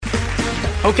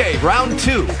Okay, round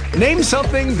two. Name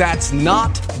something that's not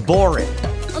boring.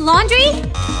 A laundry?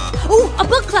 Ooh, a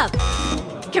book club.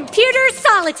 Computer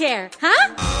solitaire,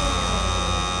 huh?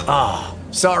 Ah,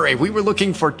 oh, sorry, we were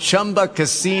looking for Chumba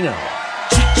Casino.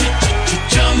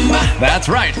 That's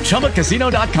right,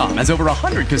 ChumbaCasino.com has over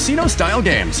 100 casino-style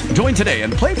games. Join today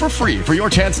and play for free for your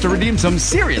chance to redeem some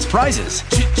serious prizes.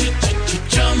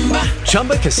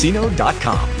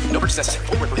 ChumbaCasino.com. No purchase necessary.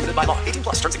 Void where prohibited by law. 18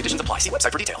 plus. Terms and conditions apply. See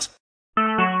website for details.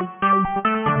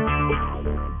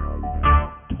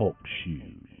 Talk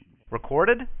shoes.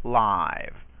 Recorded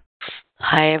live.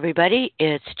 Hi, everybody.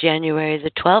 It's January the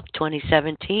 12th,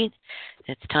 2017.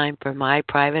 It's time for my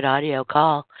private audio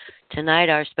call. Tonight,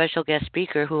 our special guest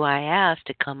speaker, who I asked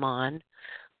to come on,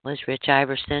 was Rich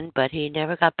Iverson, but he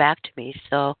never got back to me,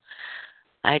 so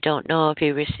I don't know if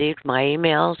he received my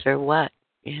emails or what.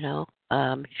 He's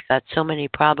got so many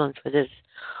problems with his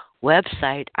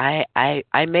website.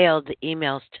 I mailed the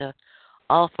emails to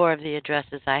all four of the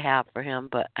addresses I have for him,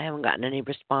 but I haven't gotten any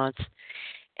response.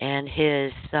 And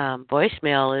his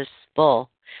voicemail is full,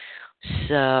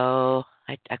 so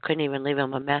I couldn't even leave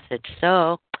him a message.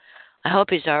 So I hope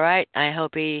he's all right. I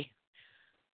hope he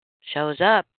shows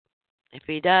up. If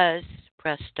he does,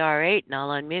 press *8 and I'll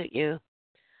unmute you.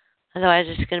 Otherwise,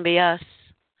 it's going to be us.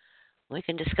 We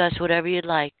can discuss whatever you'd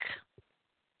like.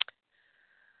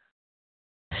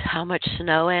 How much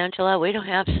snow, Angela? We don't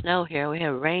have snow here. We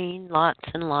have rain, lots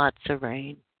and lots of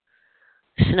rain.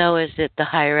 Snow is at the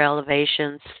higher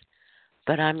elevations,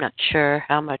 but I'm not sure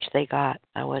how much they got.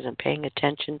 I wasn't paying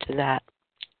attention to that.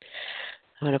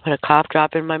 I'm going to put a cough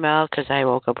drop in my mouth because I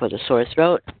woke up with a sore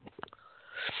throat.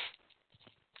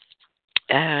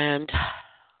 And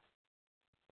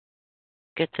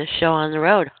get this show on the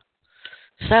road.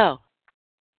 So,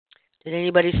 did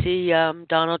anybody see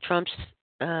Donald Trump's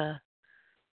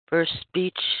first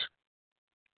speech?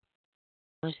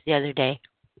 It was the other day.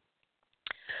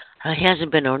 He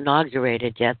hasn't been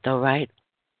inaugurated yet, though, right?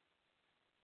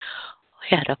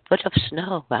 We had a foot of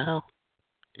snow, wow,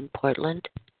 in Portland.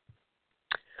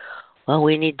 Well,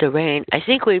 we need the rain. I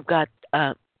think we've got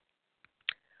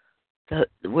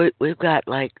we've got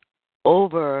like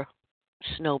over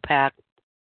snowpack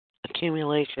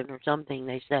accumulation or something.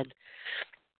 They said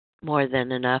more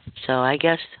than enough. So I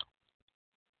guess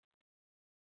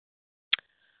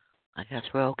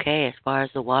we're okay as far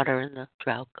as the water and the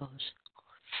drought goes.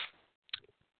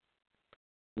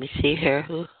 Let me see here.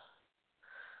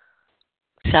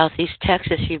 Southeast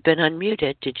Texas, you've been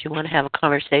unmuted. Did you want to have a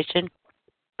conversation?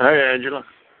 Hey, Angela.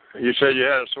 You said you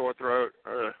had a sore throat.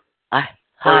 Hi.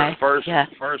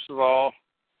 First of all,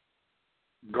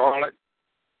 garlic,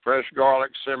 fresh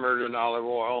garlic simmered in olive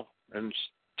oil, and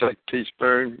take a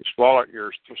teaspoon, swallow it,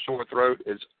 your sore throat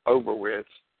is over with.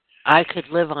 I could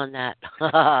live on that.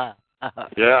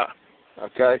 Yeah.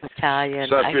 Okay. Italian.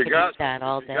 So I could eat that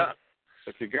all day.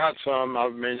 If you got some, I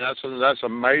mean, that's a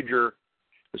major.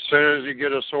 As soon as you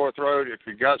get a sore throat, if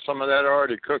you got some of that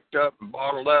already cooked up and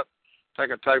bottled up, take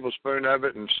a tablespoon of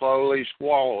it and slowly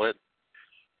swallow it.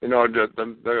 You know,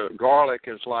 the garlic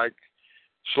is like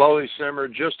slowly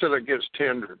simmered just till it gets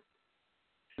tender.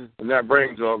 And that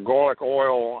brings the garlic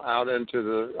oil out into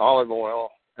the olive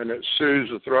oil, and it soothes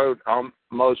the throat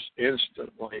almost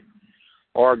instantly.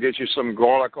 Or get you some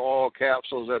garlic oil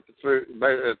capsules at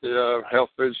the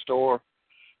health food store.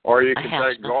 Or you can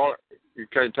take garlic. You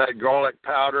can take garlic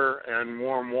powder and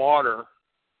warm water,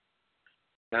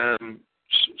 and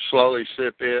slowly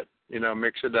sip it. You know,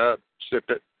 mix it up, sip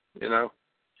it. You know,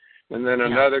 and then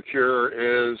another cure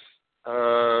is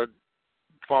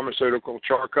pharmaceutical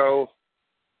charcoal.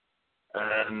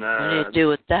 And what do you do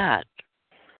with that?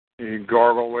 You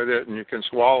gargle with it, and you can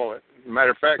swallow it.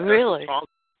 Matter of fact, really,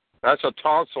 that's a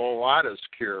tonsillitis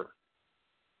cure.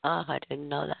 Oh, I didn't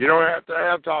know that. You don't have to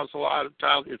have tonsillitis.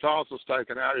 Your tonsils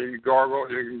taken out. You can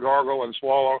gargle and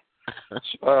swallow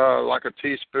like a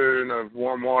teaspoon of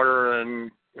warm water and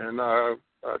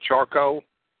charcoal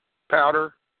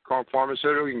powder called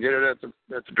pharmaceutical. You can get it at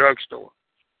the drugstore.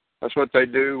 That's what they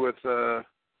do with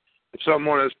if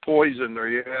someone is poisoned or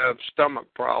you have stomach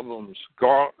problems.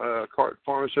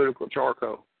 Pharmaceutical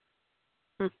charcoal.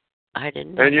 I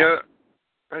didn't know.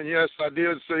 And yes, I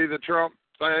did see the Trump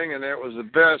thing, and it was the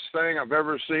best thing I've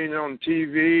ever seen on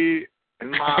TV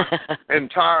in my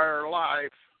entire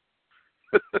life.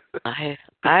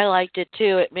 I liked it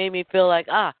too. It made me feel like,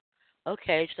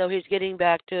 okay, so he's getting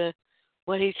back to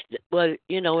when he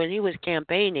was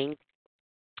campaigning,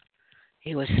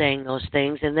 he was saying those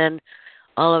things, and then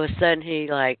all of a sudden he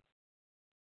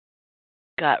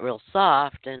got real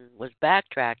soft and was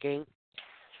backtracking,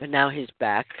 but now he's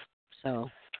back. So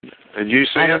Did you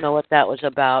see it? I don't know what that was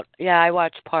about. Yeah, I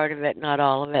watched part of it, not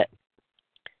all of it.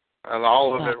 And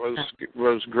all of it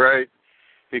was great.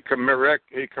 He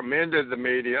commended the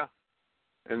media,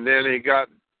 and then he got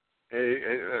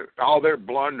all their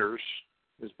blunders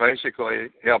has basically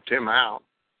helped him out.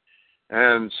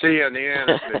 And CNN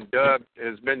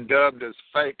has been dubbed as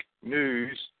fake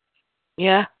news.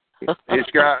 Yeah. he had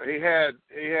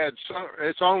some.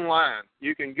 It's online.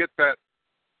 You can get that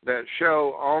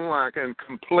show online and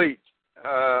complete.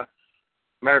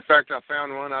 Matter of fact, I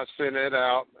found one. I sent it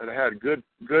out. It had good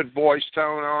voice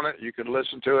tone on it. You could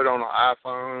listen to it on an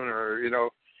iPhone or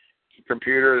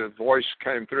computer. The voice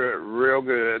came through it real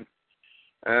good,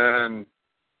 and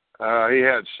he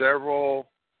had several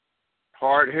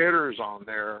hard hitters on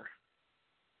there.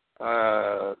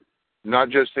 Not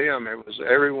just him. It was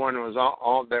everyone was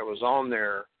on that was on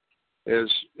there.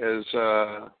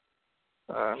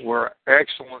 Were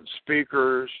excellent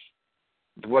speakers.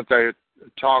 What they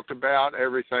talked about,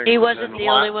 everything. He wasn't the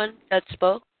only one that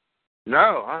spoke?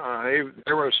 No,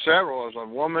 there were several. There's a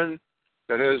woman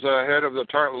that is head of the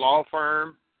law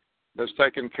firm that's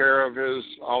taking care of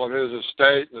all of his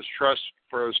estate and his trust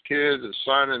for his kids. His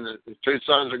son and his two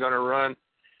sons are going to run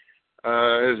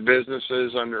his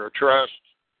businesses under a trust.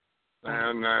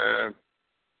 And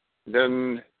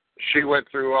then she went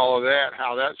through all of that,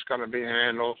 how that's going to be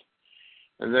handled.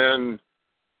 And then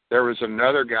there was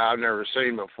another guy I've never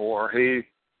seen before. He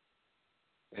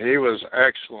was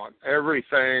excellent.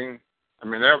 Everything. I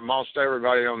mean, most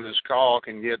everybody on this call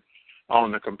can get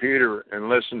on the computer and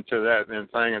listen to that, and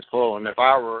thing is full. And if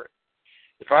I were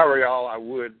y'all, I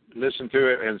would listen to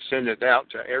it and send it out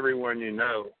to everyone you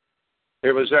know.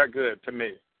 It was that good to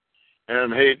me.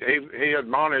 And he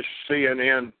admonished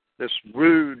CNN, this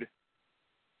rude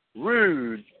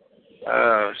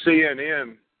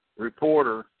CNN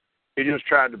reporter. He just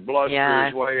tried to bluster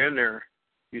his way in there.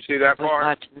 You see that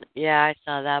part? Yeah, I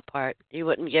saw that part. You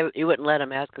wouldn't let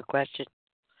him ask a question.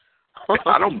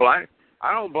 I don't blame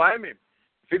him.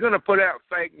 If you're going to put out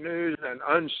fake news and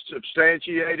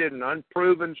unsubstantiated and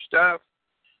unproven stuff,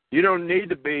 you don't need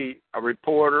to be a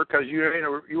reporter, because you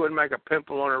wouldn't make a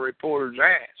pimple on a reporter's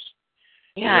ass.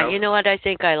 Yeah, you know what I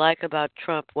think I like about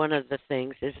Trump? One of the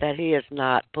things is that he is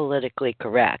not politically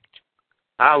correct.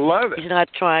 I love it. He's not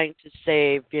trying to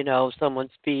save,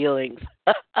 someone's feelings.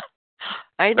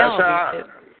 I know.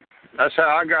 That's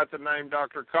how I got the name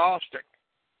Dr. Caustic,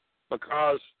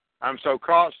 because I'm so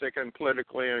caustic and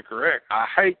politically incorrect. I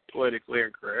hate politically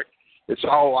incorrect. It's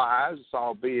all lies. It's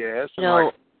all BS.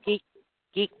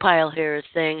 Geek Pile here is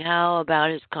saying, how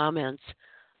about his comments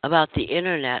about the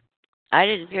Internet? I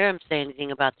didn't hear him say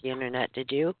anything about the Internet.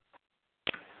 Did you?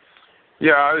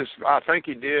 Yeah, I think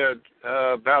he did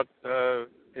about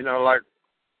like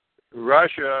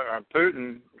Russia or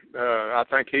Putin. I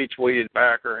think he tweeted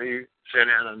back, or he sent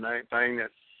in a thing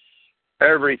that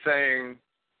everything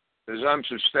is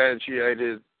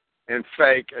unsubstantiated and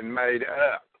fake and made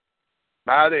up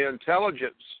by the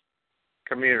intelligence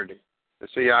community, the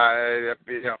CIA.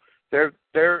 They're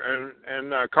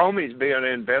Comey's being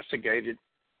investigated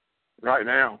right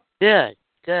now. Good.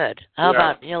 How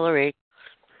about Hillary?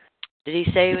 Did he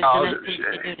say he was going to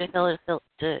continue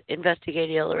to investigate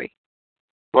Hillary?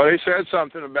 Well, he said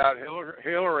something about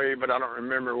Hillary, but I don't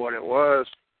remember what it was.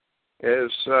 He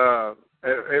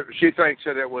thinks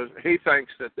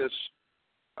that this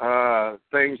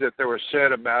things that were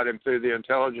said about him through the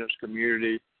intelligence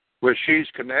community, which she's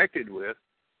connected with,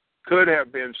 could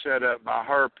have been set up by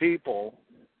her people,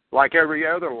 like every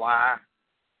other lie.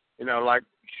 Like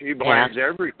she blames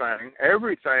everything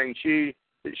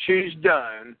she's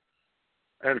done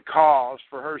and caused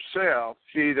for herself.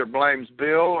 She either blames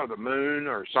Bill or the moon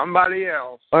or somebody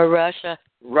else. Or Russia.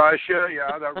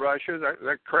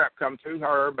 That crap come through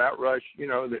her about Russia.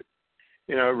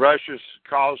 Russia's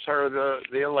caused her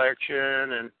the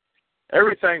election, and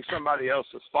everything's somebody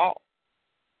else's fault.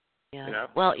 Yeah.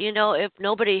 Well, if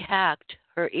nobody hacked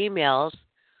her emails,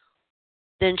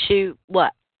 then she was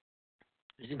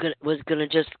going to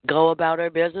just go about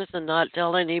her business and not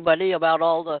tell anybody about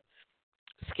all the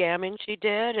scamming she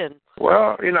did. And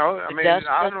I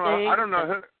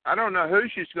don't know who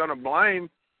she's going to blame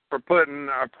for putting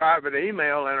a private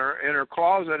email in her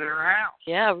closet in her house.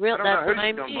 Yeah, really. I don't know who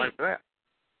she's going to blame for that.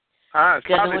 It's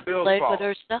probably Bill's fault. With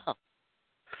herself.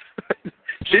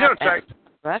 She don't take.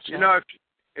 Russia.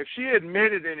 If she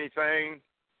admitted anything,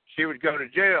 she would go to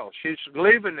jail. She's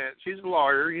leaving it. She's a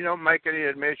lawyer. You don't make any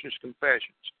admissions,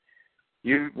 confessions.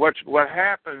 What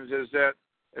happens is that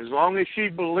as long as she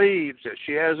believes that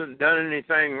she hasn't done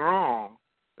anything wrong,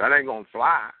 that ain't gonna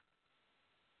fly.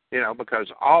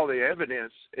 Because all the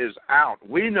evidence is out.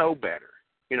 We know better.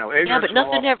 ignorance. Yeah, but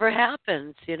nothing law. ever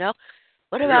happens,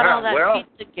 What about all that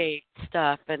Pizzagate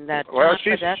stuff and that John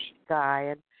Podesta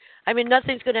guy? And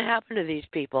nothing's going to happen to these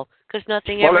people because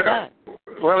nothing ever does.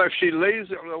 Well, if she leaves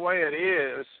it the way it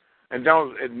is and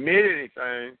don't admit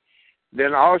anything,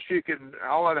 then all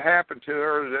that happened to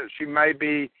her is that she may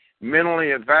be mentally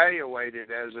evaluated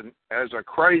as a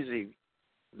crazy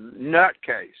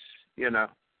nutcase,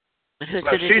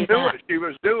 But she knew what she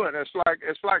was doing.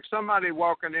 It's like somebody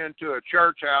walking into a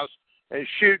church house and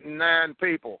shooting 9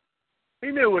 people.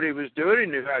 He knew what he was doing. He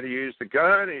knew how to use the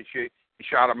gun. He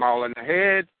shot them all in the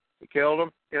head. He killed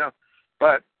them,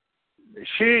 But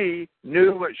she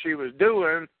knew what she was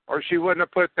doing, or she wouldn't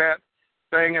have put that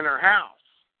thing in her house.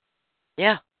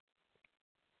 Yeah.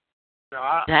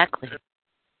 Exactly.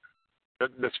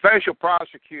 The special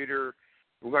prosecutor,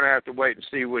 we're going to have to wait and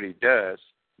see what he does.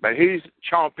 But he's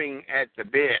chomping at the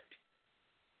bit.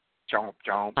 Chomp,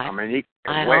 chomp. He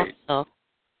can't wait. Hope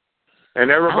so.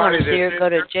 And everybody. I want to see her go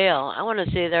to jail. I want to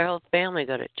see their whole family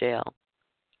go to jail.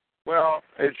 Well,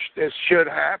 it should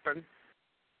happen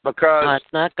because. No,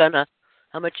 it's not gonna.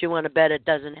 How much you want to bet it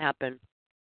doesn't happen?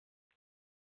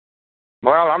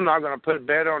 Well, I'm not going to put a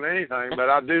bet on anything, but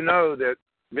I do know that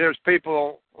there's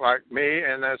people like me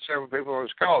and there's several people on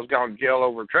this call has gone to jail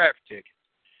over a traffic ticket.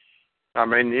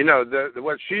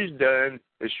 What she's done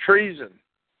is treason.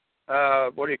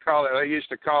 What do you call it? They used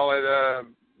to call it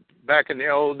back in the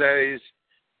old days.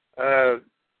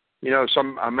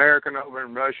 Some American over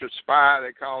in Russia spy.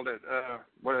 They called it.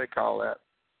 What do they call that?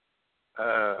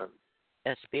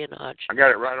 Espionage. I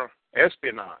got it right on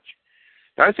espionage.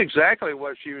 That's exactly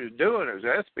what she was doing, is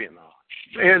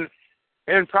espionage.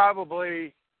 And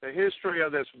probably the history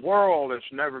of this world has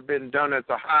never been done at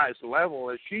the highest level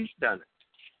as she's done it.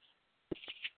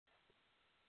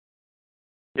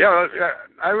 Yeah,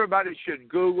 everybody should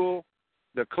Google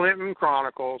the Clinton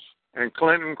Chronicles and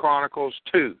Clinton Chronicles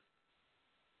 2.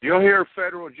 You'll hear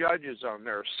federal judges on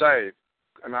there say,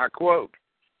 and I quote,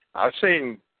 I've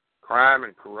seen crime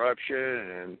and corruption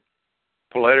and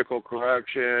political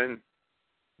corruption,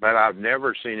 but I've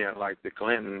never seen it like the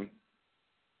Clinton.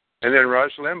 And then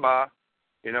Rush Limbaugh,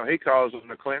 he calls them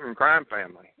the Clinton crime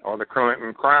family or the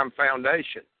Clinton crime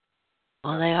foundation.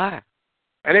 Well, they are.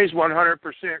 And he's 100%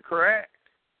 correct.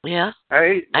 Yeah.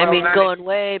 Going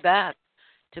way back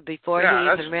to before he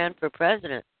even ran for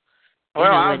president.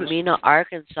 In Mena,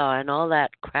 Arkansas, and all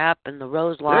that crap, and the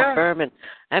Rose Law Firm, and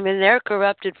they're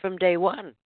corrupted from day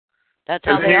one. That's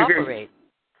how they operate.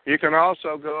 You can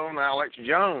also go on Alex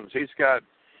Jones. He's got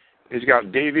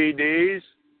DVDs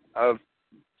of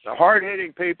the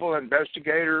hard-hitting people,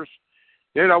 investigators.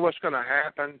 What's going to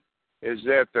happen is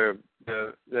that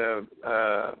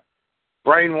the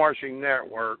brainwashing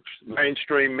networks,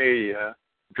 mainstream media,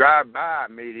 drive-by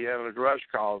media, as Rush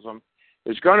calls them,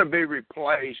 is going to be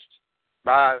replaced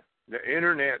by the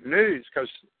internet news because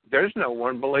there's no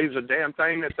one believes a damn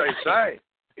thing that they say.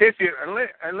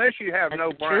 Unless you have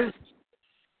no brains,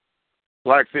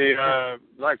 like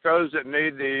those that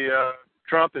need the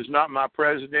Trump is not my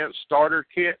president starter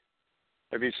kit.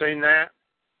 Have you seen that?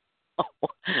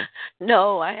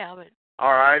 No, I haven't.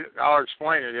 All right, I'll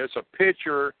explain it. It's a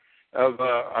picture of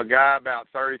a guy about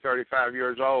 30, 35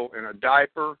 years old in a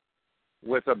diaper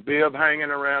with a bib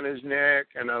hanging around his neck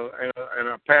and a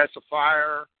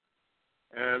pacifier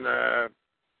and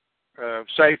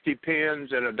safety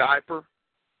pins and a diaper.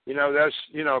 That's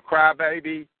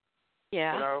crybaby.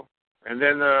 Yeah. And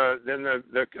then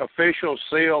the official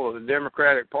seal of the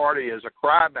Democratic Party is a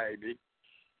crybaby,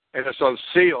 and it's a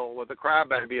seal with a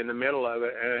crybaby in the middle of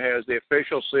it, and it has the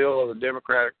official seal of the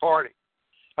Democratic Party.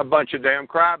 A bunch of damn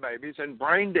crybabies and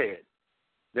brain dead.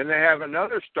 Then they have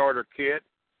another starter kit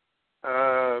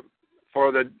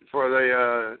for the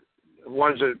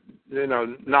ones that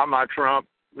not my Trump,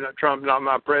 not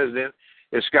my president.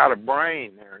 It's got a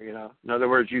brain there, In other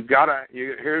words, you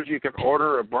can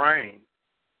order a brain.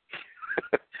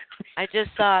 I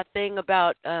just saw a thing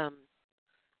about, they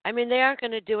aren't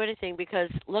going to do anything because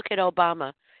look at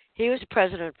Obama. He was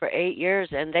president for 8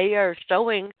 years, and they are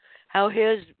showing how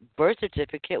his birth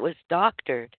certificate was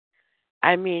doctored.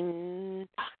 But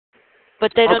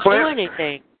they don't do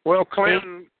anything. Well,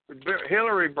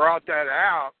 Hillary brought that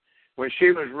out when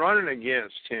she was running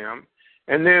against him,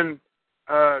 and then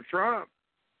Trump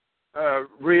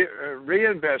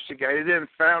reinvestigated and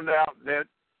found out that,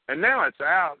 and now it's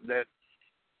out that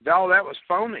all that was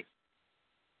phony.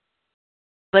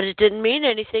 But it didn't mean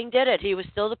anything, did it? He was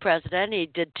still the president. He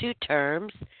did 2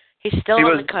 terms. He's still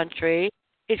in the country.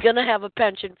 He's going to have a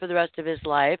pension for the rest of his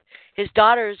life. His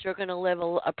daughters are going to live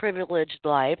a privileged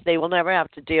life. They will never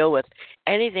have to deal with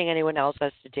anything anyone else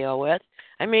has to deal with.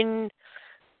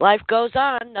 life goes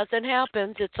on. Nothing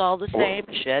happens. It's all the same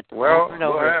shit Well, over and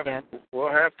over again.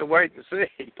 we'll have to wait and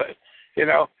see. But,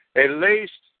 at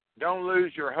least don't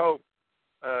lose your hope,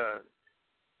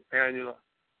 Angela.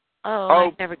 Oh,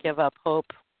 hope. I never give up hope.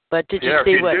 But did you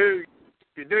see what? If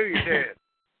you do, you're dead.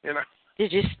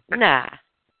 Did you? Nah.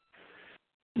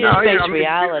 No, Just face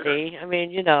reality. I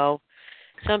mean,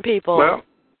 some people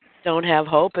don't have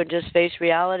hope and just face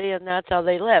reality, and that's how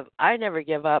they live. I never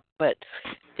give up. But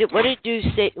what did you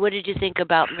say? What did you think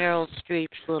about Meryl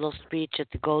Streep's little speech at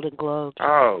the Golden Globes?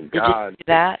 Oh God! Did you see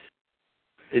that?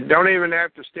 You don't even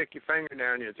have to stick your finger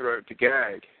down your throat to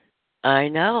gag. I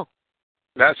know.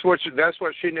 That's what she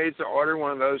needs to order,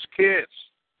 one of those kits,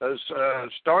 those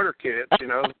starter kits,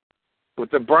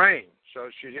 with the brain, so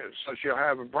she'll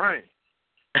have a brain.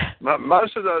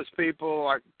 Most of those people,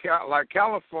 like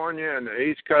California and the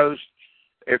East Coast,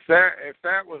 if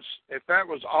that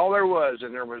was all there was,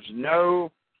 and there was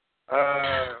no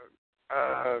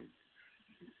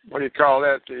what do you call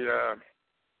that?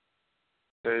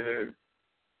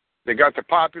 They got the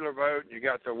popular vote. You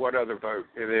got the what other vote?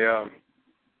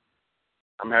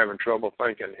 I'm having trouble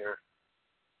thinking here.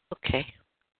 Okay.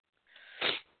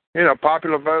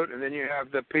 Popular vote, and then you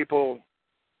have the people.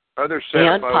 Other set the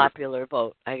of unpopular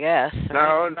vote, I guess.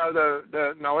 No,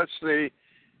 it's the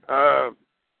oh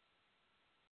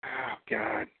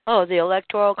God. Oh, the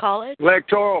Electoral College?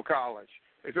 Electoral College.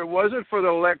 If it wasn't for the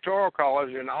Electoral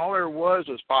College and all there was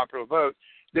popular vote,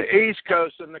 the East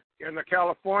Coast and the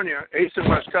California, East and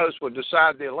West Coast would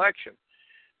decide the election.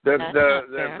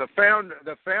 The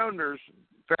founders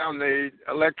found the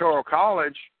Electoral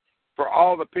College for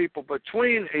all the people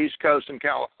between East Coast and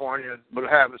California would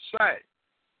have a say.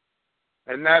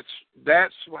 And that's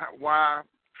why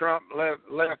Trump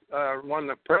won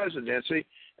the presidency,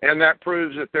 and that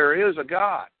proves that there is a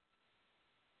God,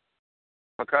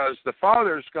 because the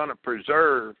Father's going to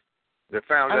preserve the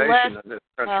foundation of this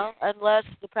country. Well, unless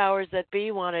the powers that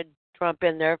be wanted Trump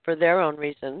in there for their own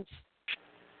reasons.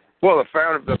 Well, the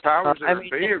powers that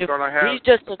be are going to have. He's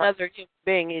just another human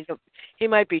being. He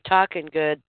might be talking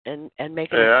good and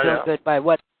making us feel good by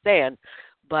what he's saying.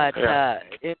 But,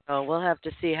 we'll have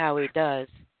to see how he does.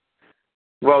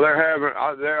 Well, they're having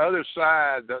their other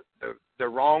side, the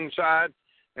wrong side.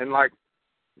 And, I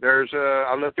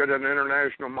looked at an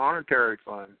International Monetary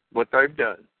Fund, what they've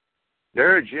done.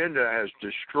 Their agenda has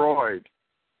destroyed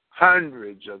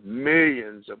hundreds of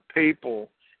millions of people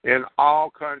in all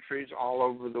countries all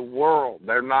over the world.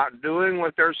 They're not doing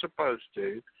what they're supposed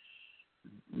to.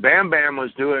 Bam Bam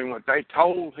was doing what they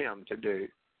told him to do.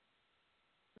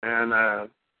 And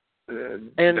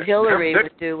Hillary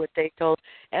would do what they told,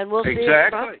 and we'll see if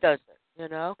Trump does it.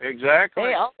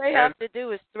 Exactly. All they have to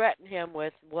do is threaten him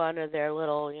with one of their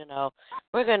little,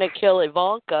 we're going to kill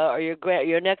Ivanka or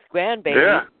your next grandbaby.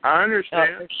 Yeah, I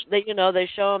understand. They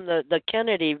show him the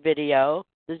Kennedy video,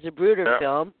 the Zapruder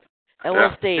film, and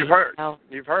we'll see.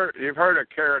 You've heard of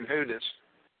Karen Hudis.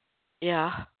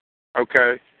 Yeah.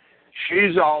 Okay,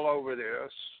 she's all over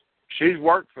this. She's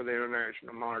worked for the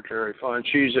International Monetary Fund.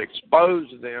 She's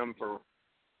exposed them for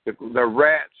the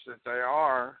rats that they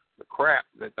are, the crap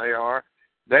that they are.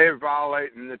 They're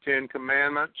violating the Ten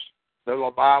Commandments,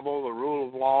 the Bible, the rule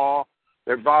of law.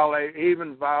 They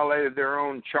even violated their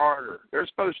own charter. They're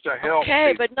supposed to help.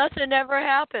 Okay, people. But nothing ever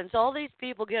happens. All these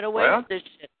people get away with this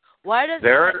shit. Why don't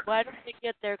they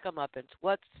get their comeuppance?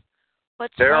 What's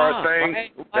there wrong? Are things,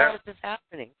 why is this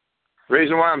happening?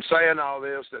 Reason why I'm saying all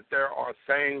this, that there are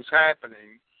things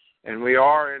happening, and we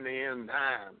are in the end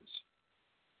times,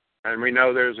 and we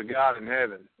know there's a God in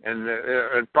heaven,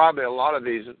 and probably a lot of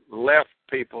these left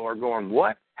people are going,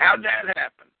 what? How'd that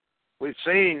happen? We've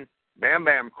seen Bam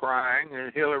Bam crying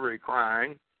and Hillary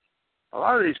crying. A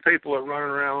lot of these people are running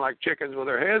around like chickens with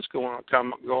their heads going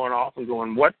off and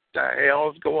going, what the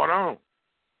hell is going on?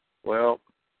 Well,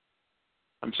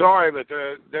 I'm sorry, but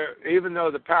even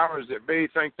though the powers that be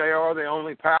think they are the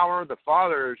only power, the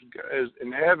Father is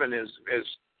in heaven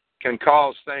can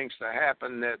cause things to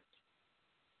happen that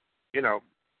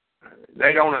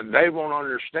they won't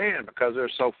understand because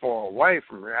they're so far away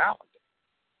from reality.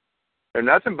 They're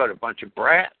nothing but a bunch of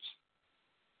brats.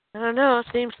 I don't know. It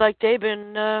seems like they've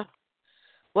been,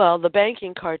 the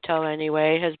banking cartel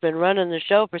anyway has been running the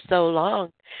show for so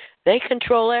long. They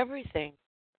control everything.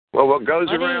 Well, what goes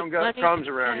around comes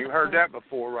around. You heard that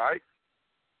before, right?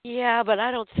 Yeah, but I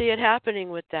don't see it happening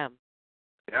with them.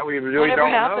 Yeah, we don't know. Whatever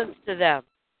happens to them.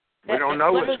 We don't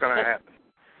know what's going to happen.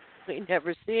 We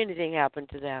never see anything happen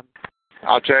to them.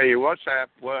 I'll tell you what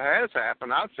has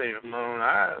happened. I've seen it with my own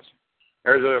eyes.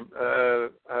 There's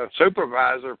a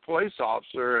supervisor, police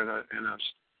officer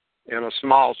in a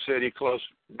small city close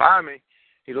by me,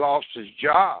 he lost his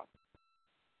job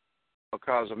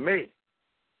because of me.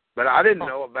 But I didn't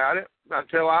know about it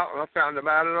until I found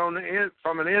about it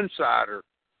from an insider.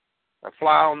 A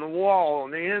fly on the wall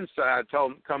on the inside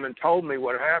come and told me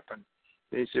what happened.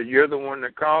 And he said, "You're the one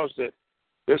that caused it.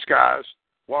 This guy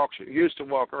used to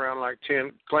walk around like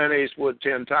Clint Eastwood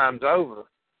 10 times over.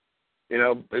 You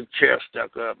know, big chest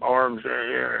stuck up, arms,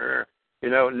 you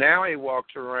know. Now he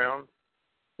walks around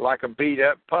like a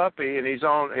beat-up puppy, and his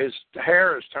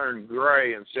hair has turned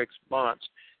gray in 6 months.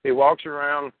 He walks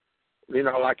around, you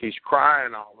know, like he's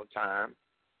crying all the time.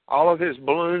 All of his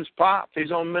balloons popped.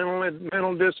 He's on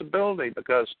mental disability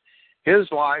because his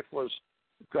life was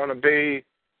going to be.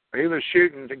 He was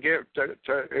shooting to get.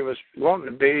 He was wanting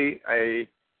to be a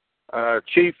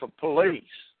chief of police,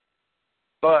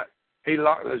 but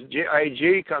the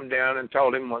AG come down and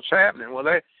told him what's happening. Well,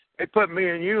 they put me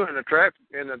and you in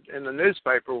the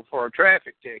newspaper for a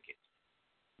traffic ticket.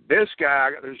 This guy,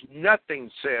 there's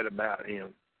nothing said about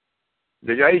him.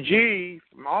 The AG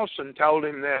from Austin told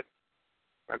him that,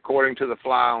 according to the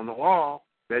fly on the wall,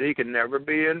 that he could never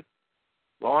be in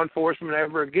law enforcement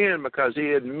ever again because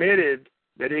he admitted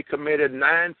that he committed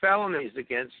 9 felonies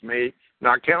against me,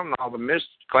 not counting all the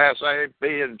Class A,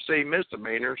 B, and C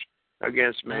misdemeanors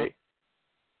against me.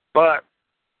 But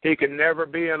he can never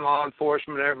be in law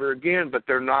enforcement ever again, but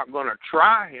they're not going to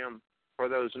try him for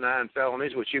those 9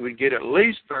 felonies, which he would get at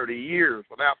least 30 years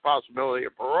without possibility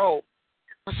of parole.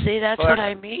 Well, see, that's what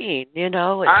I mean. You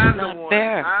know, it's not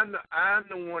fair. I'm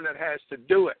the one that has to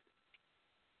do it.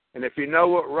 And if you know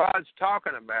what Rod's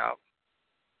talking about,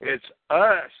 it's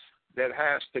us that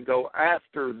has to go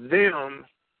after them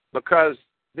because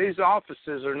these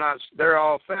offices are not, they're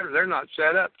all federal. They're not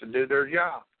set up to do their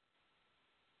job.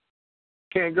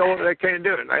 They can't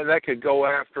do it. They could go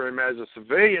after him as a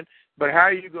civilian, but how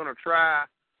are you going to try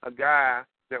a guy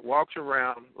that walks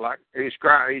around like he's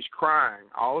crying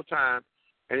all the time,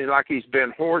 and he's like he's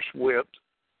been horsewhipped,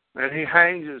 and he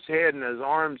hangs his head and his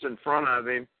arms in front of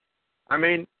him? I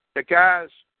mean, the guy's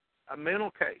a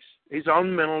mental case. He's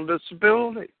on mental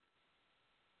disability.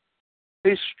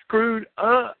 He's screwed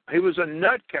up. He was a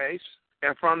nutcase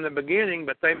from the beginning,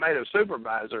 but they made a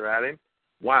supervisor at him.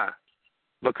 Why?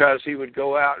 Because he would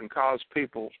go out and cause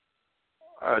people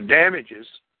damages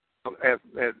at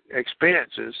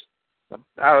expenses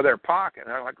out of their pocket,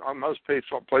 like most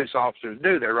police officers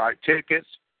do. They write tickets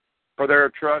for their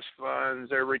trust funds,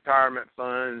 their retirement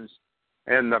funds,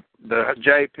 and the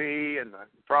JP and the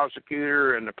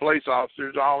prosecutor and the police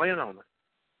officers all in on it.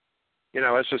 You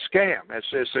know, it's a scam.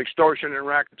 It's extortion and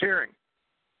racketeering.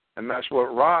 And that's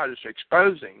what Rod is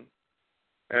exposing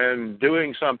and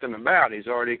doing something about. He's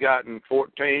already gotten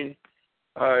 14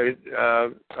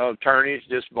 attorneys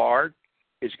disbarred.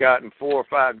 He's gotten 4 or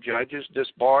 5 judges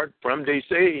disbarred from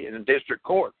D.C. in the district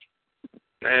court.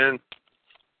 And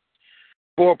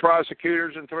 4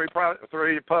 prosecutors and 3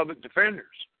 public defenders.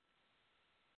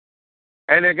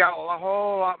 And they got a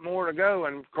whole lot more to go,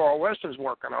 and Carl Weston's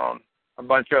working on a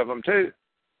bunch of them too,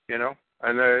 you know,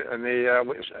 and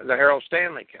the Harold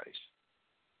Stanley case.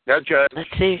 That judge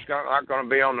is not going to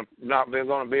be on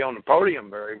the podium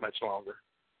very much longer.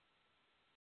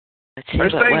 Let's see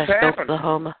what West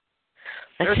Oklahoma.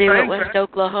 Let's see what West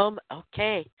Oklahoma.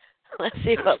 Okay, let's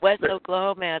see what West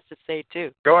Oklahoma has to say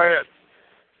too. Go ahead.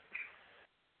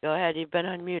 Go ahead. You've been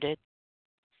unmuted.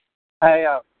 Hey,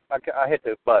 I hit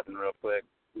the button real quick.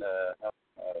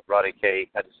 Roddy K.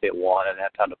 had to say it one, and I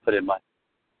had time to put in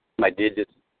my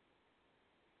digits.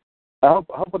 I hope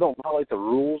I don't violate the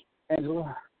rules,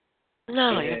 Angela.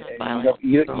 No, you're not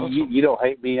violating the rules. You don't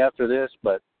hate me after this,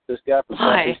 but this guy from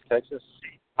Southeast Texas,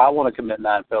 I want to commit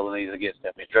 9 felonies against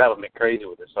him. He's driving me crazy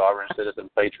with this sovereign citizen,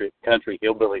 patriot, country,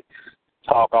 hillbilly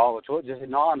talk all the time, just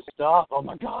nonstop. Oh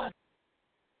my God!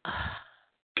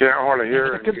 Can't hardly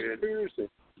hear it. Conspiracy.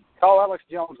 Call Alex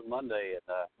Jones on Monday,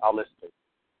 and I'll listen to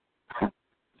it.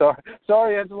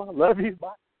 Sorry, Angela. Love you.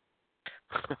 Bye.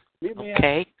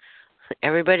 Okay.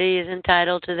 Everybody is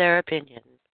entitled to their opinion.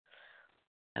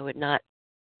 I would not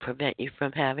prevent you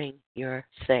from having your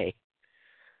say.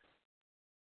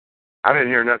 I didn't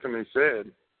hear nothing he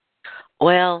said.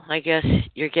 Well, I guess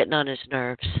you're getting on his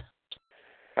nerves.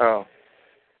 Oh.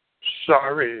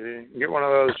 Sorry. Get one of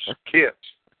those kits.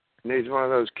 Needs one of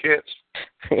those kits.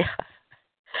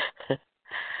 Yeah.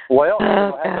 Well, I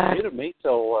don't have to meet,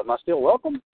 so am I still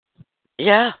welcome?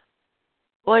 Yeah.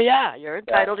 Well, yeah, you're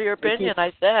entitled to your opinion,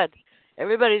 I said.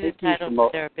 Everybody's entitled to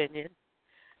their opinion.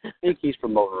 I think he's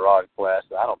promoting Rod Class.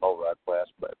 I don't know Rod Class,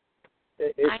 but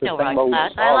it's I know the same Rod old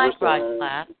Class. I like Rod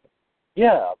Class.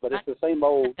 Yeah, but it's the same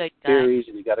old theories,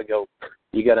 and you got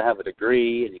to have a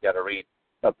degree, and you got to read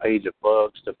a page of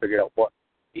books to figure out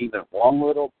even one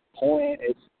little point,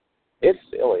 it's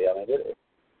silly. I mean,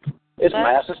 it's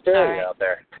mass hysteria out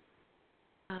there.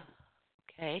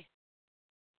 Okay.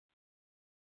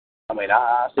 I mean,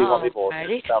 I see why people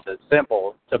do something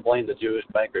simple to blame the Jewish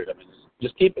bankers. I mean,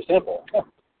 just keep it simple,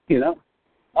 you know.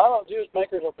 Oh, Jewish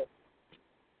bankers, okay.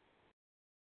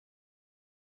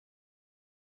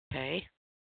 Okay.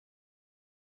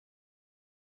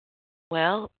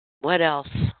 Well, what else?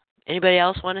 Anybody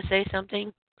else want to say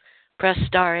something? Press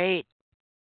 *8.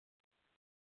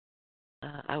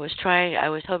 I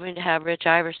was hoping to have Rich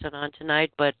Iverson on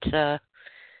tonight, but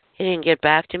he didn't get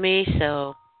back to me,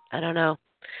 so I don't know.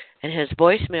 And his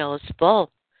voicemail is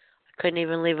full. I couldn't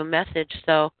even leave a message,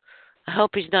 so I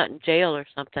hope he's not in jail or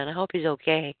something. I hope he's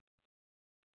okay.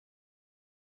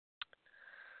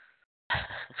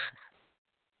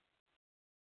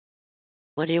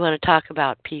 What do you want to talk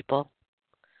about, people?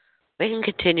 We can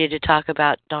continue to talk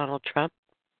about Donald Trump.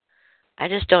 I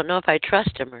just don't know if I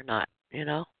trust him or not, you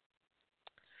know?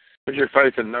 Put your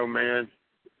faith in no man.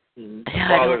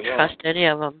 Yeah, I don't trust any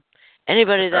of them.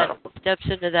 Anybody that steps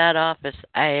into that office,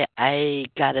 I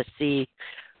got to see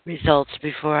results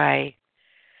before I,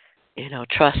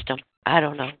 trust them. I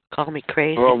don't know. Call me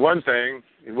crazy. Well, one thing,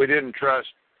 we didn't trust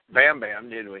Bam Bam,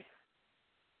 did we?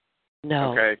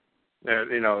 No. Okay.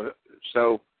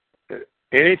 So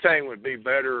anything would be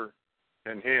better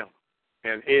than him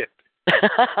and it.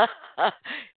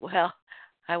 Well,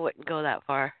 I wouldn't go that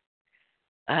far.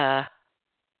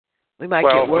 We might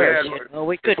get worse.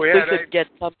 We could get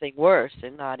something worse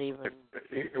and not even.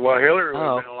 Well, Hillary would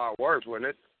have been a lot worse, wouldn't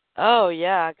it? Oh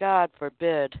yeah, God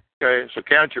forbid. Okay, so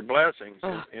count your blessings,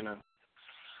 and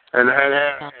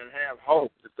have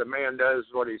hope that the man does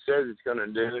what he says he's going to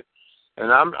do.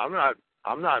 And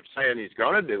I'm not saying he's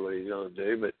going to do what he's going to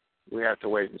do, but we have to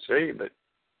wait and see. But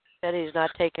said he's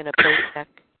not taking a paycheck.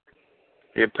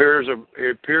 He appears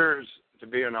to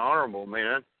be an honorable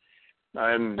man,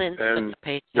 and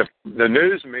the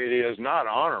news media is not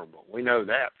honorable. We know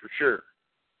that for sure.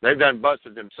 They've done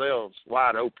busted themselves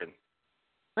wide open.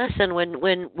 Listen,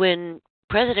 when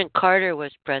President Carter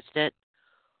was president,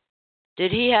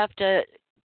 did he have to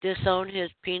disown his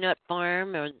peanut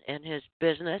farm and his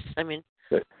business? I mean,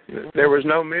 there was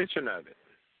no mention of it.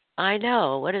 I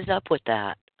know. What is up with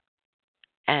that?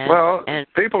 And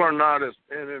people are not as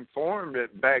informed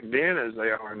back then as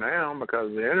they are now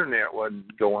because the internet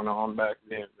wasn't going on back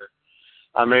then.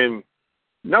 I mean,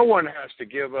 no one has to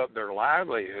give up their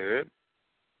livelihood.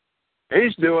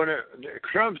 He's doing it.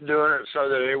 Trump's doing it so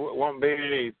that there won't be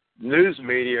any news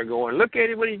media going, look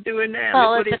at what he's doing now.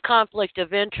 Well, it's a conflict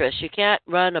of interest. You can't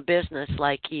run a business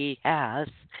like he has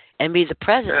and be the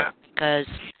president because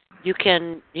you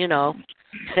can,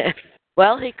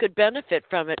 well, he could benefit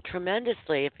from it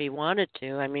tremendously if he wanted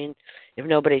to. I mean, if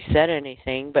nobody said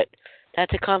anything, but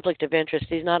that's a conflict of interest.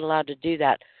 He's not allowed to do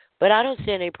that. But I don't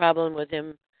see any problem with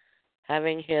him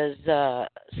having his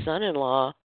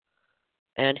son-in-law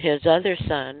and his other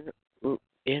son,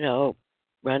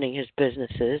 running his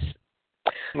businesses.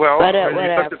 Well, but,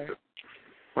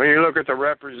 when you look at the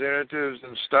representatives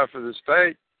and stuff of the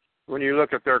state, when you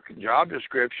look at their job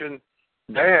description,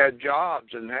 they had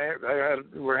jobs and they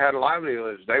had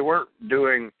livelihoods. They weren't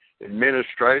doing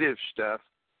administrative stuff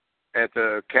at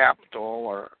the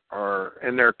Capitol or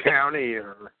in their county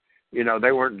or,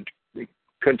 they weren't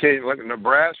continuing. Look at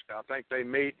Nebraska. I think they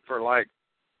meet for like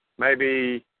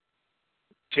maybe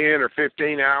 10 or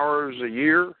 15 hours a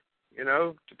year,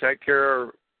 to take care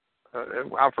of,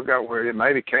 I forgot where it is,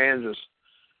 maybe Kansas,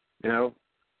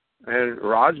 and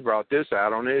Rod's brought this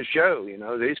out on his show.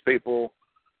 These people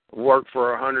work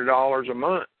for $100 a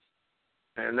month,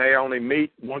 and they only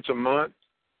meet once a month.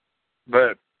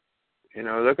 But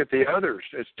look at the others;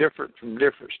 it's different from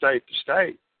different state to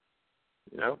state.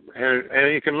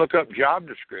 And you can look up job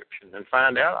description and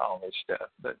find out all this stuff.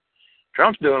 But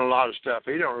Trump's doing a lot of stuff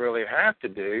he don't really have to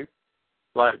do,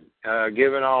 like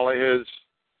giving all of his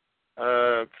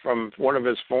from one of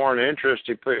his foreign interests.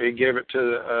 He gave it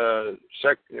to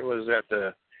it was at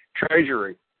the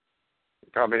Treasury.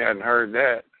 You probably hadn't heard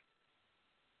that.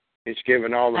 He's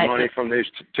giving all the money from these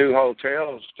two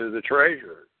hotels to the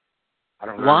treasurer. I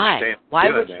don't understand.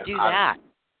 Why would you do that?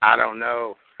 I don't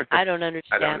know. I don't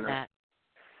understand that.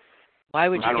 Why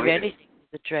would you give anything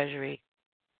to the treasury?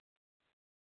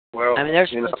 Well, I mean, they're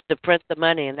supposed to print the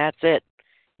money, and that's it.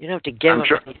 You don't have to give them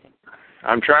anything.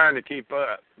 I'm trying to keep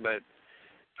up, but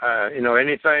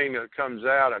anything that comes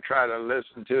out, I try to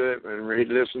listen to it and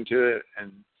re-listen to it,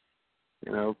 and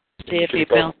see if he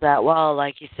builds that wall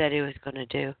like he said he was going to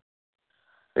do.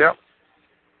 Yep.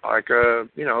 Like,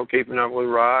 keeping up with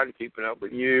Rod, keeping up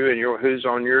with you and who's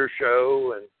on your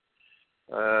show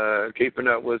keeping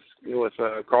up with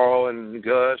Carl and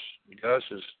Gus.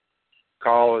 Gus's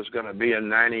call is going to be in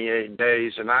 98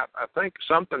 days, and I think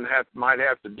something might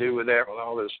have to do with that, with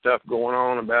all this stuff going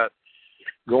on about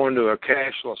going to a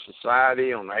cashless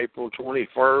society on April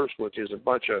 21st, which is a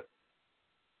bunch of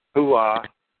hoo-ah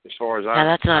as far as Yeah,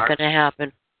 that's not going to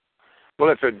happen. Well,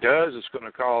 if it does, it's going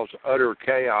to cause utter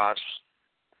chaos.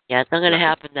 Yeah, it's not going to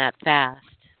happen that fast.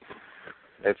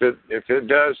 If it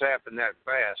does happen that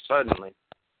fast, suddenly,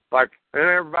 like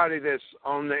everybody that's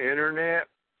on the internet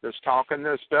that's talking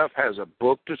this stuff has a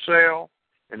book to sell,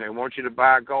 and they want you to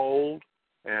buy gold,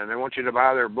 and they want you to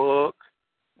buy their book,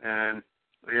 and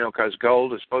because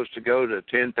gold is supposed to go to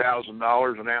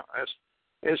 $10,000 an ounce.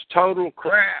 It's total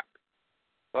crap.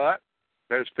 But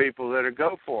there's people that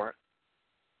go for it.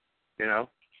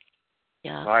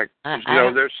 Yeah. Like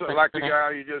there's like the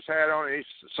guy you just had on.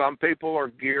 Some people are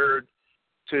geared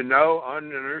to know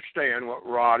and understand what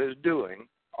Rod is doing,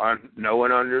 know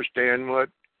and understand what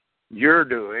you're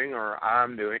doing or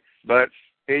I'm doing, but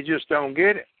he just don't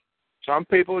get it. Some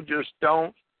people just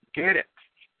don't get it.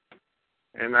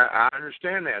 And I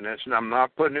understand that. And I'm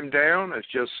not putting him down. It's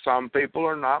just some people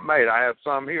are not made. I have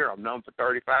some here. I've known for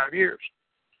 35 years.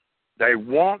 They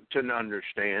want to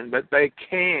understand, but they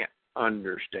can't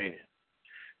understand.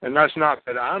 And that's not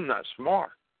that I'm not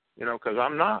smart, because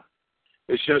I'm not.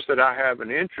 It's just that I have an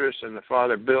interest, and the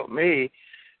Father built me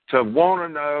to want to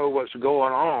know what's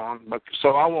going on, but so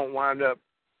I won't wind up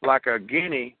like a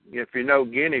guinea. If you know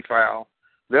guinea fowl,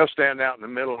 they'll stand out in the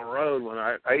middle of the road when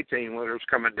 18-wheelers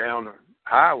coming down the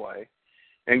highway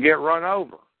and get run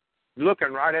over,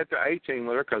 looking right at the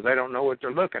 18-wheeler because they don't know what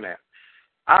they're looking at.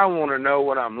 I want to know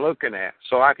what I'm looking at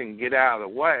so I can get out of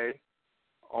the way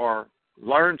or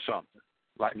learn something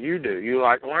like you do. You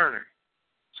like learning.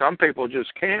 Some people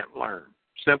just can't learn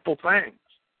simple things.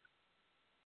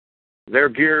 They're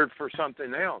geared for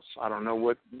something else. I don't know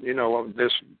what,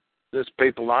 this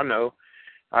people I know,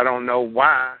 I don't know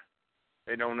why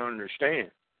they don't understand.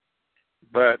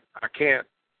 But I can't,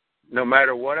 no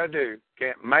matter what I do,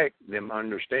 can't make them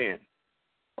understand.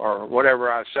 Or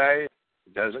whatever I say,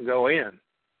 it doesn't go in.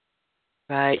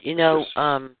 Right.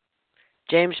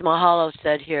 James Mahalo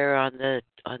said here on the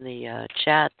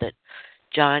chat that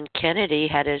John Kennedy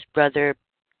had his brother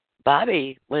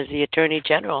Bobby was the Attorney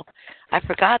General. I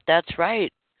forgot. That's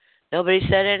right. Nobody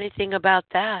said anything about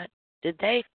that, did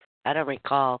they? I don't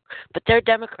recall. But they're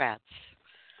Democrats.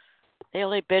 They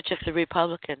only bitch if the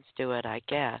Republicans do it, I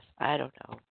guess. I don't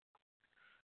know.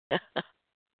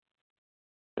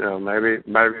 Maybe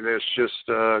that's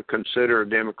just consider a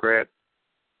Democrat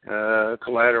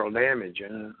collateral damage.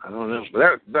 I don't know.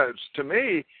 But to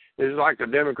me, it's like the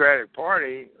Democratic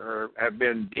Party have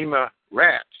been demon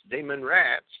rats,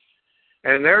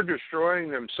 and they're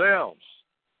destroying themselves.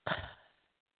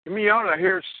 I mean, you ought to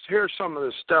hear some of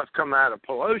the stuff come out of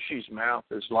Pelosi's mouth.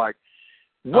 Is like,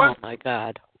 what? Oh my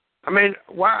God! I mean,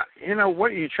 why?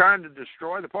 What are you trying to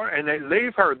destroy the party? And they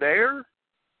leave her there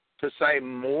to say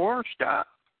more stuff.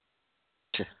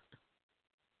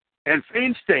 And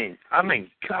Feinstein, I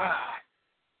mean, God.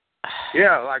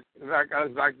 Yeah,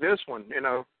 like this one,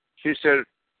 she said,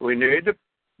 we need to,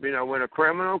 when a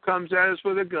criminal comes at us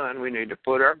with a gun, we need to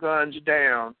put our guns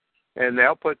down, and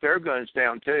they'll put their guns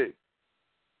down too.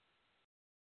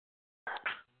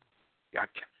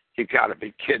 You got to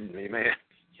be kidding me, man.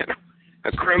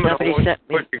 A criminal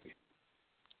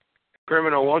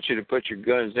wants you to put your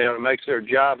guns down. It makes their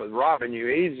job of robbing you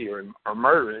easier or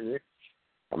murdering you.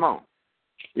 Come on.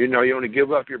 You want to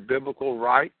give up your biblical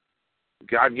right,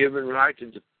 God-given right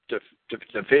to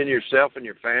defend yourself and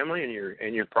your family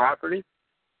and your property.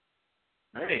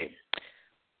 Hey.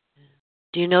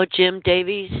 Do you know Jim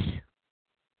Davies?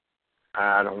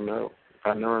 I don't know.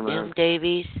 I know him. Jim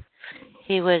Davies.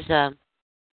 He was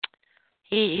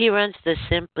he runs the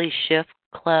Simply Shift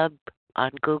Club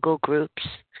on Google Groups,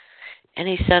 and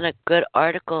he sent a good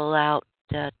article out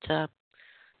that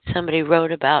somebody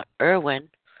wrote about Irwin.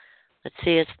 Let's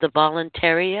see, it's The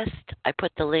Voluntarist. I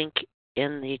put the link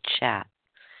in the chat.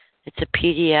 It's a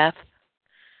PDF.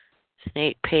 It's an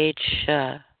 8-page.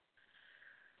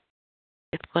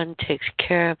 If one takes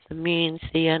care of the means,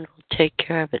 the end will take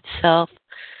care of itself.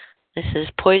 This is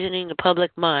Poisoning the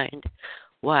Public Mind.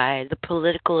 Why the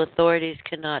Political Authorities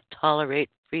Cannot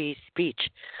Tolerate Free Speech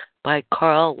by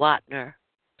Carl Watner.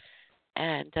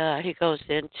 And he goes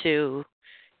into,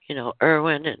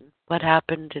 Irwin and what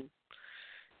happened and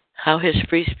how his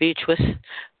free speech was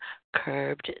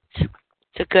curbed. It's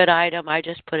a good item. I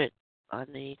just put it on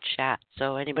the chat,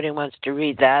 so anybody wants to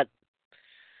read that.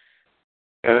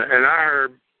 And I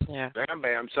heard Bam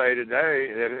Bam say today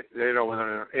that in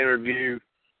an interview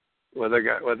with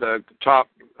a top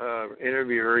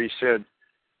interviewer. He said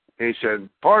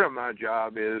part of my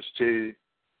job is to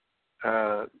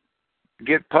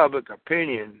get public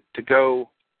opinion to go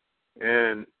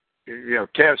and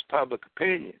test public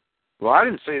opinion. Well, I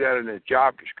didn't see that in his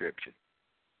job description,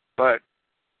 but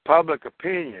public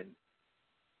opinion.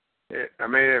 I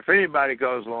mean, if anybody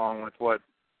goes along with what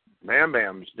Bam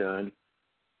Bam's done,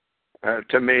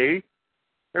 to me,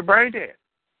 they're brain dead.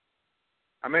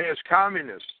 I mean, it's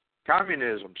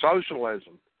communism,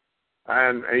 socialism,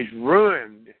 and he's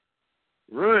ruined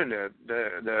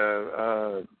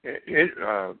the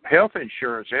health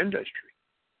insurance industry.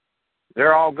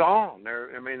 They're all gone. They're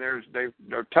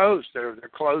toast. They're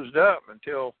closed up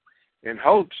until in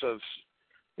hopes of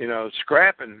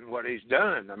scrapping what he's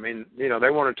done. I mean, they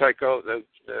want to take over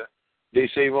the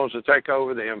DC wants to take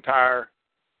over the entire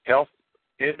health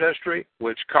industry,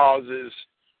 which causes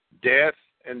death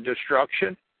and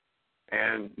destruction,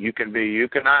 and you can be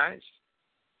euthanized.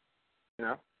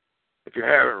 If you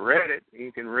haven't read it,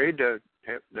 you can read the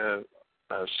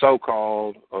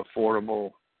so-called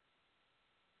Affordable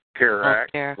Care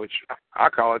Act, which I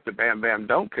call it the Bam Bam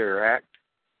Don't Care Act.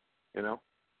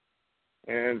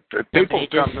 And people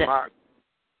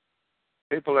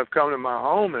have come to my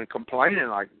home and complaining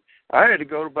like, I had to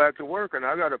go back to work and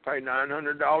I got to pay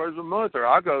 $900 a month, or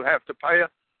I have to pay a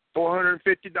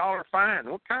 $450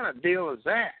 fine. What kind of deal is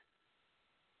that?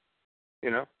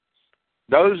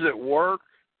 Those that work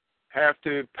have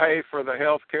to pay for the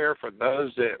health care for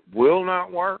those that will not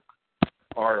work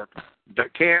or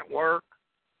that can't work,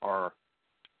 or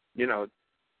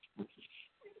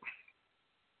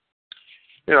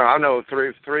I know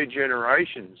three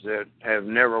generations that have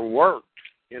never worked.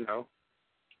 Really?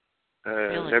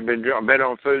 They've been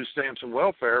on food stamps and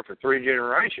welfare for 3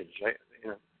 generations.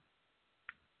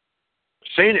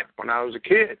 Seen it when I was a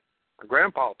kid. My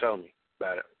grandpa told me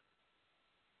about it.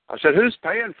 I said, who's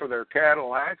paying for their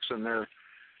Cadillacs and their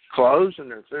clothes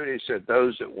and their food? He said,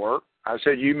 those that work. I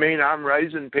said, you mean I'm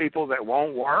raising people that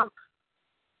won't work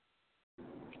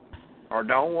or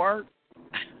don't work?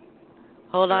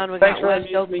 Hold on, we got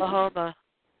West Oklahoma.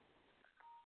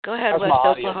 Go ahead, West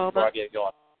Oklahoma. I get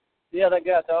going. Yeah, that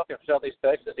guy talking from Southeast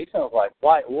Texas, he sounds like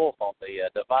White Wolf on the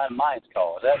Divine Minds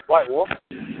call. Is that White Wolf?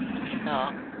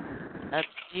 No, that's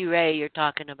Ray you're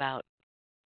talking about.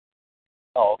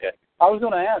 Oh, okay. I was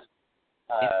going to ask,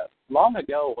 long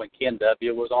ago when Ken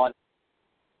W. was on,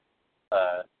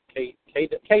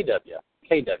 KW,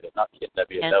 not Ken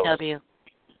W. KW.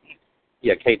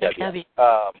 Yeah, KW.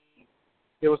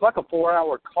 It was like a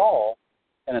 4-hour call,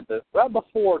 and right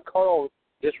before Carl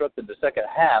disrupted the second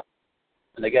half,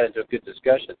 and they got into a good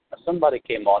discussion, somebody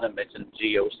came on and mentioned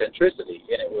geocentricity,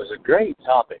 and it was a great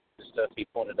topic, the stuff he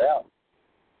pointed out.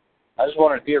 I just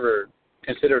wondered if you ever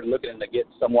considered looking to get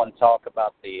someone to talk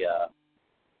about the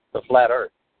flat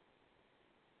Earth.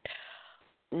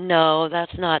 No,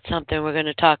 that's not something we're going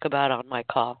to talk about on my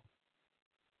call.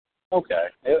 Okay,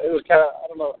 it was kind of I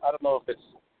don't know if it's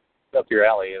up your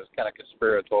alley. It was kind of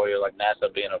conspiratorial, like NASA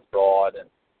being a fraud and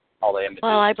all the images.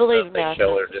 Well, I believe NASA.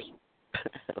 Show are just.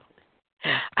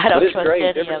 I don't trust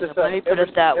great. any of them. Let me put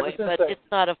it that way. But it's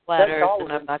not a flat Earth,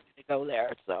 and I'm not going to go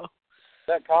there. So.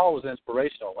 That call was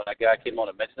inspirational when that guy came on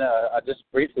and mentioned that. I just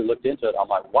briefly looked into it. I'm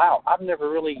like, wow, I've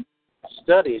never really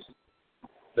studied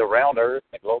the round Earth,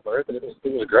 the globe Earth, and it was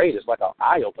great. It's like an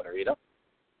eye-opener,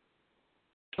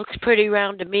 Looks pretty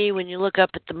round to me when you look up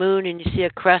at the moon and you see a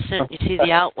crescent, you see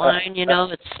the outline,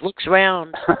 it looks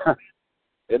round.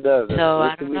 It does. So,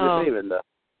 I don't know.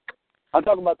 I'm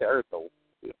talking about the Earth, though.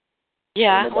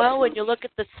 Yeah, well, when you look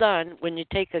at the sun, when you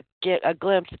get a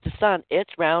glimpse at the sun,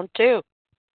 it's round, too.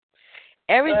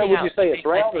 Everything would you say it's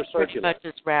round or circular? Pretty much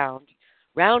is round.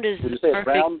 Round is Would you say perfect. It's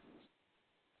round?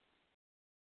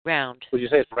 Round. Would you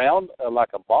say it's round like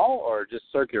a ball or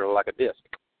just circular like a disc?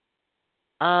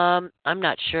 I'm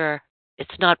not sure.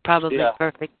 It's not probably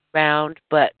perfect round,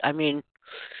 but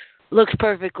looks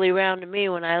perfectly round to me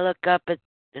when I look up and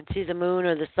see the moon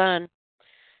or the sun.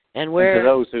 And we're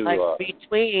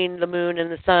between the moon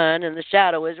and the sun, and the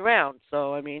shadow is round.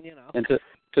 So And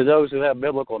to those who have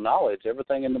biblical knowledge,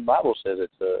 everything in the Bible says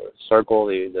it's a circle.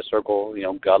 The circle,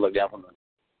 God looked down from the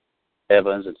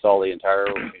heavens and saw the entire,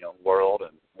 world,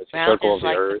 and it's a circle of the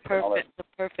earth. The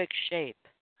perfect shape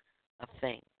of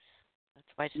things. That's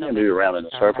why you can do around in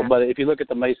a circle. But if you look at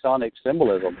the Masonic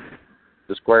symbolism,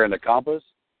 the square and the compass,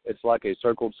 it's like a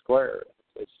circled square.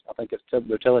 I think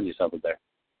they're telling you something there.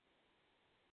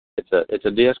 It's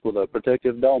a disc with a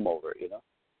protective dome over it,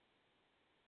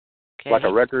 Okay. Like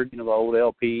a record, the old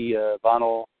LP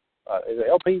vinyl. Is it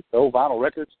LP? The old vinyl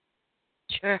records?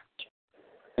 Sure.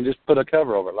 And just put a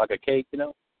cover over it, like a cake,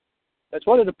 That's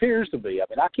what it appears to be. I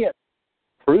mean, I can't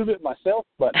prove it myself,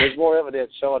 but there's more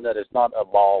evidence showing that it's not a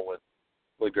ball with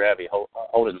gravity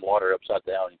holding water upside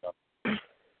down.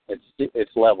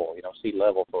 It's level. Sea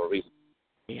level for a reason.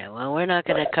 Yeah. Well, we're not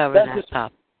going to cover that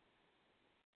topic.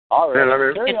 All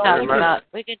right.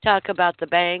 We can talk about the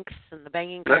banks and the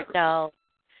banking cartel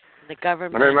and the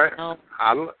government.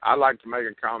 I'd like to make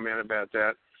a comment about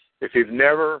that. If you've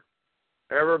never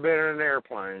ever been in an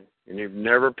airplane and you've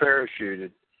never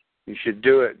parachuted, you should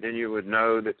do it. Then you would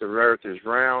know that the Earth is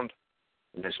round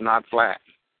and it's not flat.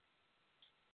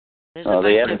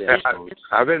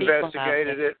 I've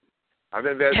investigated it.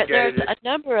 There's a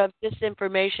number of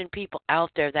disinformation people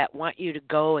out there that want you to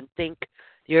go and think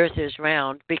the Earth is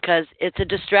round because it's a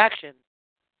distraction.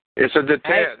 It's a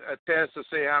test to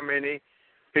see how many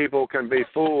people can be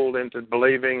fooled into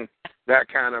believing that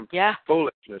kind of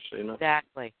foolishness.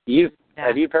 Exactly.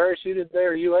 Have you parachuted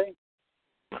there, UA?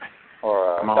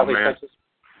 Or Southeast Texas?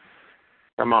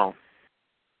 Come on.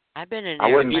 I've been in.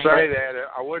 I wouldn't say that.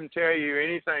 I wouldn't tell you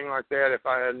anything like that if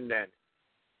I hadn't done it.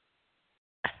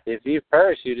 If you've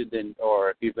parachuted,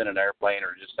 or if you've been in an airplane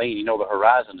or just seen, the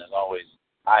horizon is always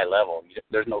high level.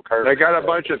 There's no curve. They got a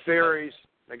bunch of theories.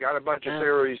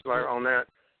 Theories on that,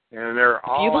 and they're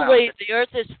all. If you believe the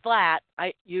Earth is flat,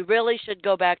 you really should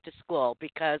go back to school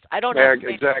because I don't know. Yeah,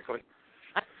 exactly.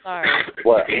 I'm sorry.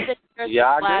 Well, I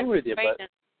agree with you, but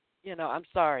I'm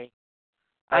sorry.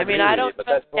 I don't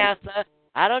trust NASA.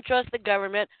 I don't trust the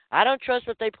government. I don't trust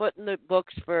what they put in the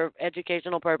books for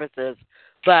educational purposes.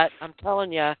 But I'm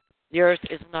telling you, the Earth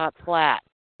is not flat.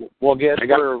 Well, guess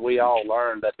where we all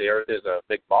learned that the Earth is a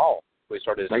big ball. We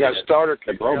started. They got starter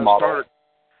kit. In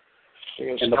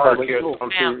the public school.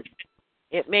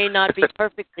 It may not be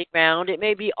perfectly round. It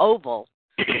may be oval,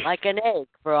 like an egg,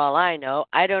 for all I know.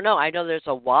 I don't know. I know there's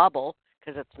a wobble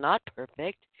because it's not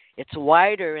perfect. It's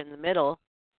wider in the middle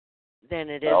than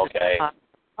it is at the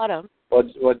bottom. Well,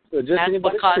 just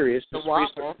anybody curious,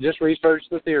 just research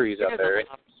the theories out there.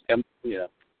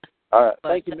 All right.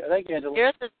 Thank you, Angela. The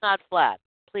Earth is not flat.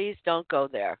 Please don't go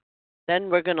there. Then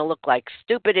we're going to look like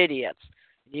stupid idiots.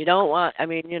 You don't want.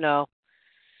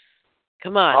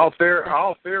 Come on. All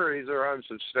theories are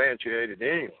unsubstantiated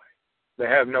anyway. They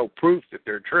have no proof that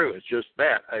they're true. It's just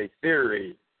a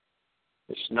theory.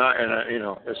 It's not,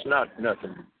 it's not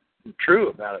nothing true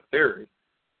about a theory.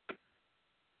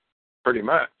 Pretty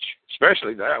much,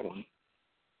 especially that one.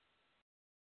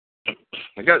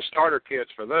 I got starter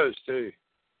kits for those too.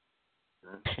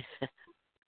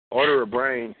 Order a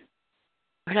brain.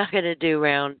 We're not going to do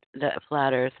round the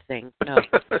flat Earth thing. No.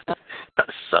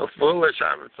 That's so foolish.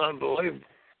 It's unbelievable.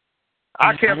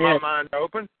 I kept my mind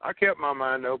open.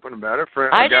 About it.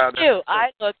 I did too. I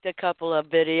looked a couple of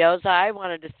videos. I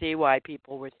wanted to see why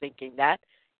people were thinking that.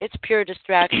 It's pure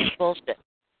distraction bullshit.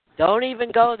 Don't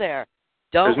even go there.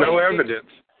 There's no evidence.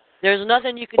 There's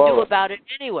nothing you can do about it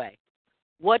anyway.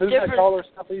 What difference?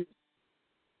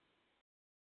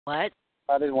 What?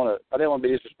 I didn't want to be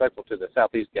disrespectful to the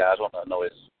Southeast guy. I want to know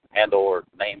his handle or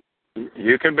name.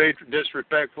 You can be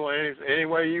disrespectful any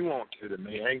way you want to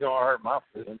me. Ain't gonna hurt my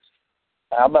feelings.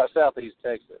 How about Southeast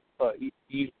Texas?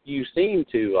 You seem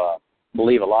to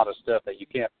believe a lot of stuff that you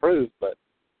can't prove, but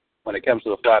when it comes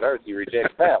to the flat Earth, you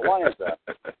reject that. Why is that?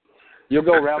 You'll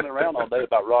go round and round all day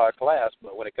about raw class,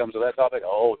 but when it comes to that topic,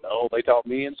 oh no, they taught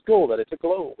me in school that it's a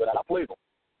globe, but I believe them.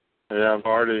 Yeah,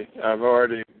 I've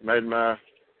already made my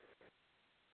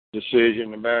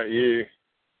decision about you.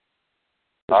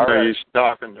 All right. You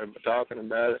talking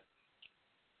about it.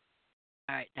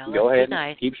 All right, now go ahead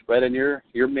and keep spreading your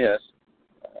myth.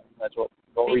 That's what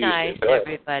be nice,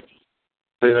 everybody.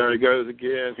 See, there he goes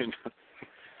again.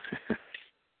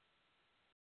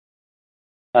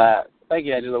 Thank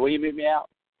you, Angela. Will you meet me out?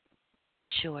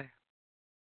 Sure.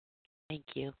 Thank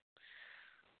you.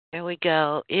 There we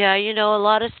go. Yeah, a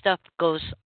lot of stuff goes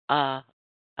out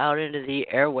into the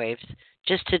airwaves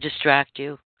just to distract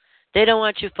you. They don't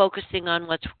want you focusing on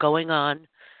what's going on.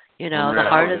 The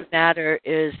heart of the matter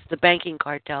is the banking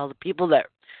cartel, the people the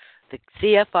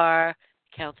CFR,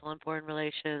 Council on Foreign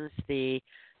Relations, the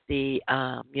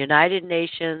United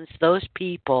Nations, those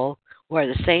people who are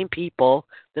the same people,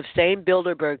 the same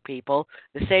Bilderberg people,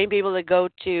 the same people that go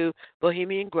to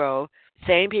Bohemian Grove,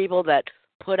 same people that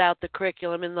put out the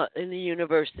curriculum in the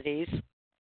universities.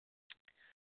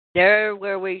 They're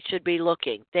where we should be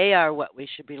looking. They are what we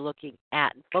should be looking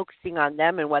at and focusing on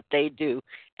them and what they do,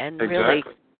 and really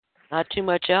not too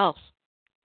much else.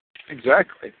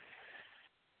 Exactly.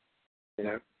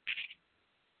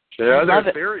 The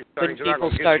other theory things are not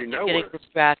going to get you nowhere. Getting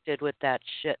distracted with that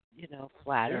shit,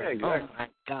 flat Earth. Yeah, exactly. Oh my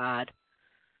God.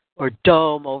 Or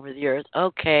dome over the Earth.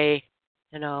 Okay,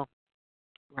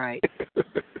 right.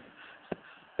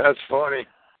 That's funny.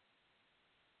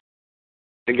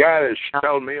 The guy that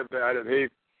told me about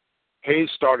it, he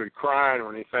started crying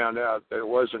when he found out that it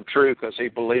wasn't true because he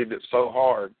believed it so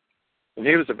hard. And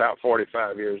he was about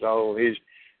 45 years old. He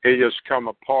just come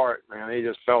apart, man. He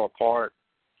just fell apart.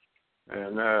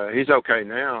 And he's okay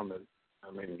now, but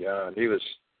I mean, God, he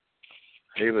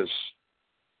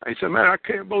said, man, I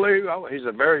can't believe he's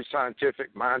a very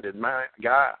scientific-minded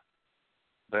guy.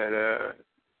 But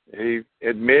he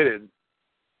admitted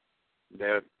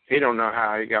that he don't know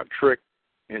how he got tricked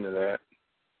into that.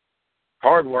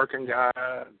 Hard-working guy,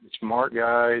 smart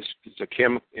guy.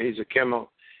 He's a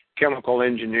chemical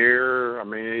engineer. I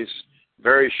mean, he's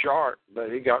very sharp, but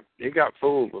he got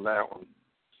fooled with that one.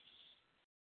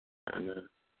 And,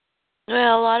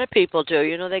 well, a lot of people do.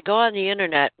 You know, they go on the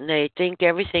internet and they think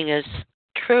everything is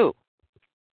true.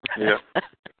 Yeah.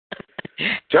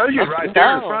 Tells you right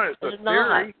there in front it's a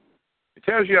theory. It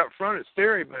tells you up front it's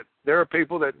theory, but there are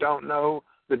people that don't know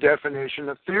the definition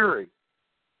of theory.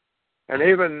 And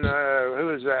even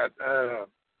who is that?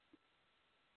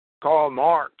 Karl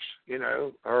Marx, you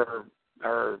know, or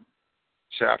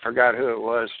I forgot who it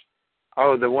was.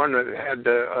 Oh, the one that had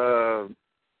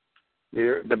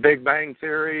the Big Bang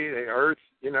theory, the Earth,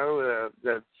 you know,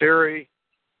 the theory.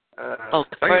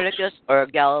 Copernicus or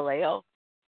Galileo.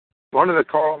 One of the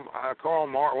Karl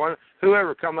Marx,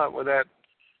 whoever come up with that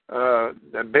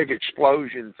big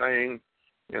explosion thing,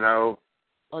 you know.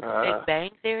 Oh, the Big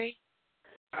Bang theory.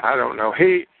 I don't know.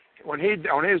 When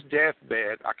on his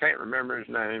deathbed, I can't remember his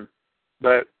name,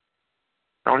 but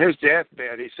on his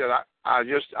deathbed, he said,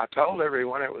 I told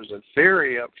everyone it was a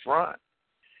theory up front,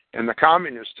 and the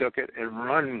communists took it and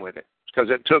run with it because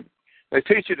they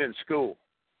teach it in school.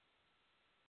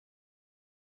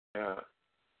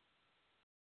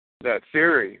 That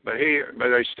theory, but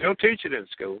they still teach it in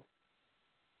school.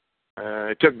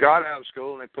 They took God out of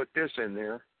school and they put this in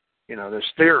there, you know, this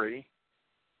theory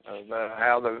of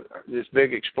how this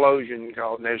big explosion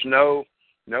called. And there's no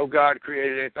God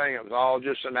created anything. It was all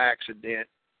just an accident.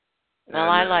 Well,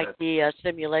 I like the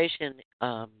simulation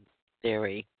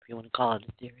theory, if you want to call it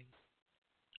a theory.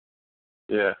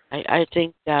 Yeah. I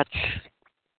think that's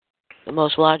the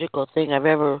most logical thing I've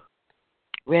ever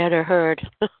read or heard.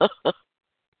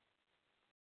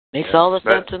 Makes all the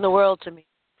sense in the world to me.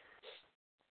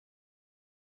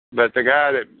 But the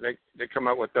guy that they come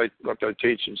up with what they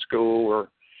teach in school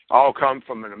all come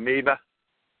from an amoeba.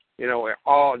 You know, it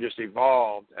all just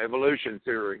evolved. Evolution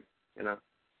theory, you know.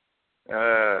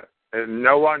 And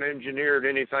no one engineered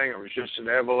anything. It was just an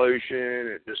evolution.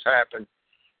 It just happened.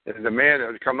 And the man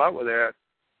that had come up with that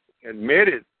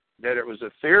admitted that it was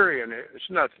a theory, and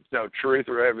there's no truth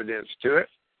or evidence to it.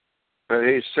 But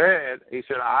he said,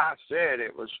 I said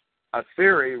it was a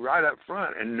theory right up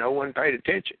front, and no one paid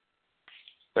attention.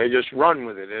 They just run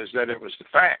with it as that it was the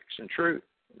facts and truth.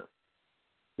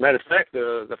 Matter of fact,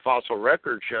 the fossil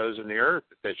record shows in the earth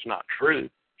that it's not true.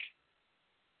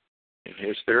 And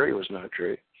his theory was not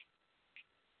true.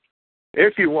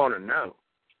 If you want to know,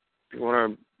 if you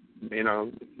want to, you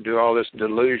know, do all this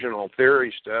delusional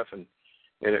theory stuff and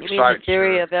it excites you. You mean the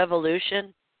theory of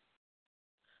evolution?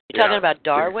 You're talking about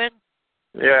Darwin?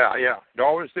 Yeah.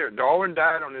 Darwin's theory. Darwin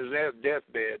died on his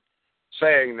deathbed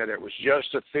saying that it was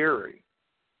just a theory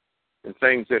and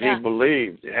things that he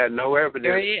believed. It had no evidence.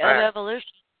 Theory of evolution.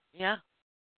 Yeah.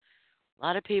 A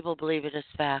lot of people believe it as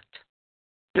fact.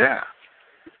 Yeah.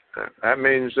 That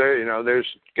means that, you know,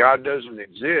 God doesn't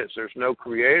exist. There's no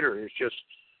creator. It's just,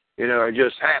 you know, it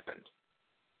just happened.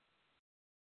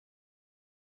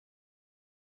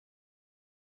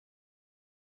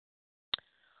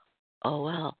 Oh,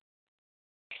 well.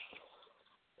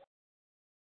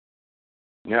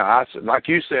 Yeah, like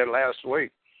you said last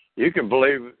week,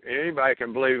 anybody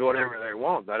can believe whatever they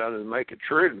want. That doesn't make it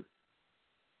true.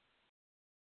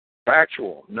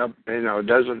 Factual. No, you know, it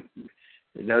doesn't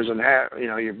have, you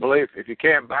know, you believe, if you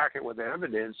can't back it with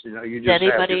evidence, you know, you just Does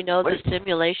anybody know the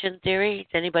simulation theory? Is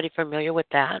anybody familiar with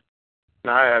that?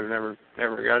 No, I have never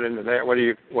got into that. What do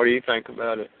you think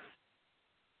about it?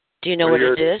 Do you know what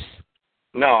it is?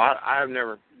 No, I have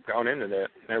never gone into that.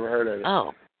 Never heard of it.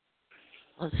 Oh.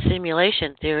 Well, the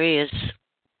simulation theory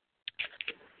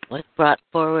was brought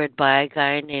forward by a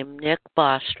guy named Nick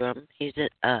Bostrom. He's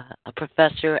a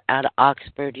professor at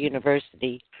Oxford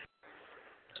University,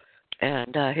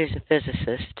 and he's a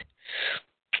physicist.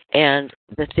 And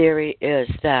the theory is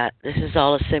that this is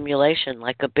all a simulation,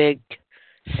 like a big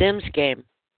Sims game.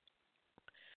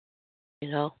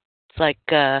 You know, it's like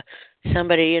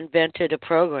somebody invented a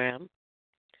program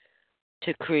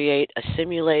to create a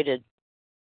simulated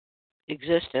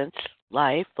existence,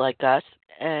 life like us,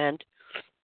 and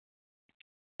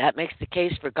that makes the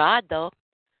case for God, though.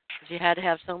 you had to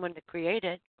have someone to create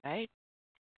it, right?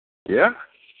 Yeah.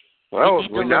 Well,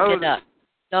 you need to look it up.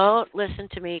 Don't listen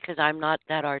to me because I'm not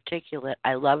that articulate.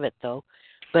 I love it, though.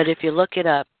 But if you look it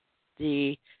up,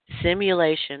 the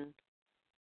simulation,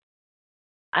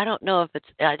 I don't know if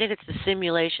I think it's the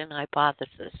simulation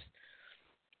hypothesis.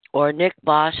 Or Nick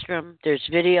Bostrom, there's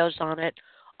videos on it,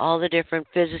 all the different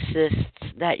physicists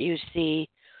that you see,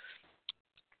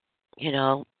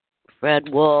 Fred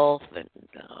Wolf and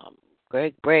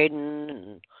Greg Braden,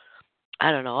 and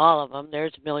I don't know, all of them.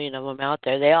 There's a million of them out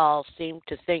there. They all seem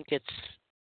to think it's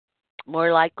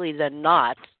more likely than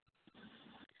not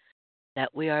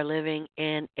that we are living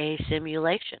in a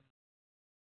simulation.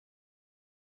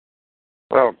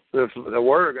 Well, the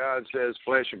Word of God says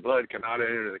flesh and blood cannot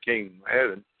enter the kingdom of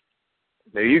heaven.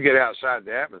 Now, you get outside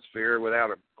the atmosphere without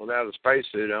a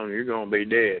spacesuit on, you're going to be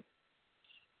dead.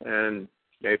 And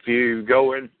if you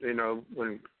go in,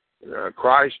 when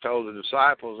Christ told the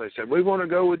disciples, they said, "We want to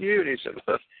go with you," and he said,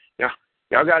 "Look,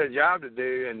 y'all got a job to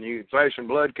do, and flesh and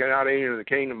blood cannot enter the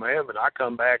kingdom of heaven. I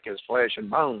come back as flesh and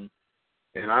bone,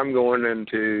 and I'm going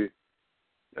into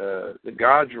the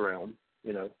God's realm,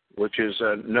 which is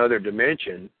another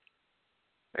dimension."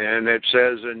 And it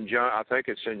says in John, I think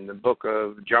it's in the book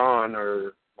of John,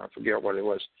 or I forget what it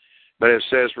was, but it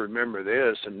says, "Remember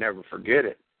this and never forget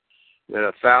it, that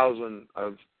 1,000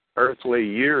 of earthly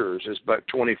years is but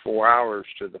 24 hours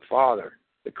to the Father,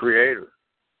 the Creator."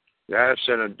 That's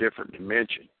in a different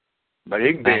dimension. But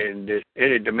he can be in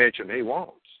any dimension he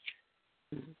wants.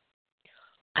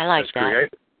 I like that.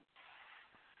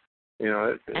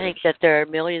 Created. I think that there are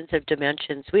millions of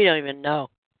dimensions we don't even know.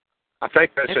 I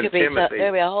think that's in Timothy.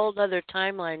 There'll be a whole other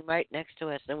timeline right next to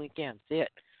us, and we can't see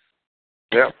it.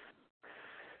 Yep.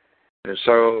 And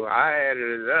so I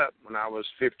added it up when I was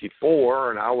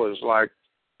 54, and I was like,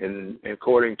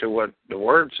 according to what the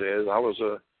Word says, I was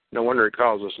no wonder it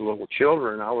calls us little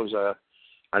children. I was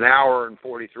an hour and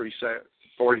 43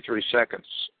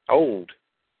 seconds old.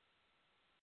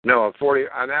 No,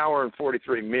 an hour and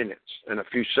 43 minutes and a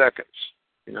few seconds.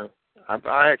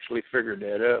 I actually figured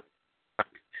that up.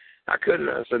 I couldn't.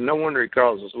 I said, no wonder he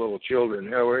calls us little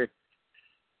children. Hell, we're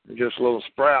just little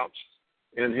sprouts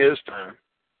in his time.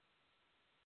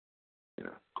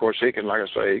 Of course, he can, like I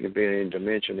say, he can be in any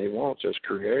dimension he wants as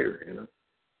Creator.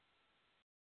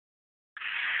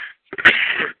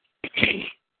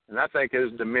 And I think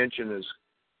his dimension is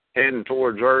heading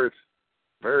towards Earth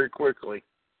very quickly.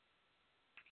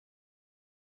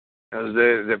 As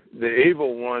the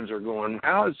evil ones are going,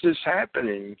 how is this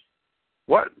happening?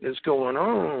 What is going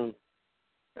on?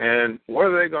 And what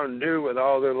are they going to do with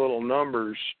all their little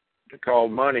numbers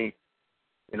called money?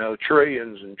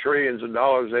 Trillions and trillions of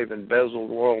dollars they've embezzled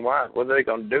worldwide. What are they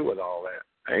going to do with all that?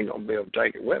 They ain't going to be able to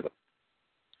take it with them.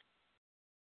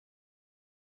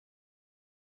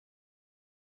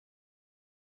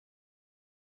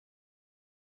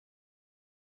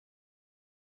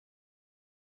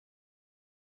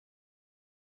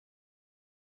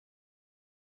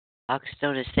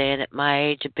 Oxstone is saying at my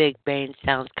age, a big bane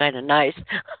sounds kind of nice.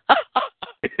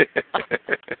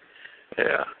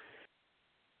 Yeah.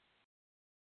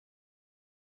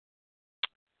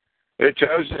 It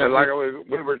shows, like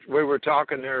we were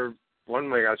talking there one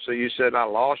week. I see you said I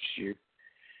lost you.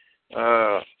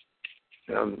 That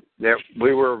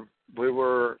we were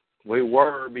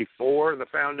before the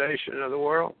foundation of the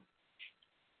world.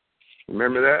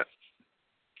 Remember that?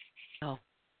 No.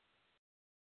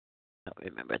 I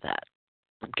don't remember that.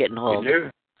 I'm getting old. You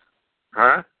do?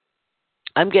 Huh?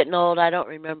 I'm getting old. I don't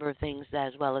remember things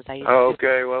as well as I used to.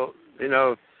 Okay. Well,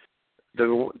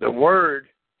 the Word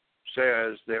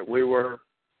says that we were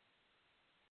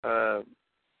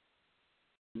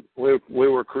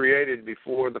created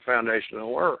before the foundation of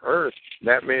the earth.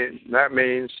 That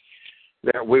means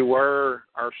that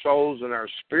our souls and our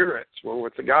spirits were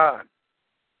with the God.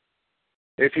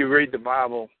 If you read the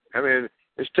Bible,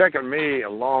 it's taken me a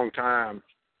long time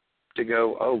to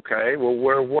go, okay, well,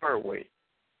 where were we?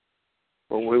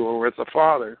 Well, we were with the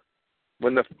Father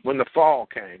when the fall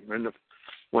came.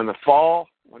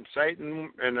 When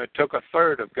Satan took a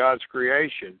third of God's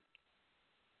creation,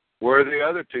 where are the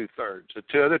other 2/3?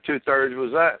 The other 2/3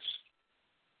 was us.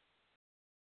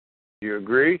 You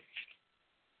agree?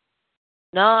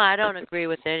 No, I don't agree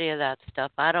with any of that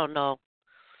stuff. I don't know.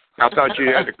 I thought you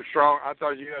had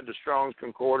the Strong's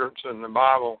Concordance in the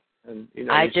Bible, and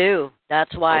I do.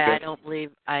 That's why okay. I don't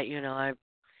believe. I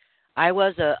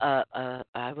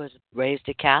was raised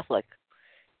a Catholic,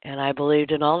 and I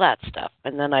believed in all that stuff.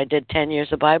 And then I did 10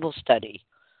 years of Bible study.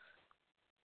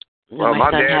 Well,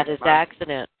 my son had his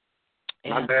accident.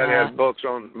 My dad had books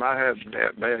on. My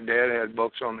dad had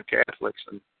books on the Catholics,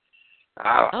 and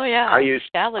Oh yeah, I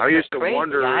used Catholics I used are to crazy.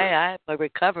 wonder. I'm a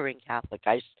recovering Catholic.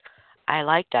 I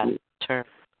like that term,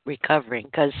 recovering,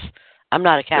 because I'm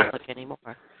not a Catholic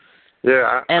anymore.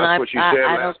 Yeah, And that's what you said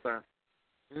last time.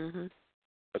 Mhm.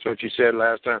 That's what you said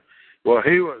last time. Well,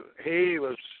 he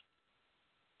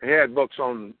had books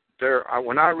on there.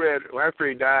 When I read after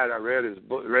he died, I read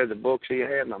the books he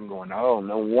had, and I'm going, oh,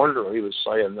 no wonder he was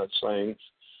saying those things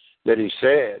that he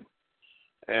said.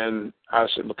 And I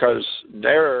said, because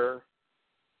they're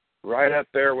right up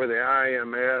there with the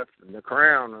IMF and the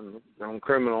Crown on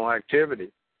criminal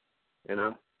activity,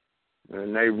 and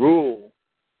they rule,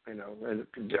 and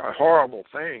horrible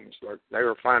things like they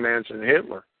were financing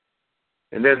Hitler.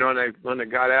 And then when they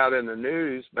got out in the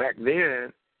news back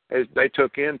then, they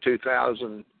took in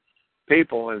 2,000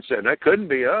 people and said, that couldn't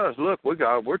be us. Look,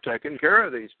 we're taking care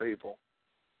of these people,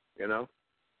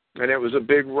 and it was a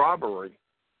big robbery,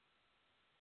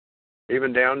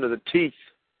 even down to the teeth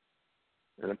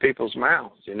in the people's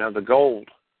mouths, the gold,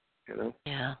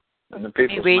 Yeah. in the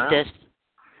people's Let me read mouths. this.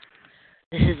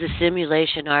 This is the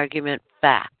simulation argument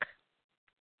back.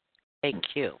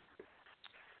 AQ.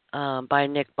 By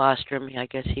Nick Bostrom. I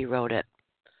guess he wrote it.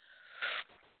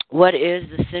 What is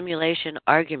the simulation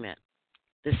argument?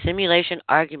 The simulation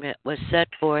argument was set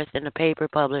forth in a paper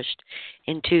published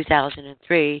in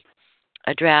 2003.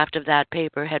 A draft of that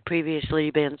paper had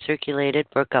previously been circulated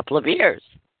for a couple of years.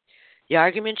 The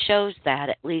argument shows that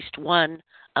at least one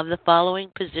of the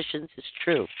following positions is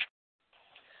true.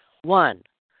 1.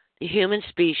 The human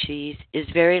species is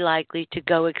very likely to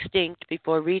go extinct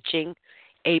before reaching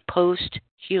a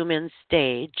post-human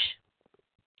stage.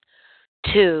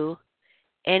 2.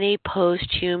 Any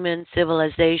post-human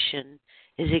civilization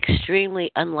is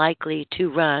extremely unlikely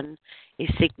to run a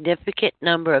significant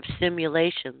number of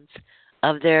simulations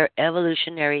of their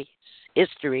evolutionary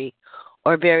history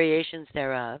or variations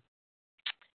thereof.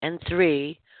 And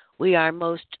 3, we are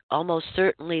almost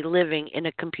certainly living in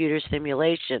a computer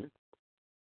simulation.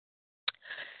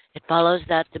 It follows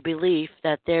that the belief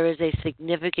that there is a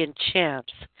significant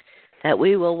chance that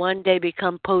we will one day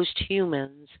become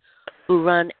post-humans who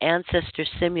run ancestor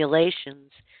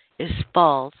simulations is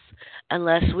false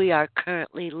unless we are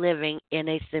currently living in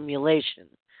a simulation.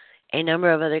 A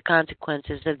number of other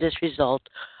consequences of this result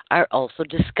are also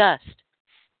discussed.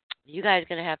 You guys are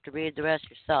going to have to read the rest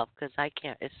yourself because I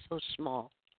can't. It's so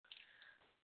small.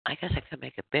 I guess I could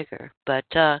make it bigger. But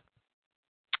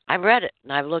I've read it,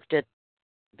 and I've looked at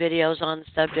videos on the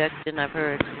subject, and I've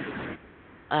heard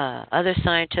other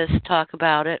scientists talk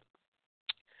about it.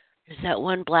 There's that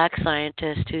one black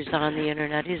scientist who's on the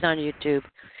internet. He's on YouTube,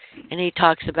 and he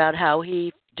talks about how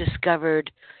he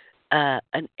discovered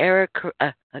an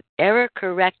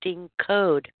error-correcting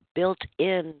code built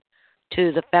in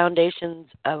to the foundations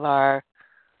of our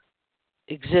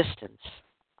existence.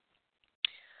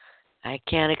 I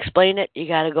can't explain it. You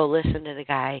got to go listen to the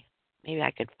guy. Maybe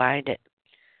I could find it.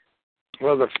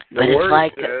 Well, the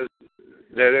word says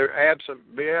that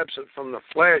be absent from the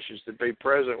flesh is to be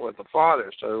present with the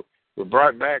Father. So we're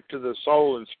brought back to the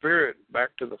soul and spirit,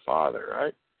 back to the Father,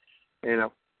 right?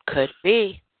 Could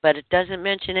be, but it doesn't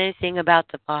mention anything about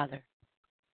the Father.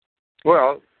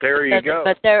 Well, there you go.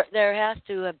 But there has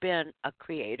to have been a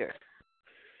creator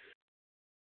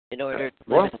in order to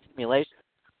live in a simulation.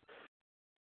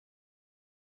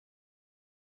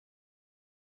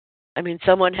 I mean,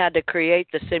 someone had to create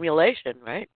the simulation,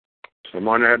 right?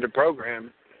 Someone had to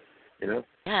program it,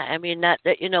 Yeah, I mean that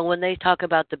when they talk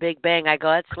about the Big Bang, I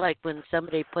go, it's like when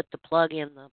somebody put the plug in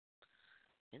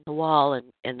the wall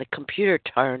and the computer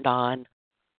turned on.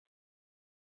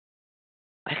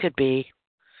 That could be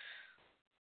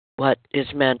what is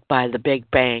meant by the Big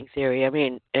Bang theory. I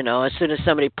mean, as soon as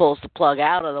somebody pulls the plug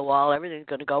out of the wall, everything's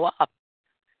going to go off.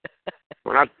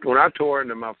 When I tore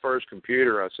into my first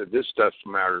computer, I said, this stuff's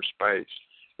from outer space.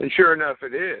 And sure enough,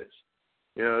 it is.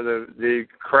 The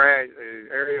crash,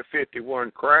 Area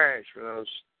 51 crash for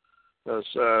those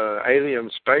alien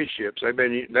spaceships.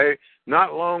 They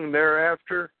not long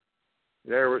thereafter,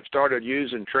 they started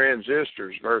using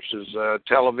transistors versus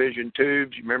television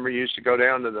tubes. You remember, you used to go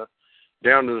down to the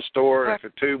store, and if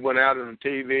a tube went out on the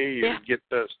TV, you'd get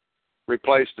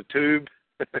replace the tube.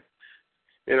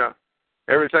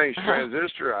 Everything's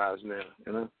transistorized now,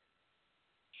 And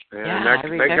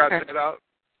they got that out.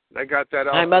 They got that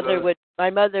out. My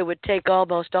mother would take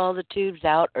almost all the tubes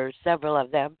out, or several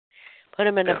of them, put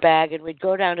them in a bag, and we'd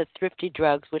go down to Thrifty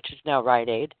Drugs, which is now Rite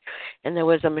Aid, and there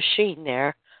was a machine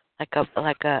there, like a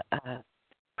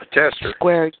tester,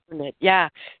 square unit,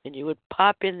 and you would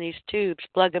pop in these tubes,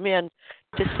 plug them in,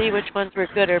 to see which ones were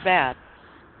good or bad.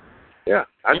 Yeah,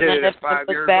 I did it at 5 years old. If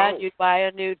it was bad, you'd buy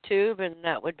a new tube, and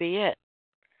that would be it.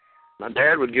 My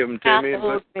dad would give them to me.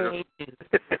 Oh,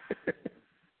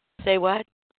 say what?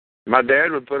 My dad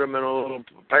would put them in a little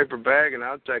paper bag, and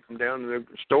I'd take them down to the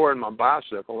store in my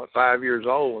bicycle at 5 years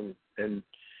old and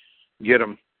get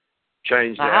them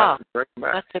changed out and bring them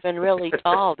back. Must have been really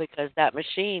tall because that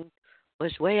machine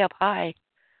was way up high.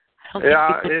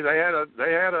 Our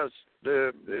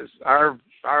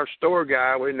store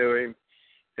guy, we knew him.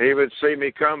 He would see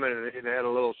me coming, and he'd had a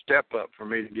little step up for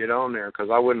me to get on there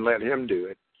because I wouldn't let him do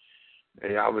it.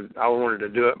 And I wanted to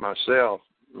do it myself.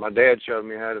 My dad showed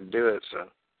me how to do it, so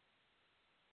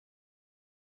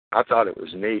I thought it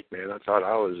was neat, man. I thought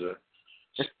I was a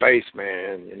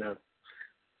spaceman, you know.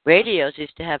 Radios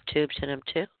used to have tubes in them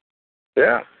too.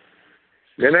 Yeah.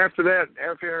 Then after that,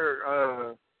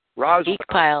 after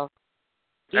Roswell,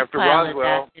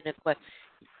 Roswell,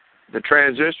 the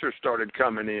transistors started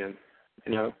coming in,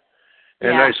 you know,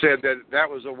 and they said that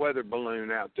was a weather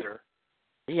balloon out there.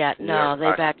 Yeah, no,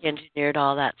 they back engineered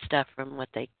all that stuff from what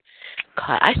they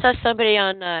caught. I saw somebody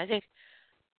on, I think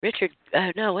Richard.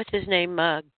 What's his name?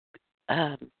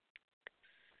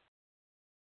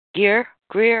 Greer.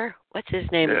 What's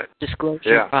his name?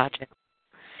 Disclosure Project.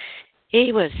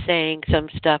 He was saying some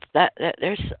stuff that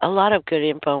there's a lot of good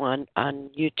info on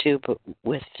YouTube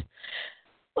with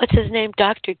what's his name,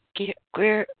 Dr.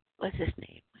 Greer. What's his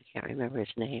name? I can't remember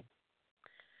his name.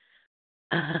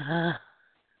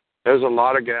 There's a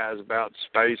lot of guys about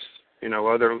space, you know,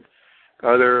 other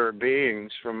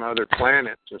beings from other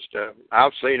planets and stuff.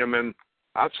 I've seen them in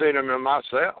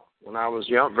myself when I was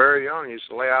young, very young. I used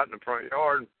to lay out in the front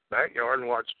yard, backyard, and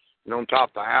watch, you know, on top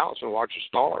of the house and watch the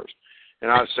stars.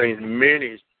 And I've seen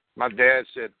many. My dad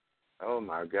said, "Oh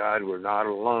my God, we're not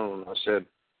alone." I said,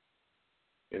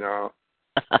 "You know,"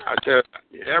 I said,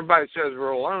 "Everybody says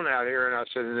we're alone out here," and I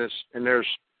said, "And there's,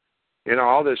 you know,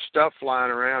 all this stuff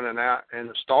flying around and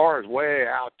the stars way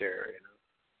out there, you know.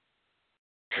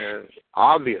 And it's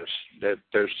obvious that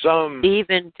there's some."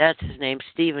 Stephen, that's his name,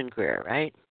 Stephen Greer,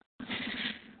 right?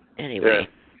 Anyway. Yeah.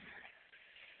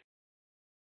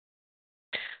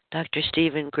 Dr.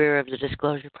 Stephen Greer of the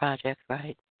Disclosure Project,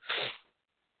 right?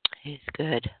 He's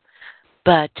good.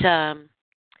 But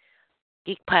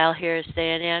Geek Pile here is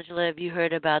saying, Angela, have you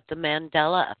heard about the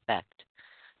Mandela effect?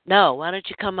 No. Why don't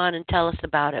you come on and tell us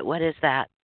about it? What is that?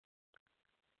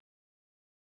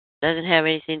 Doesn't have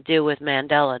anything to do with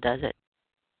Mandela, does it?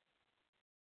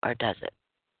 Or does it?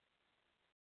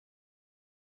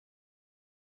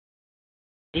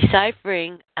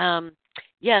 Deciphering.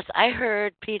 Yes, I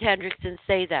heard Pete Hendrickson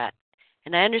say that.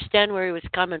 And I understand where he was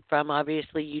coming from.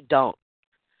 Obviously, you don't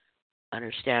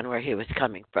understand where he was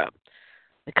coming from.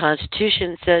 The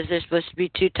Constitution says there's supposed to be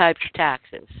two types of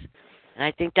taxes. And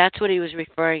I think that's what he was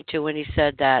referring to when he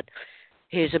said that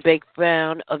he's a big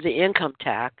fan of the income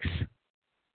tax.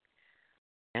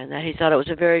 And that he thought it was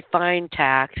a very fine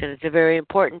tax and it's a very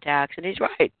important tax. And he's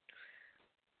right.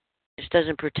 This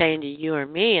doesn't pertain to you or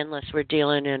me unless we're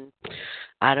dealing in,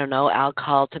 I don't know,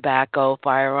 alcohol, tobacco,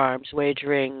 firearms,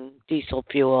 wagering, diesel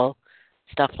fuel,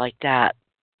 stuff like that.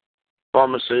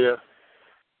 Pharmacy,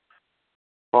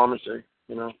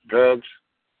 you know, drugs.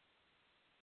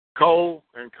 Coal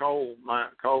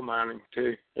mining,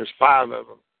 too. There's 5 of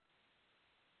them.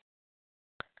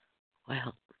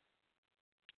 Well.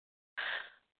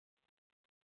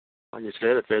 Like you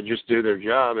said, if they'd just do their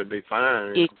job, it'd be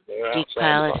fine. Geek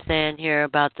Pile is saying here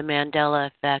about the Mandela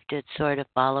effect. It sort of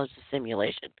follows the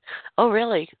simulation. Oh,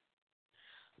 really?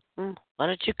 Why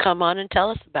don't you come on and tell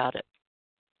us about it?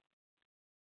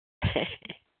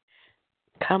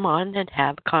 Come on and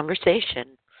have a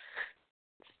conversation.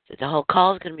 The whole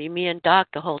call is going to be me and Doc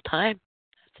the whole time.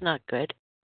 That's not good.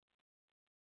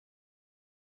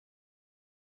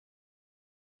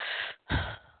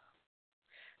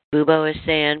 Bubo is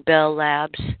saying Bell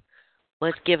Labs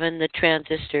was given the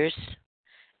transistors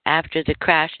after the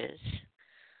crashes.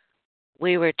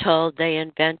 We were told they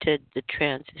invented the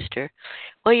transistor.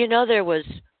 Well, you know, there was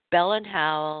Bell and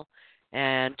Howell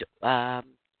and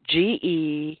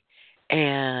GE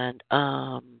and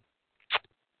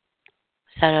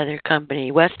that other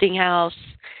company, Westinghouse.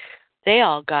 They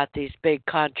all got these big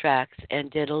contracts and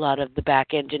did a lot of the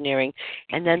back engineering.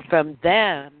 And then from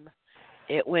them,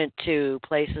 it went to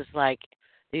places like,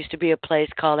 there used to be a place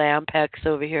called Ampex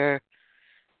over here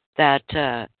that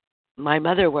my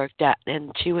mother worked at,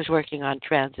 and she was working on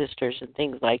transistors and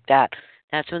things like that.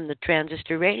 That's when the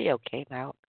transistor radio came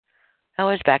out. That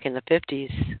was back in the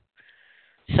 50s.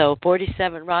 So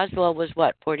 47, Roswell was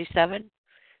what, 47?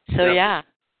 So yep. Yeah.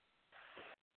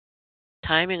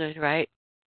 Timing was right.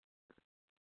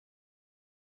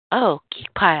 Oh,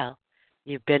 Geek Pile,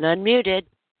 you've been unmuted.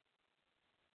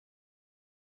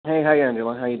 Hey, hi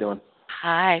Angela. How you doing?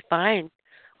 Hi, fine.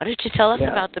 Why don't you tell us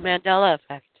about the Mandela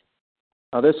effect?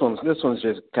 Oh, this one's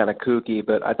just kind of kooky,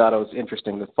 but I thought it was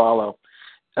interesting to follow.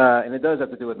 And it does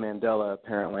have to do with Mandela,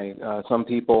 apparently. Some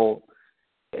people,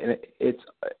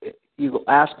 you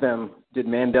ask them, did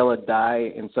Mandela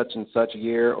die in such and such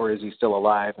year, or is he still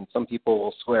alive? And some people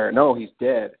will swear, no, he's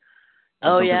dead.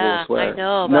 And oh, yeah, I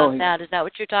know about that. Is that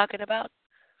what you're talking about?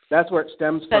 That's where it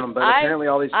stems from, but apparently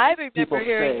all these people I remember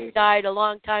hearing he died a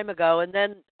long time ago, and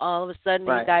then all of a sudden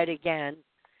he died again.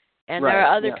 And there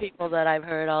are other people that I've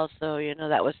heard also,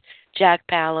 that was Jack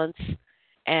Palance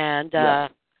and,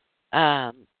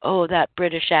 that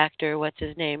British actor, what's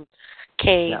his name?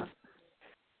 Kane.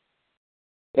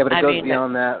 Yeah, but it goes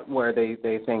beyond that where they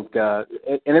think, and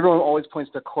everyone always points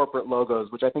to corporate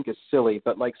logos, which I think is silly,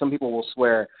 but like some people will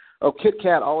swear, oh, Kit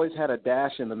Kat always had a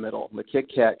dash in the middle, the Kit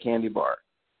Kat candy bar.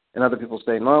 And other people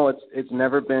say, no, it's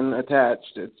never been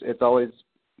attached. It's always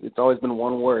been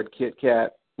one word, Kit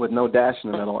Kat, with no dash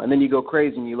in the middle. And then you go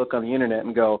crazy and you look on the internet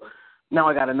and go, now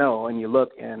I got to know. And you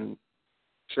look and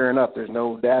sure enough, there's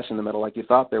no dash in the middle like you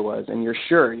thought there was. And you're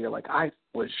sure. You're like, I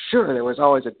was sure there was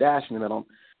always a dash in the middle.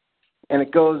 And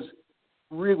it goes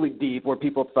really deep where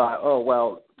people thought, oh,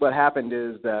 well, what happened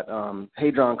is that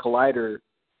Hadron Collider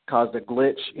caused a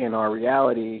glitch in our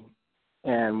reality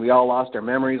and we all lost our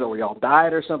memories or we all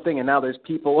died or something, and now there's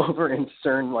people over in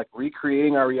CERN like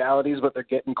recreating our realities, but they're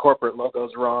getting corporate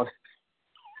logos wrong.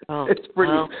 Oh, it's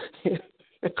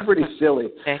pretty silly.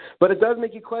 Okay. But it does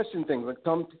make you question things. Like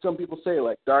some people say,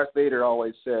 like Darth Vader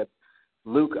always said,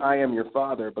 Luke, I am your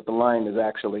father, but the line is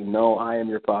actually, no, I am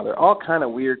your father. All kind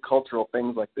of weird cultural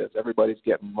things like this. Everybody's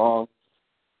getting wrong.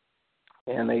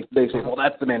 And they say, well,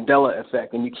 that's the Mandela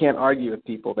effect, and you can't argue with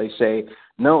people. They say,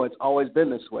 no, it's always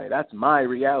been this way. That's my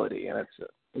reality, and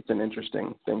it's an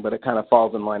interesting thing, but it kind of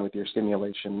falls in line with your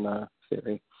simulation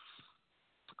theory.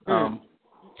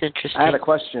 It's interesting. I had a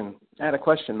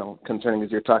question, though, concerning, as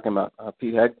you're talking about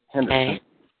Pete Henderson. Okay.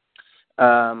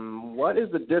 What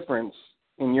is the difference,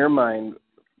 in your mind,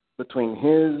 between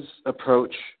his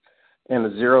approach and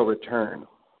the zero return?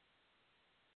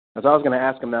 Because I was going to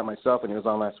ask him that myself when he was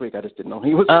on last week. I just didn't know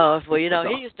he was. Oh, well,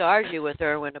 he used to argue with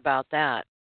Irwin about that.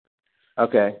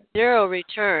 Okay. Zero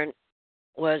return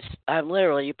was,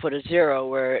 literally, you put a zero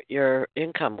where your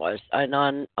income was. And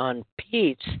on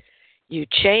Pete's, you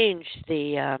changed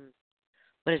the,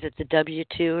 the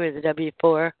W-2 or the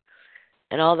W-4,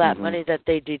 and all that money that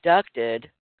they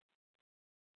deducted.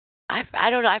 I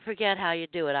don't know. I forget how you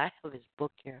do it. I have his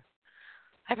book here.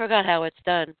 I forgot how it's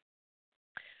done.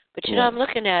 But, I'm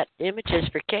looking at images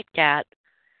for Kit Kat,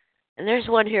 and there's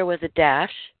one here with a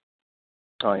dash.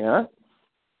 Oh, yeah?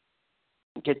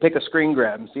 Okay, take a screen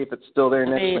grab and see if it's still there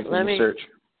next week when you search.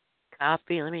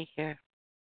 Copy. Let me here.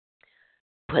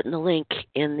 Putting the link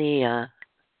in the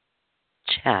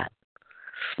chat.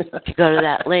 If you go to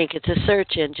that link, it's a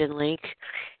search engine link.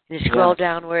 And you scroll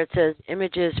down where it says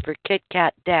images for Kit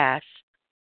Kat dash.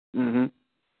 Mm-hmm.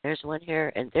 There's one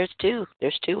here, and there's two.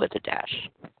 There's two with a dash.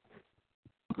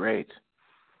 Great.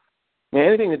 Yeah,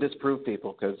 anything to disprove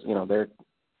people, because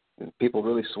people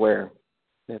really swear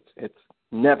it's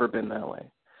never been that way.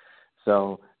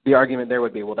 So the argument there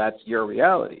would be, well, that's your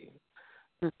reality,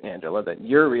 Angela. That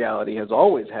your reality has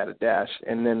always had a dash,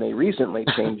 and then they recently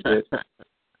changed it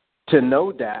to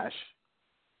no dash.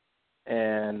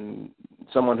 And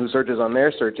someone who searches on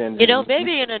their search engine,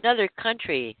 maybe in another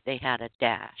country they had a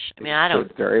dash. I mean, I don't.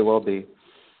 Could very well be.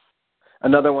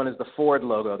 Another one is the Ford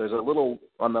logo. There's a little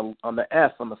on the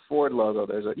F on the Ford logo.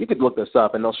 You could look this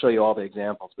up and they'll show you all the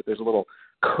examples. But there's a little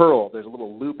curl. There's a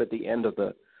little loop at the end of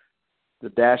the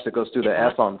dash that goes through the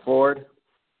F on Ford.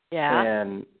 Yeah.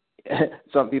 And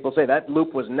some people say that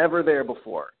loop was never there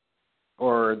before,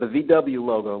 or the VW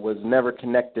logo was never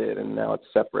connected and now it's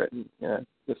separate.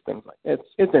 Just things like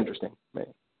it's interesting.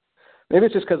 Maybe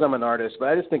it's just because I'm an artist, but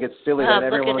I just think it's silly that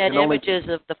everyone can only... I'm looking at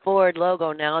images of the Ford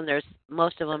logo now, and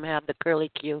most of them have the curly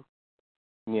Q.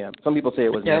 Yeah, some people say it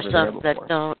was never there before. There's some that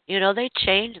don't. They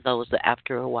change those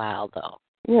after a while, though.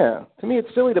 Yeah, to me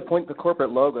it's silly to point to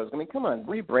corporate logos. I mean, come on,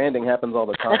 rebranding happens all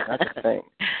the time. That's the thing.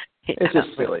 Yeah. It's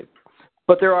just silly.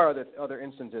 But there are other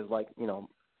instances like,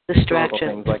 distraction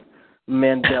things like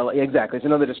Mandela. Exactly, it's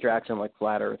another distraction like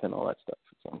Flat Earth and all that stuff.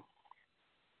 So.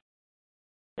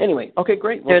 Anyway, okay,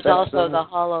 great. There's also the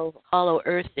hollow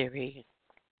Earth theory.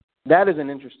 That is an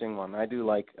interesting one. I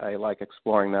like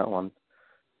exploring that one.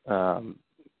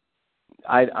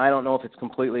 I don't know if it's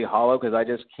completely hollow because I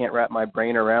just can't wrap my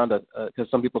brain around it. Because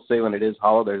some people say when it is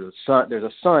hollow, there's a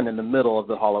sun in the middle of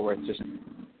the hollow where it's just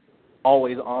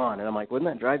always on, and I'm like, wouldn't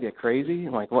that drive you crazy?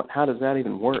 I'm like, what? How does that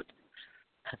even work?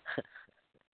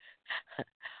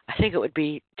 I think it would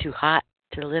be too hot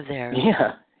to live there.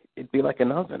 Yeah, it'd be like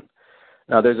an oven.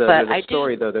 Now there's a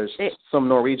story though. There's some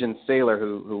Norwegian sailor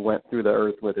who went through the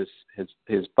earth with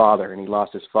his father, and he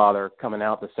lost his father coming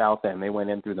out the south end. They went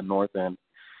in through the north end,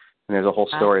 and there's a whole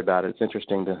story about it. It's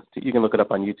interesting to you can look it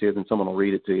up on YouTube, and someone will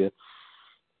read it to you.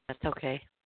 That's okay.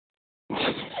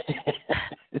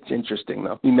 It's interesting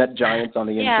though. He met giants on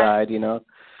the inside, you know.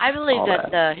 I believe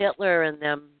that Hitler and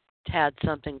them had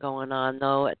something going on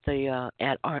though at the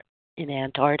in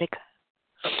Antarctica.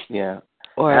 Yeah.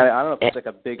 Or I don't know if it's like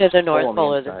a big the North hole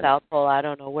Pole on or the the inside. South Pole. I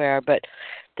don't know where, but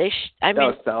they.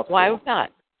 Why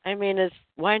not? I mean,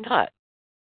 why not?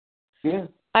 Yeah.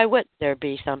 Why would there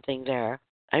be something there?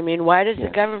 I mean, why does the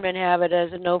government have it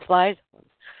as a no-fly zone?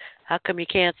 How come you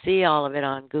can't see all of it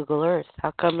on Google Earth?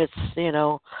 How come it's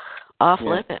off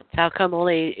limits? How come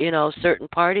only certain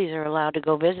parties are allowed to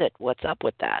go visit? What's up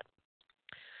with that?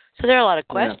 So there are a lot of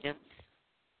questions.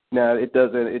 No, it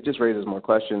doesn't. It just raises more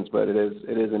questions, but it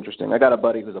is interesting. I got a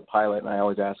buddy who's a pilot, and I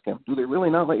always ask him, "Do they really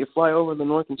not let you fly over the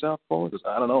North and South Pole?" He goes,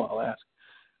 "I don't know. I'll ask."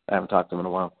 I haven't talked to him in a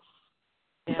while.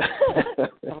 Yeah,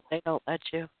 they don't let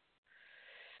you.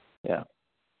 Yeah.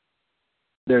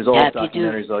 There's old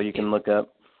documentaries though you can look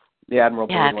up. The Admiral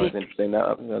Byrd one is interesting.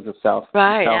 That was the South.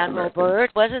 Right, South Admiral American.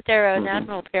 Byrd. Wasn't there an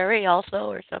Admiral Perry also,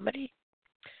 or somebody?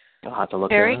 I'll have to look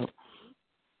Perry. that up.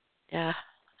 Yeah.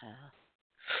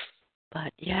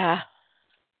 But yeah.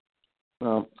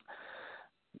 Well,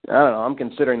 I don't know. I'm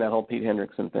considering that whole Pete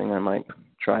Hendrickson thing. I might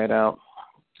try it out,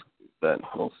 but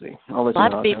we'll see. I'll let a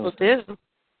lot of people do.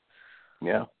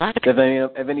 Yeah. A lot of people.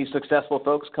 Have any successful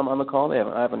folks come on the call? I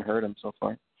haven't heard them so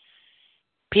far.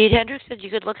 Pete Hendrickson, you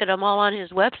could look at him all on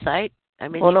his website. I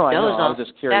mean, well, no, he knows I know. I was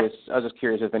just curious. I was just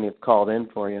curious if any have called in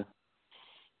for you.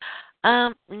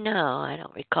 No, I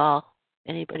don't recall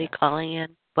anybody calling in.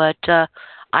 But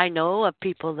I know of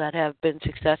people that have been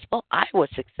successful. I was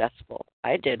successful.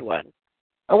 I did one.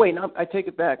 Oh, wait, no, I take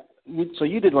it back. So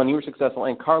you did one. You were successful,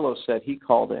 and Carlos said he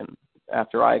called in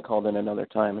after I called in another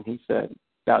time, and he said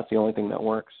that's the only thing that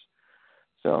works.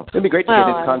 So it'd be great to get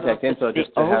his contact info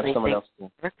just to have someone else.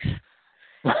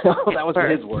 That was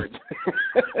his words.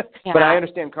 But I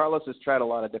understand Carlos has tried a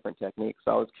lot of different techniques,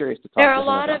 so I was curious to talk to him about that. There are a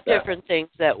lot of different things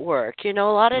that work. A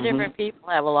lot of different people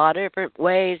have a lot of different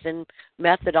ways and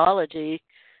methodology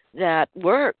that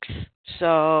works.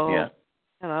 So,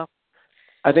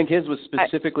 I think his was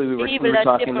specifically we were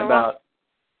talking about.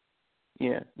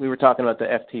 Yeah, we were talking about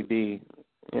the FTB,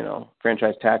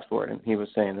 Franchise Tax Board, and he was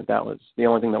saying that was the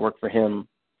only thing that worked for him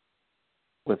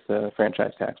with the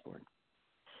Franchise Tax Board.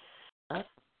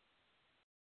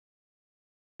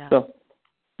 So,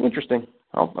 interesting.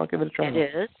 I'll give it a try. It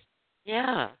is.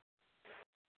 Yeah.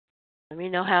 Let me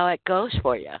know how it goes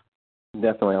for you.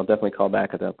 Definitely. I'll definitely call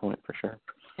back at that point for sure.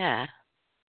 Yeah.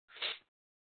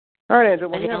 All right, Angela.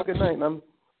 Well, you have a good night, Mom.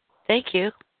 Thank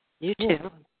you. You too. Yeah.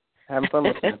 Having fun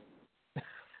with you.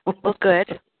 Well,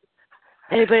 good.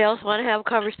 Anybody else want to have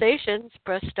conversations?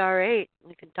 Press *8.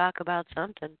 We can talk about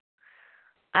something.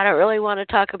 I don't really want to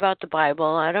talk about the Bible.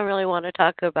 I don't really want to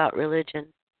talk about religion.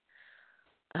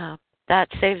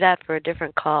 Save that for a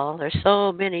different call. There's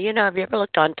so many. Have you ever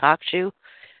looked on TalkShoe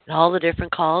and all the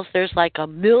different calls? There's like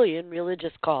 1 million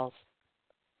religious calls,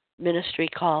 ministry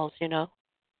calls.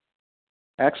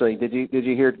 Actually, did you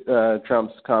hear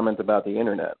Trump's comment about the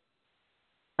internet?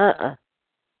 No,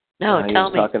 tell me. He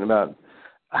was talking about.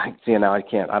 Now I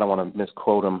can't. I don't want to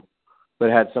misquote him, but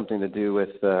it had something to do with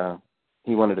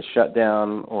he wanted to shut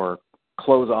down or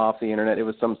close off the internet. It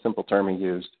was some simple term he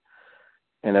used.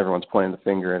 And everyone's pointing the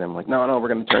finger at him like, no, we're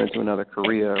going to turn into another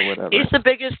Korea or whatever. He's the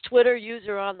biggest Twitter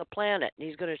user on the planet, and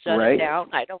he's going to shut it down?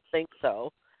 I don't think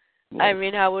so. Yeah. I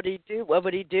mean, how would he do? What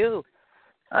would he do?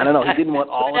 I don't know. He didn't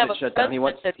want all of it shut down.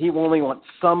 He only wants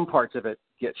some parts of it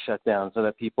get shut down so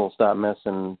that people stop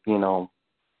missing,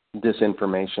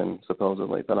 disinformation,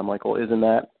 supposedly. But I'm like, well, isn't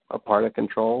that a part of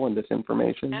control and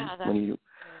disinformation? Yeah, anyway.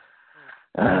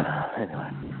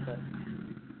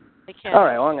 All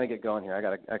right, well, I'm going to get going here. I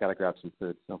gotta grab some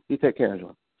food. So you take care,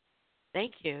 Angela.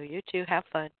 Thank you. You too. Have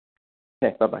fun.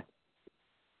 Okay, bye-bye.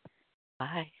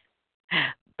 Bye.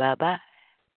 Bye-bye.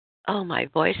 Oh, my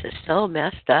voice is so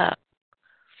messed up.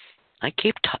 I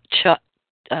keep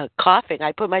coughing.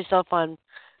 I put myself on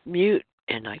mute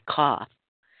and I cough.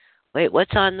 Wait,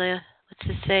 what's the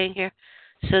saying here?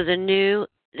 So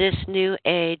this new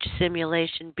age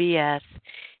simulation BS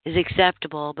is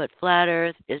acceptable, but flat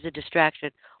Earth is a distraction.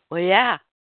 Well, yeah.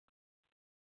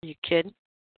 Are you kidding?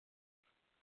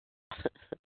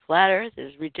 Flat Earth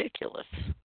is ridiculous.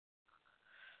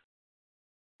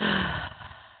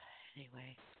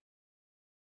 Anyway.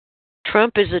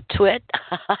 Trump is a twit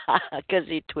because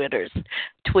he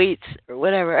tweets, or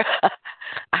whatever.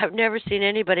 I've never seen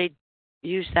anybody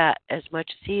use that as much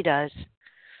as he does.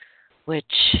 Which,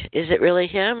 is it really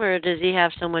him, or does he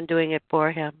have someone doing it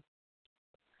for him?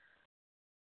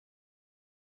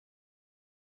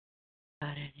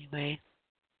 But anyway.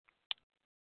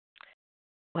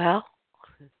 Well.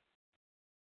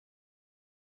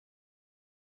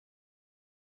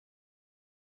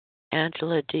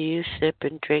 Angela, do you sip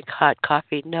and drink hot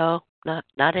coffee? No,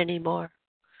 not anymore.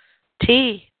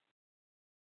 Tea.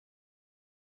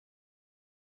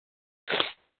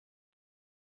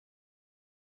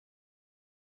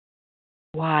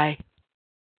 Why?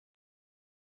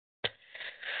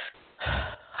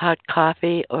 Hot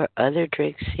coffee or other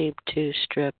drinks seem to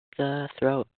strip the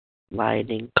throat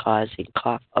lining, causing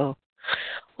cough. Oh,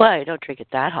 well, I don't drink it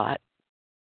that hot.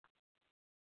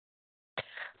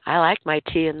 I like my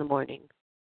tea in the morning.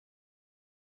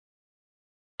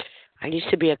 I used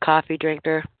to be a coffee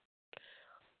drinker,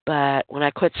 but when I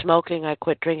quit smoking, I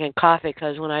quit drinking coffee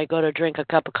because when I go to drink a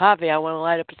cup of coffee, I want to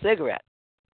light up a cigarette.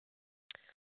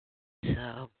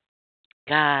 So,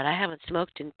 God, I haven't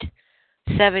smoked in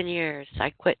 7 years.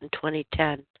 I quit in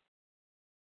 2010.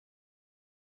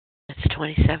 It's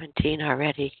 2017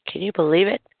 already. Can you believe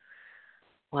it?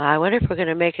 Well, I wonder if we're going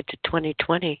to make it to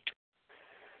 2020.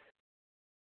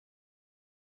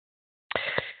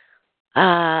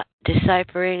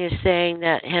 Deciphering is saying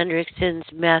that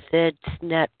Hendrickson's methods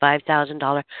net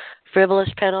 $5,000 frivolous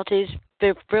penalties.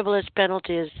 The frivolous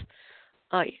penalty is,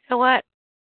 oh, you know what?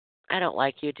 I don't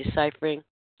like you, Deciphering.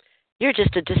 You're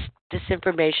just a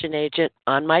disinformation agent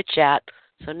on my chat,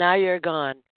 so now you're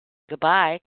gone.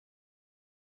 Goodbye.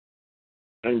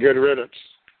 And good riddance.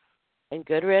 And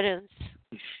good riddance.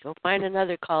 Go find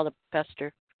another call to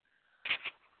pester.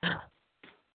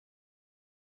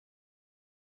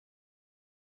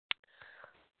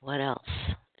 What else?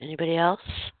 Anybody else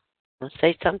want to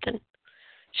say something?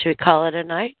 Should we call it a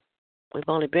night? We've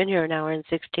only been here an hour and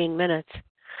 16 minutes.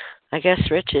 I guess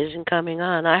Rich isn't coming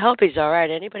on. I hope he's all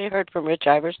right. Anybody heard from Rich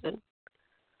Iverson?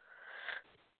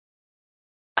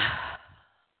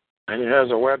 And he has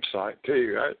a website,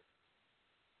 too, right?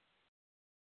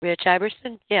 Rich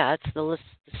Iverson? Yeah, it's the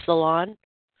salon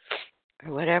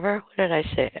or whatever. What did I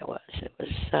say it was? It was,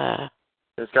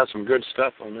 It's got some good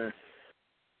stuff on there.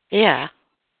 Yeah.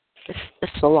 The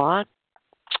salon.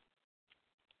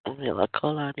 Let me look.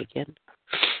 Hold on again.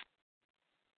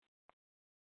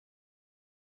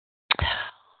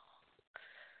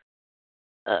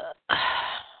 I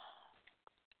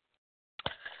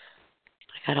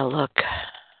gotta look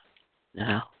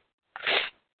now.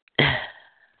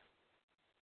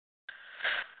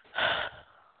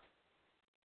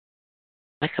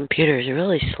 My computer is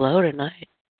really slow tonight.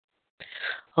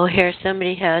 Oh, here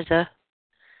somebody has a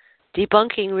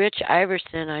debunking Rich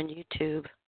Iverson on YouTube.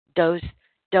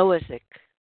 Doazic.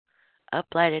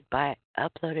 Uploaded by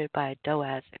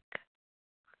Doazic.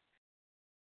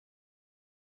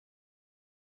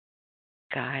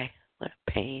 Guy, what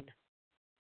a pain.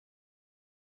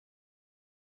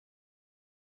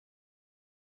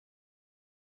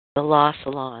 The Law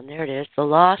Salon. There it is.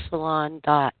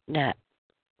 TheLawSalon.net.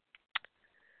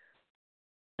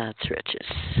 That's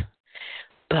Rich's.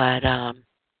 But I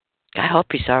hope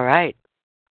he's all right.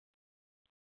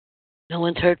 No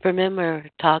one's heard from him or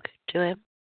talked to him.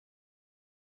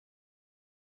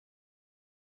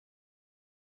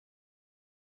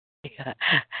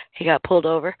 He got pulled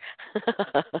over.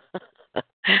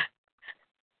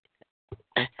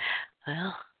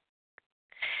 Well,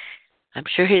 I'm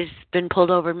sure he's been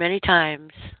pulled over many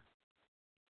times.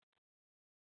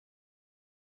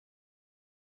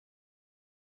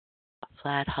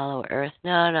 Flat, hollow earth.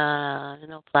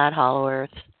 No flat, hollow earth.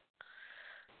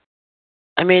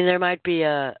 I mean, there might be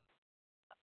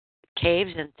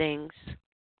caves and things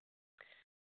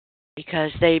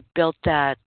because they built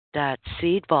that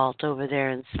seed vault over there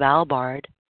in Svalbard,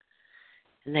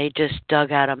 and they just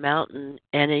dug out a mountain,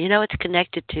 and it's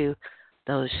connected to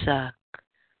those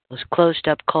closed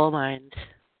up coal mines.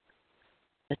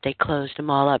 That they closed them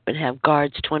all up and have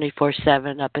guards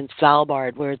 24/7 up in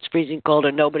Svalbard where it's freezing cold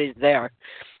and nobody's there.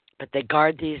 But they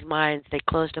guard these mines. They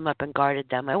closed them up and guarded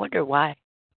them. I wonder why.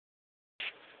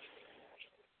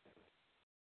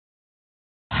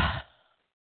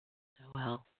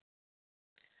 Well,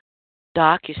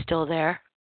 Doc, you still there?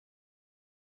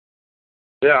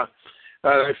 Yeah.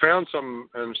 They found some,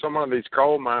 in some of these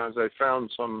coal mines, they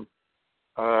found some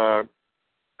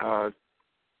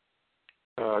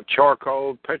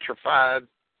charcoal petrified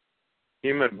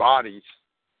human bodies,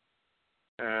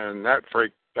 and that was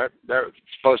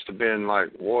supposed to have been like,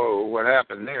 whoa, what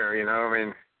happened there? I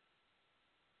mean,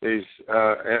 these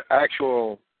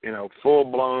actual,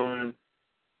 full-blown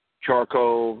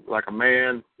charcoal, like a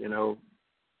man,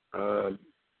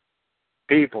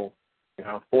 people,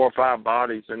 4 or 5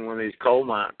 bodies in one of these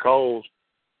coals,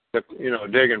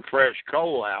 digging fresh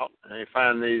coal out, and they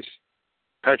find these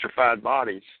petrified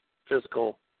bodies,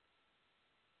 physical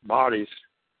bodies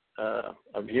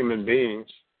of human beings,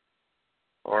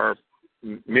 or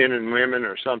men and women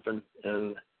or something.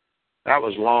 And that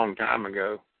was a long time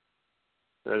ago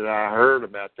that I heard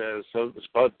about that. So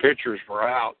the pictures were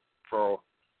out for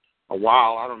a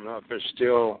while. I don't know if it's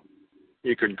still,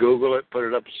 you could Google it, put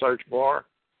it up a search bar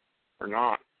or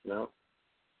not.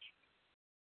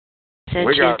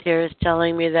 Sentient here is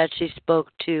telling me that she spoke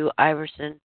to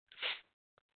Iverson.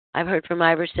 I've heard from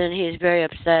Iverson. He is very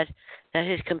upset that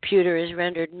his computer is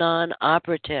rendered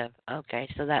non-operative. Okay,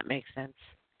 so that makes sense.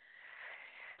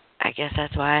 I guess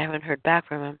that's why I haven't heard back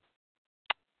from him.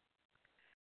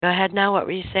 Go ahead now. What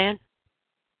were you saying?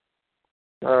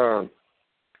 And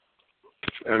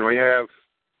we have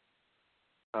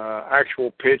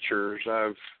actual pictures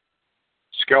of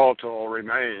skeletal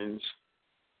remains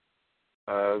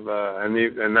of, and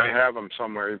they have them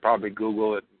somewhere. You probably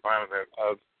Google it and find them,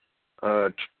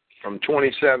 of from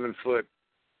 27-foot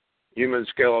human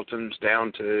skeletons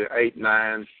down to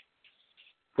 8-9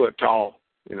 foot tall,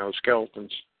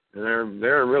 skeletons, and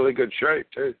they're in really good shape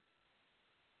too.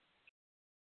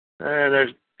 And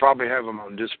they probably have them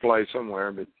on display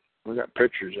somewhere, but we got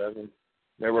pictures of them.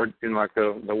 They were, like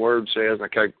the word says, and I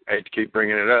hate to keep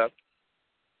bringing it up,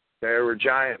 there were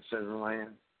giants in the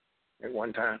land at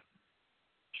one time.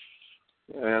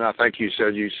 And I think you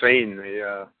said you've seen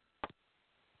the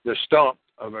stump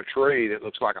of a tree that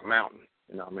looks like a mountain.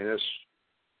 This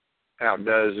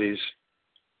outdoes these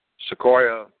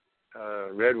sequoia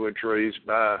redwood trees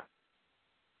by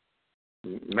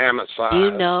mammoth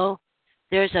size.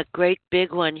 There's a great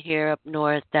big one here up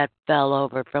north that fell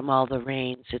over from all the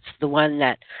rains. It's the one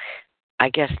that I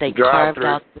guess they carved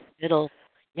out the middle.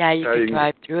 Yeah, you can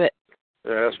drive through it.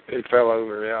 Yes, it fell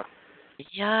over, yeah.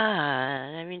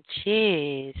 Yeah,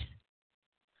 jeez.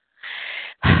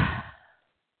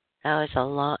 That's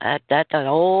an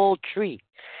old tree.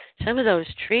 Some of those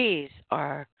trees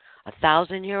are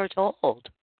 1,000 years old.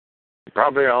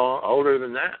 Probably older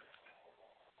than that.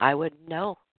 I wouldn't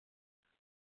know.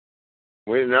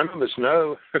 None of us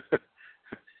know.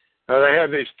 They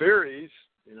have these theories,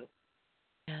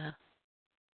 Yeah.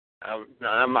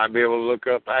 I might be able to look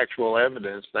up actual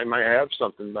evidence. They may have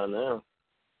something by now.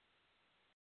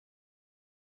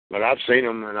 But I've seen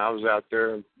them when I was out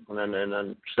there in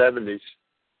the 70s,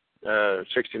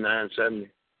 69, 70.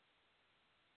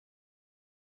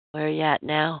 Where are you at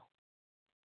now?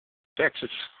 Texas.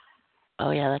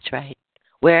 Oh, yeah, that's right.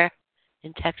 Where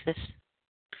in Texas?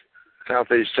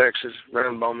 Southeast Texas,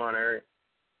 around Beaumont area.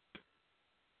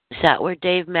 Is that where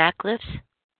Dave Mack lives?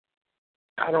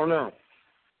 I don't know.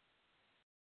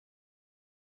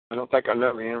 I don't think I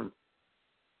know him.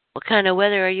 What kind of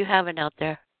weather are you having out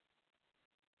there?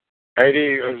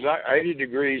 80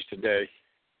 degrees today.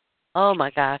 Oh, my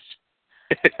gosh.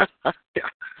 Yeah.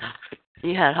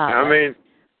 You had hot weather.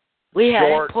 We had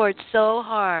it poured so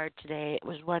hard today. It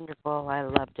was wonderful. I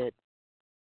loved it.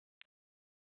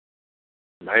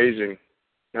 Amazing.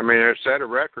 It set a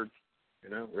record,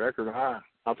 record high.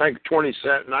 I think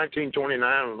 1929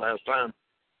 was the last time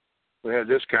we had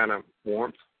this kind of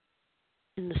warmth.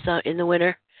 In the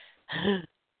winter?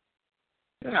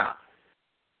 Yeah.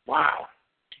 Wow.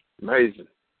 Amazing.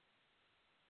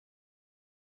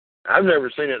 I've never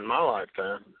seen it in my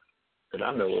lifetime that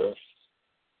I know of.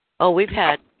 Oh, we've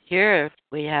had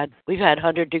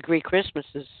 100-degree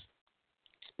Christmases.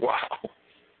 Wow.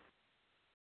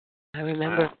 I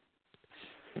remember.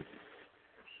 Wow.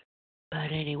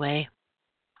 But anyway.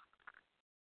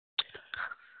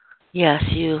 Yes,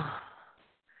 you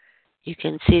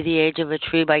can see the age of a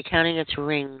tree by counting its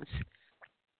rings.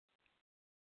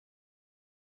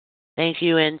 Thank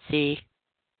you, NC.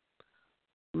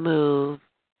 Move.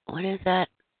 What is that?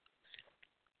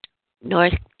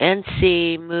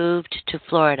 NC moved to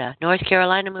Florida. North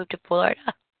Carolina moved to Florida.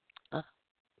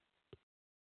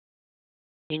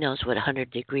 He knows what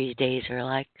 100-degree days are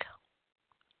like.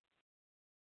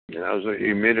 Yeah, that's what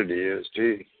humidity is,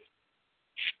 too.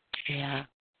 Yeah.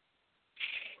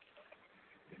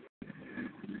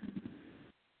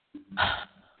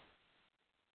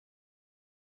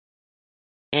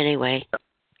 Anyway.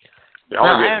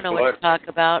 I don't know what to talk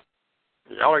about.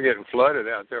 Y'all are getting flooded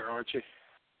out there, aren't you?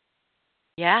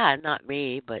 Yeah, not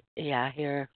me, but yeah,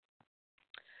 here.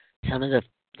 Some of the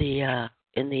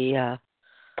in the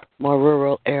more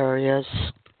rural areas,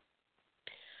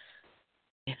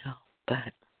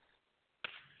 but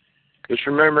Just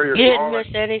remember your You didn't garlic.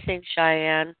 miss anything,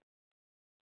 Cheyenne.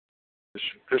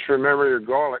 Just remember your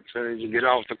garlic as soon as you get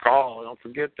off the call. Don't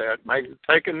forget that.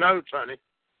 Taking notes, honey.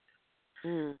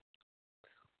 Well,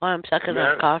 I'm sucking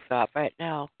on cough drop right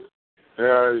now.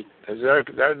 Yeah,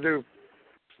 that'll do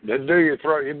your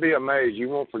throat. You'll be amazed. You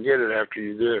won't forget it after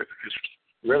you do it. It's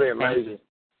really amazing.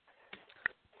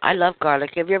 I love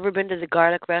garlic. Have you ever been to the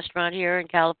garlic restaurant here in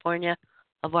California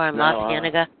over on La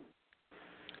Cienega?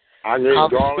 I need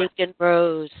called garlic. Stinking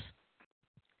Rose.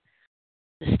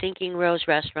 The Stinking Rose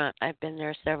restaurant. I've been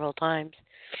there several times.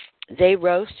 They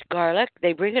roast garlic.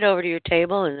 They bring it over to your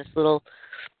table in this little,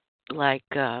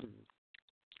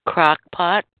 crock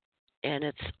pot, and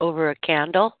it's over a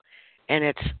candle, and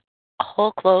it's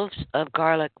whole cloves of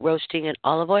garlic roasting in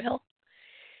olive oil,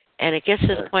 and it gets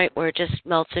to the point where it just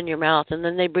melts in your mouth, and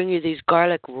then they bring you these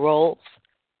garlic rolls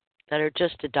that are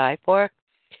just to die for,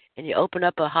 and you open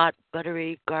up a hot,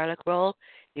 buttery garlic roll,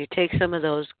 and you take some of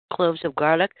those cloves of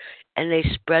garlic, and they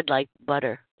spread like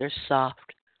butter. They're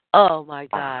soft. Oh, my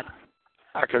God.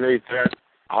 I can eat that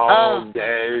all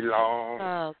day long.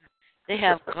 Oh, they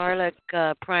have garlic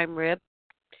prime rib.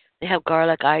 They have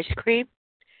garlic ice cream.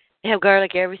 They have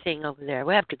garlic everything over there.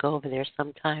 We have to go over there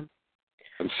sometime.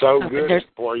 It's so good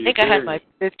for you. I think I had my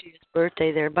 50th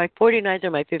birthday there. My 49th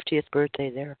or my 50th birthday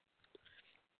there.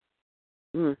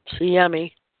 So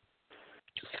yummy.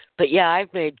 But yeah,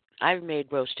 I've made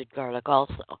roasted garlic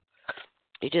also.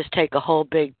 You just take a whole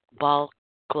big ball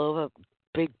of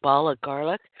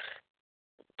garlic,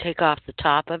 take off the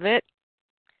top of it,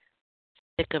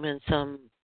 stick them in some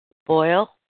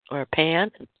foil or a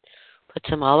pan, and put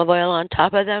some olive oil on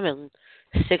top of them, and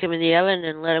stick them in the oven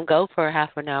and let them go for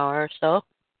half an hour or so.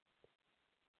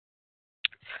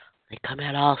 They come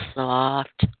out all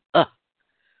soft.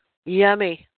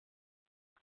 Yummy.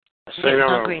 I'm getting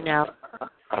hungry now.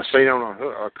 I seen on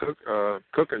a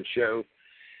cooking show,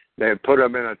 they had put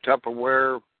them in a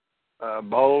Tupperware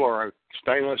bowl or a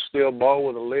stainless steel bowl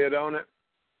with a lid on it,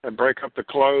 and break up the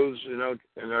cloves, and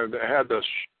they had the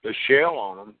shell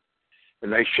on them,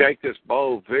 and they shake this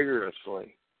bowl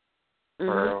vigorously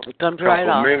for it comes a right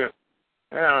couple off. minutes.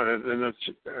 Yeah,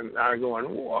 and I'm going,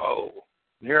 whoa!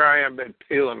 Here I am, been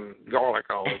peeling garlic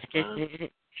all this time.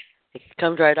 It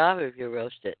comes right off if you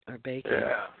roast it or bake it.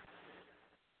 Yeah.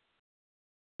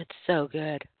 It's so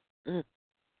good.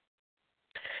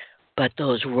 But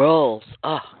those rolls,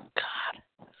 oh, God.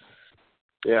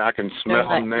 Yeah, I can smell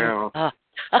them now.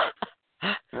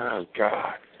 Oh,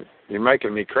 God. You're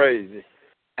making me crazy.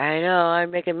 I know. I'm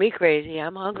making me crazy.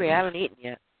 I'm hungry. I haven't eaten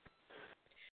yet.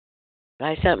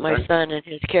 I sent my son and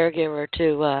his caregiver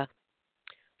to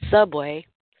Subway,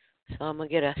 so I'm going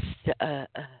to get a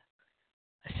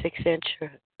 6-inch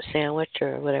sandwich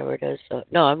or whatever it is. So,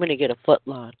 no, I'm going to get a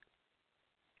footlong.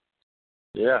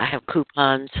 Yeah. I have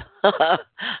coupons. Save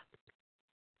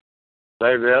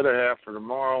the other half for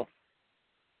tomorrow.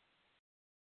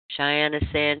 Cheyenne is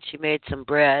saying she made some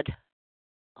bread.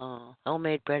 Oh,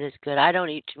 homemade bread is good. I don't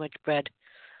eat too much bread.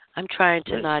 I'm trying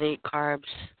to not eat carbs.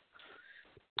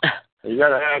 You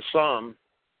got to have some.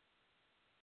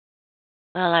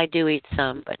 Well, I do eat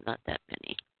some, but not that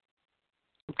many.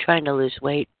 I'm trying to lose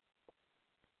weight.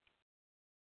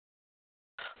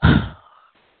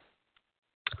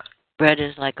 Bread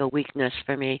is like a weakness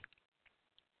for me.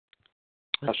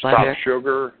 I stopped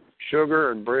sugar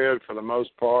and bread for the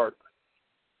most part.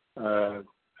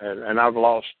 And I've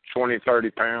lost 20,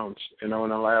 30 pounds, in the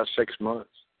last 6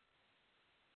 months.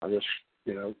 I just,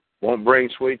 won't bring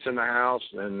sweets in the house,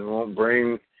 and I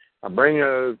bring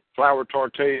flour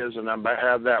tortillas, and I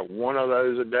have that one of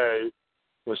those a day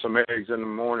with some eggs in the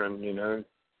morning,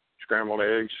 scrambled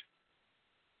eggs.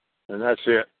 And that's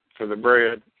it for the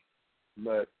bread.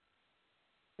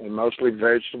 And mostly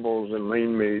vegetables and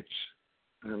lean meats.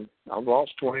 And I've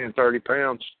lost 20 and 30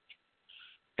 pounds.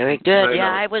 Very good.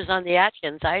 Yeah, I was on the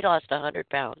Atkins. I lost 100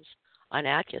 pounds on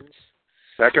Atkins.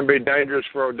 That can be dangerous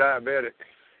for a diabetic.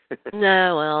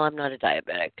 No, well, I'm not a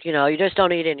diabetic. You just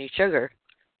don't eat any sugar.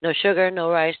 No sugar, no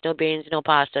rice, no beans, no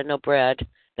pasta, no bread,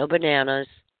 no bananas.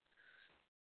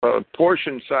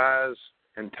 Portion size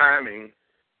and timing.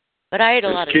 But I ate a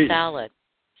lot key. of salad.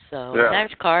 So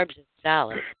there's carbs in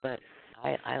salad, but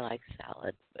I like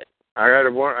salad. But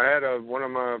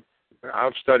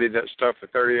I've studied that stuff for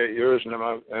 38 years, and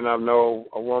I know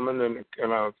a woman and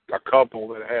a couple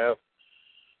that have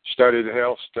studied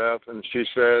health stuff, and she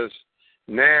says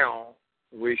now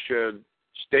we should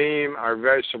steam our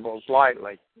vegetables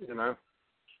lightly.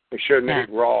 We shouldn't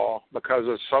eat raw because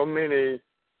there's so many.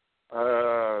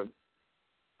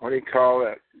 What do you call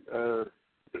it?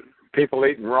 People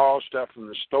eating raw stuff from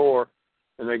the store,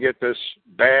 and they get this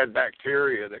bad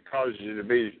bacteria that causes you to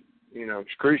be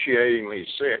excruciatingly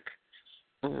sick.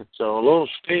 So a little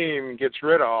steam gets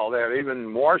rid of all that.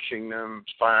 Even washing them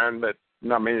is fine, but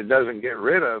it doesn't get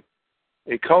rid of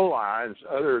E. coli and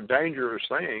other dangerous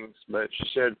things. But she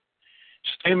said,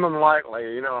 steam them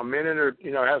lightly, a minute or,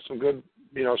 have some good,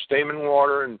 steaming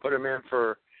water and put them in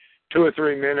for 2 or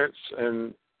 3 minutes.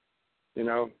 And,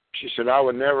 she said, I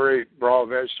would never eat raw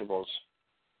vegetables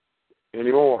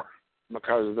anymore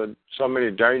because of so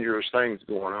many dangerous things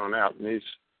going on out in these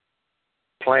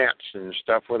plants and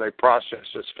stuff where they process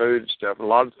this food and stuff. A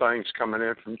lot of things coming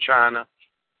in from China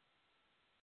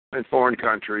and foreign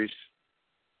countries.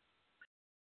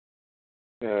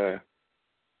 It's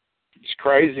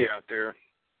crazy out there.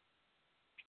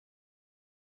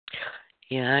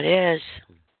 Yeah, it is.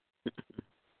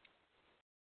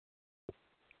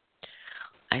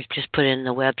 I just put in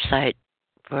the website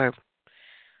for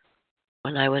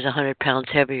when I was 100 pounds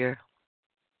heavier.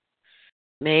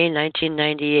 May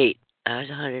 1998. I was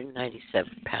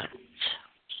 197 pounds.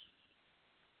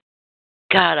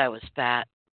 God, I was fat.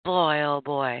 Boy, oh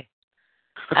boy.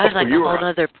 I was like a whole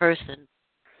other person.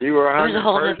 You were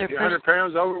 100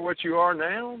 pounds over what you are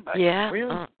now? Yeah.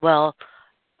 Well,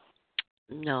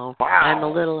 no. Wow. I'm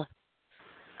a little...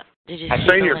 Did you see I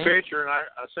seen your link? picture, and I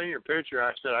seen your picture.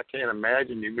 I said, I can't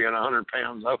imagine you being 100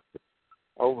 pounds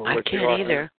over what you are. I can't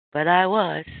either, but I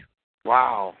was.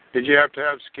 Wow. Did you have to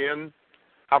have skin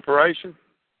operation?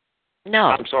 No.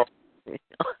 I'm sorry.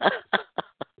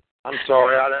 I'm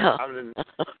sorry.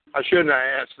 I shouldn't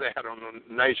have asked that on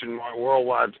the nationwide,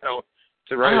 worldwide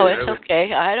radio. Oh, it's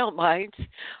okay. I don't mind.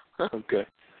 Okay.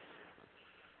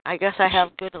 I guess I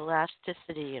have good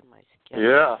elasticity in my skin.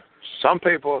 Yeah. Some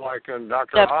people, like Dr.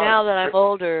 Except Oz, now that I'm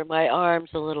older, my arms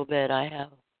a little bit, I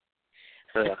have.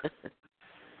 Yeah.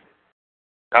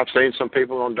 I've seen some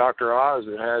people on Dr. Oz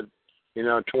that had,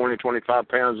 20, 25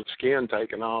 pounds of skin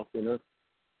taken off,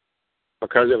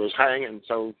 because it was hanging.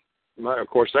 So, of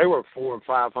course, they were 400 and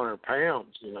 500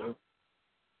 pounds,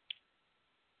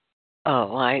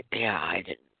 Oh, I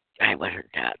didn't. I wasn't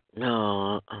that.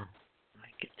 No, I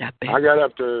get that big. I got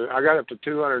up to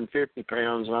 250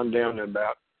 pounds, and I'm down to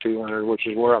about 200, which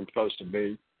is where I'm supposed to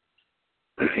be.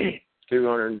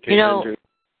 210.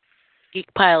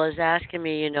 Geek Pile is asking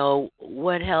me,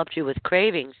 what helped you with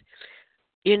cravings?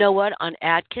 You know what? On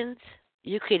Atkins,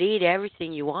 you could eat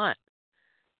everything you want.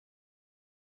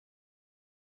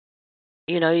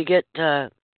 You get.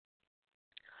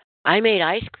 I made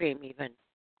ice cream even.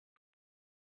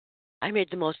 I made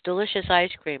the most delicious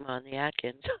ice cream on the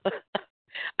Atkins.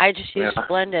 I just used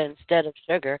Splenda instead of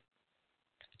sugar.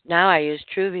 Now I use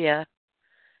Truvia.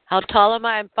 How tall am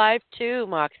I? I'm 5'2",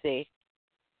 Moxie.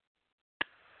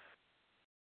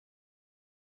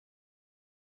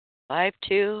 I'm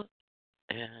 5'2",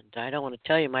 and I don't want to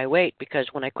tell you my weight because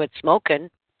when I quit smoking...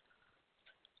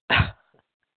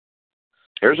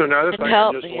 Here's another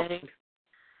thing.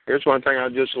 Here's one thing I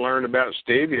just learned about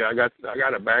stevia. I got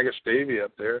a bag of stevia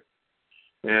up there.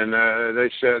 And they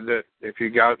said that if you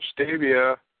got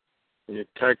stevia, you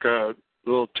take a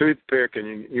little toothpick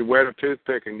and you wet a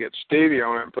toothpick and get stevia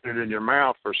on it and put it in your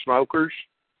mouth for smokers.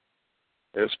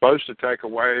 It's supposed to take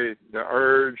away the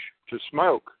urge to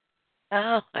smoke.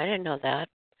 Oh, I didn't know that.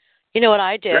 You know what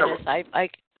I did is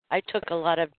I took a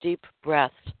lot of deep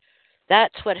breaths.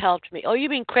 That's what helped me. Oh, you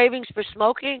mean cravings for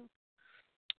smoking?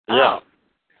 Yeah.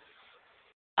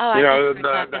 Oh, I think you're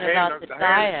talking about the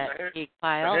diet, Geek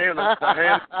Pile.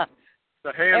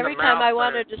 Every time I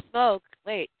wanted to smoke,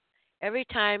 every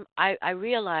time I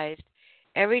realized,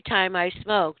 every time I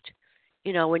smoked,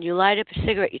 when you light up a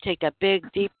cigarette, you take that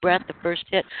big, deep breath, the first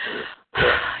hit,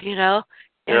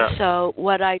 And so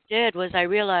what I did was I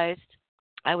realized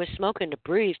I was smoking to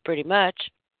breathe pretty much.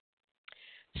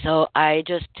 So I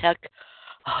just took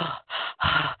a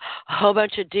whole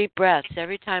bunch of deep breaths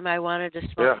every time I wanted to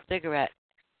smoke a cigarette.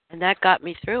 And that got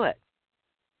me through it.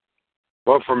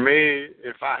 Well, for me,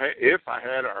 if I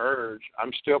had an urge,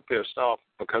 I'm still pissed off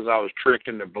because I was tricked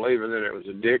into believing that it was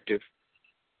addictive.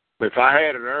 But if I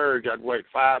had an urge, I'd wait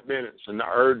 5 minutes and the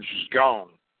urge is gone.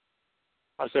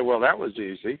 I said, well, that was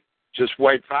easy. Just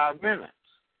wait 5 minutes.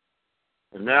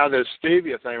 And now this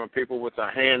stevia thing with people with a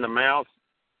hand-to-mouth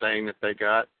thing that they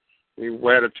got, you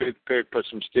wet a toothpick, put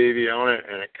some stevia on it,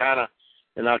 and it kind of,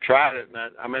 and I tried it, and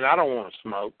I don't want to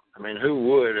smoke. I mean, who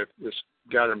would if this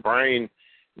got a brain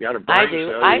I do.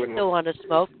 cell? I still want to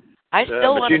smoke. I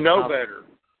still want to smoke. But you know better.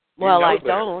 Well, I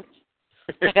don't.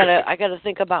 I gotta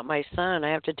think about my son. I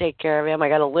have to take care of him. I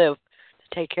gotta live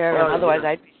to take care of him. Otherwise,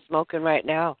 I'd be smoking right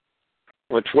now.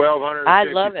 With 1,250 I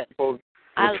love it. People,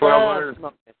 I love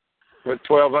smoking. With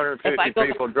 1,250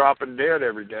 people dropping dead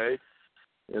every day,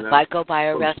 You know? If I go by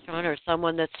a restaurant or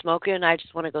someone that's smoking, I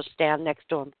just want to go stand next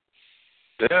to them.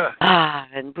 Yeah.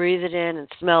 And breathe it in and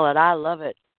smell it. I love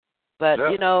it. But,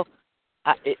 Yeah.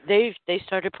 they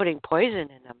started putting poison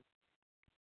in them.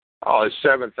 Oh, it's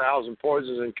 7,000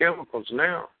 poisons and chemicals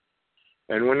now.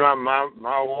 And when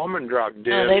my woman dropped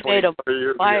dead, They made them 23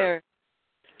 years ago.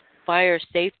 fire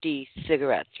safety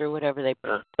cigarettes or whatever. They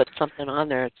put something on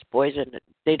there. It's poison.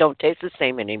 They don't taste the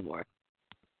same anymore.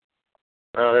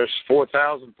 There's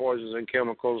 4,000 poisons and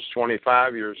chemicals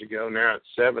 25 years ago. Now it's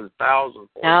 7,000 poisons.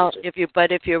 Now,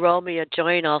 if you roll me a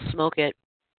joint, I'll smoke it.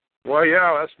 Well,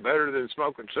 yeah, that's better than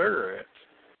smoking cigarettes.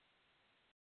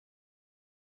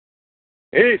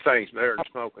 Anything's better than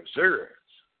smoking cigarettes.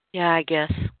 Yeah, I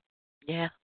guess. Yeah.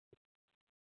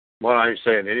 Well, I ain't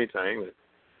saying anything. But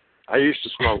I used to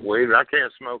smoke weed, but I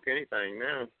can't smoke anything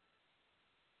now.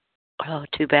 Oh,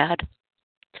 too bad.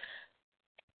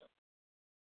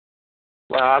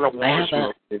 Well, I don't want to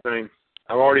smoke anything.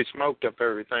 I've already smoked up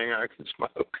everything I can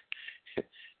smoke.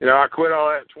 I quit all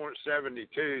that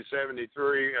 72,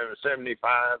 73,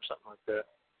 75, something like that.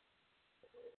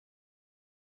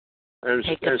 And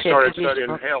started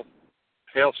studying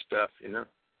health stuff,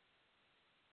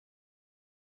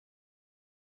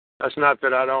 That's not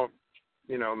that I don't,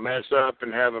 mess up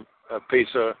and have a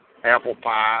piece of apple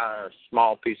pie, a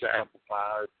small piece of apple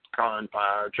pie, or pecan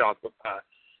pie, or chocolate pie.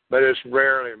 But it's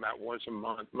rarely, about once a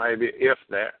month, maybe, if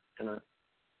that,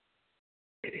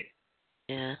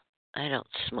 Yeah, I don't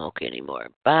smoke anymore.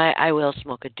 But I will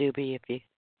smoke a doobie if you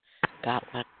got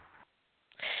one.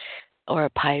 Or a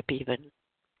pipe, even.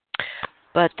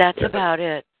 But that's about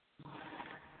it.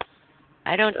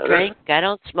 I don't drink. I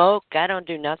don't smoke. I don't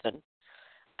do nothing.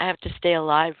 I have to stay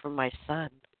alive for my son.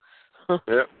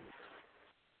 Yep.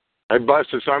 They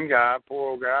busted some guy,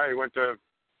 poor old guy. He went to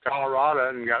Colorado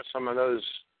and got some of those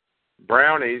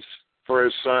brownies for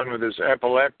his son with his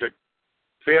epileptic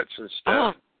fits and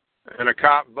stuff. Oh. And a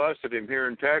cop busted him here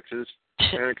in Texas,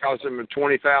 and it cost him a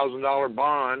 $20,000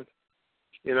 bond.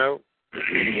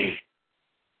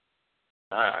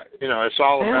 It's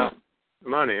all about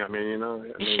money.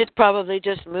 He should probably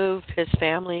just move his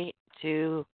family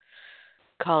to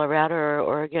Colorado or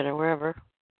Oregon or wherever.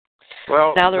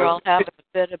 Well, now they're all having a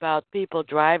fit about people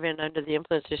driving under the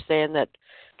influence. They're saying that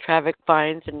traffic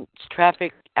fines and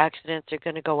traffic accidents are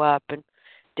going to go up and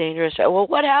dangerous. Well,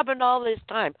 what happened all this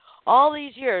time? All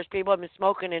these years, people have been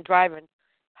smoking and driving.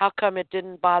 How come it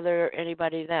didn't bother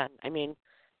anybody then?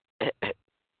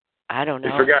 I don't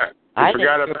know. I think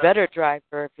you're a better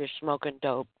driver if you're smoking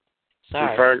dope.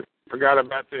 Sorry. Forgot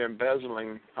about the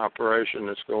embezzling operation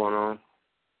that's going on.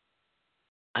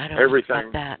 I don't know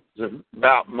about that. Is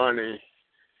about money.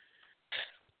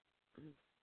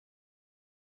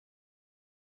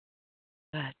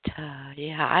 But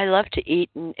I love to eat,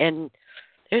 and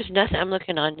there's nothing. I'm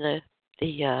looking on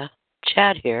the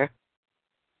chat here,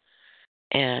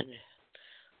 and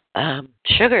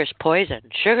sugar is poison.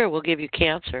 Sugar will give you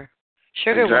cancer.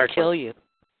 Sugar will kill you.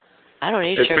 I don't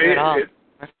eat sugar at all.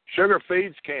 Sugar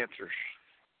feeds cancers.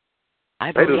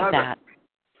 I believe that.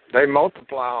 They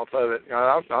multiply off of it.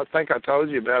 I think I told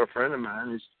you about a friend of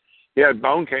mine. He had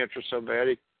bone cancer so bad,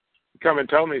 he come and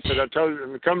told me, he said, I'm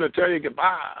coming to tell you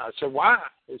goodbye. I said, why?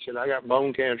 He said, I got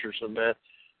bone cancer so bad.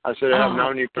 I said, I've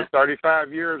known you for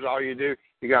 35 years. All you do,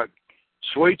 you got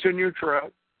sweets in your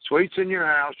truck, sweets in your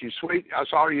house.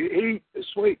 That's all you eat is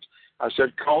sweets. I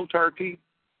said, cold turkey,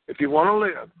 if you want to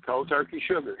live, cold turkey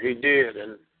sugar. He did.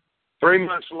 And 3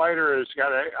 months later,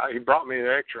 he brought me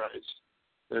the x-rays.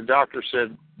 The doctor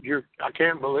said, I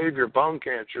can't believe your bone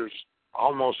cancer's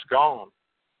almost gone.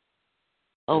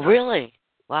 Oh, really?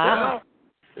 Wow.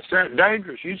 Yeah. It's that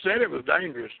dangerous. You said it was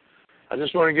dangerous. I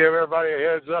just want to give everybody a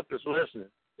heads up that's listening,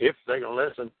 if they can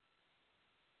listen.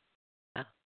 Yeah.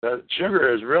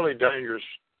 Sugar is really dangerous.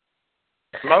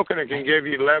 Smoking it can give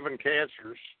you 11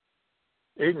 cancers.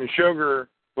 Eating sugar,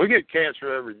 we get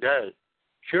cancer every day.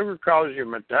 Sugar causes your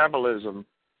metabolism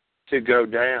to go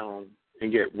down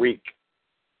and get weak.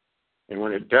 And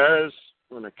when it does,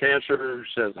 when the cancer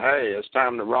says, hey, it's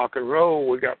time to rock and roll,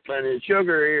 we got plenty of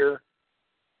sugar here,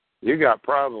 you got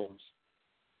problems.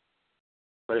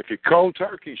 But if you cold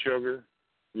turkey sugar,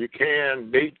 you can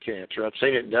beat cancer. I've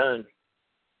seen it done.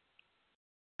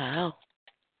 Wow.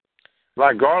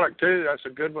 Like garlic, too, that's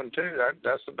a good one, too.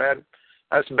 That's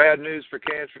bad news for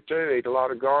cancer, too. Eat a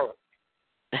lot of garlic.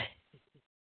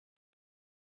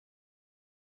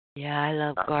 Yeah, I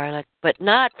love garlic, but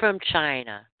not from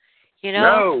China.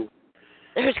 No.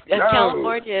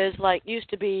 California used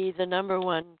to be the number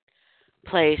one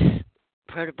place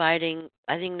providing,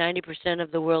 I think, 90%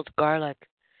 of the world's garlic.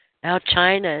 Now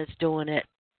China is doing it.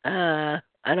 I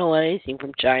don't want anything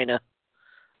from China.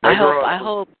 I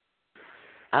hope.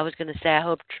 I was going to say I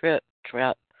hope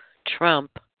Trump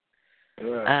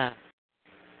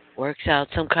works out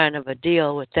some kind of a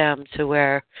deal with them to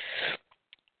where,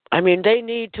 I mean, they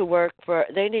need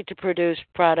to produce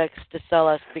products to sell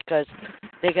us because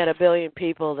they got 1 billion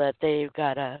people that they've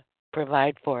got to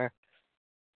provide for,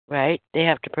 right? They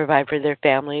have to provide for their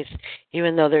families,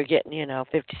 even though they're getting,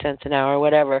 50 cents an hour or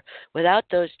whatever. Without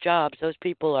those jobs, those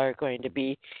people are going to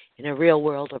be in a real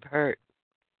world of hurt.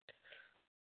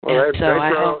 Well, and so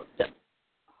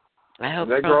I hope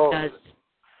Trump does.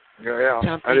 Yeah,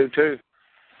 something. I do too.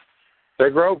 They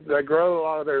grow a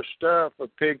lot of their stuff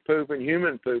with pig poop and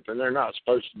human poop, and they're not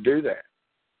supposed to do that.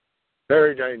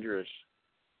 Very dangerous.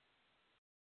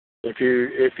 If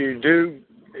you do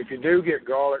get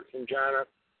garlic from China,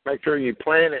 make sure you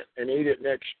plant it and eat it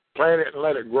plant it and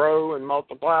let it grow and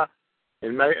multiply,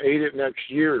 and eat it next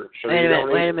year. So wait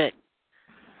a minute.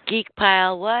 Geek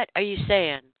Pile, what are you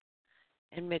saying?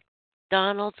 And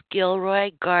McDonald's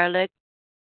Gilroy garlic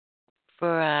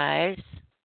fries.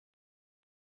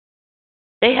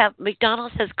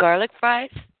 McDonald's has garlic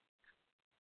fries?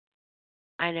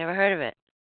 I never heard of it.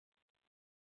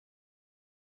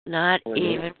 Not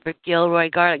even for Gilroy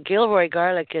garlic. Gilroy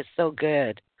garlic is so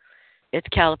good. It's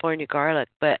California garlic,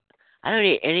 but I don't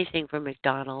eat anything from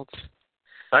McDonald's.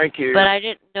 Thank you. But I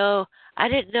didn't know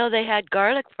they had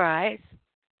garlic fries.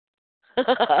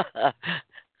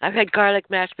 I've had garlic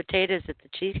mashed potatoes at the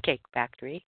Cheesecake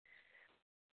Factory,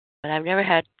 but I've never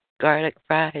had garlic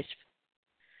fries.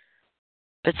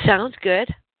 But sounds good,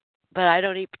 but I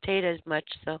don't eat potatoes much,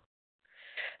 so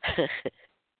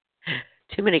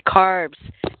too many carbs.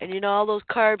 And all those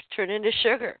carbs turn into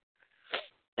sugar.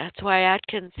 That's why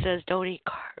Atkins says don't eat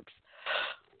carbs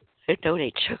and don't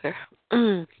eat sugar.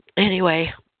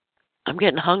 Anyway, I'm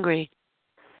getting hungry.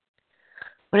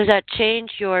 What does that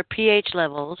change your pH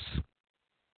levels?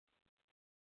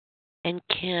 And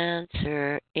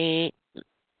cancer ain't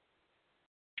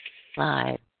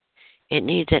live. It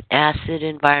needs an acid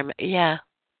environment. Yeah.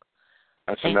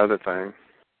 That's another thing.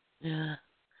 Yeah.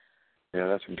 Yeah,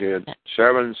 that's good.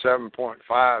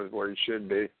 7.5 is where you should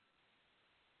be.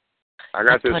 I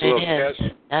got this little test.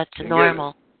 That's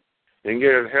normal. You can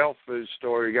get it at a health food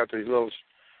store. You got these little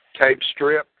tape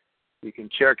strip. You can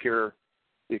check your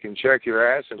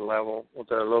acid level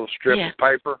with a little strip of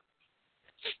paper.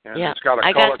 And it's got a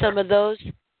I color. got some of those.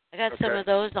 Some of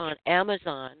those on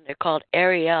Amazon. They're called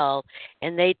Ariel,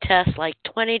 and they test like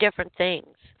 20 different things.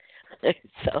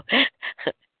 So I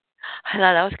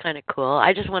thought that was kind of cool.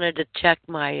 I just wanted to check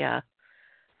my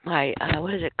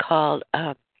what is it called?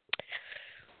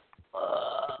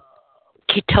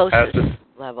 Ketosis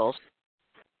levels.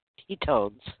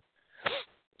 Ketones.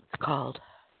 It's called.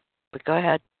 But go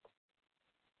ahead.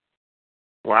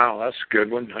 Wow, that's a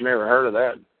good one. I never heard of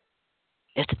that.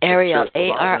 It's Ariel,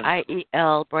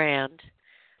 Ariel brand.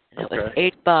 And it was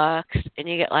 $8, and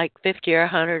you get like 50 or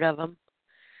 100 of them.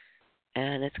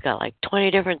 And it's got like 20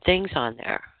 different things on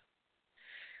there.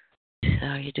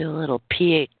 So you do a little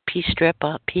pee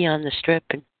on the strip,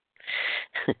 and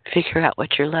figure out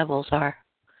what your levels are.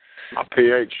 My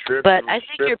pH strip. But I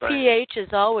think your pH is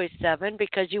always 7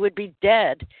 because you would be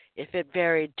dead if it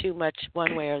varied too much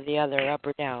one way or the other, up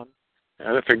or down.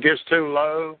 And if it gets too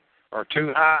low or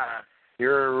too high,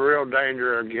 you're in real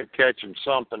danger of catching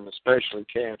something, especially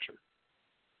cancer.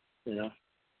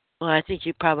 Well, I think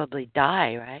you probably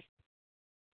die, right?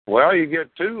 Well, you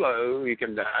get too low, you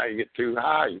can die. You get too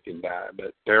high, you can die.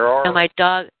 But there are. Now, my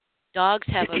dogs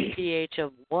have a pH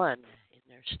of 1 in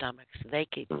their stomachs. So they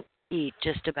can eat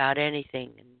just about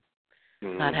anything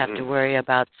and not have to worry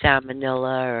about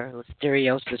salmonella or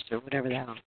listeriosis or whatever the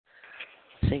hell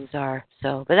things are.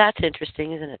 So, but that's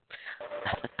interesting, isn't it?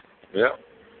 Yeah.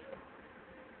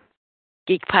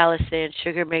 Geek Pile is saying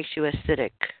sugar makes you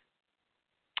acidic.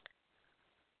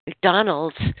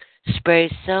 McDonald's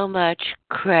sprays so much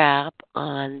crap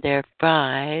on their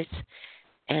fries,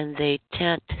 and they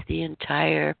tent the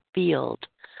entire field.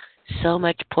 So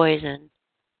much poison.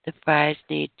 The fries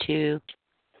need to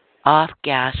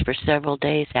off-gas for several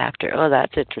days after. Oh,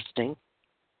 that's interesting.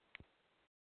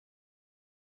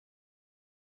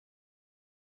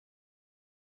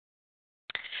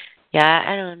 Yeah,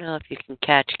 I don't know if you can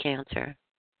catch cancer.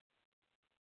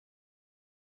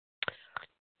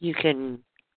 You can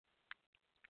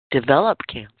develop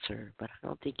cancer, but I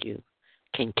don't think you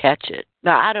can catch it.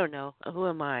 No, I don't know. Who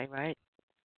am I, right?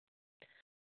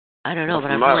 I don't know, but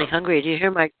I'm really hungry. Do you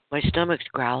hear my stomach's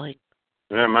growling?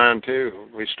 Yeah, mine too.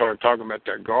 We started talking about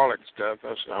that garlic stuff.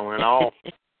 I went off.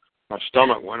 My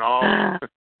stomach went off.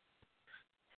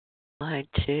 Mine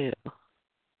too.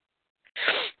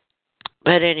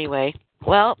 But anyway,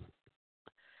 well,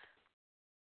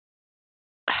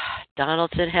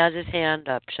 Donaldson has his hand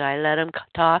up. Should I let him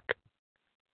talk?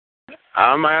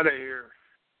 I'm out of here.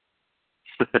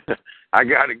 I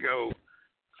got to go.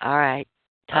 All right.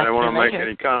 I don't want to make later.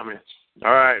 any comments.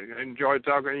 All right. Enjoy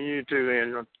talking to you too,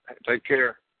 then. Take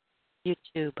care. You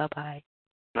too. Bye-bye.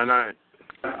 Night-night.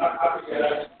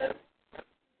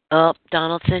 Oh,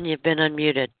 Donaldson, you've been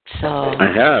unmuted. So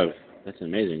I have. That's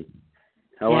amazing.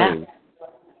 How are you?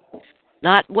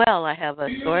 Not well. I have a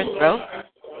sore throat,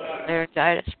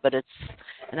 laryngitis, but it's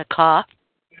and a cough.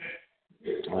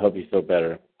 I hope you feel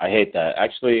better. I hate that.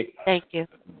 Actually, Thank you.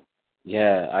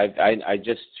 yeah, I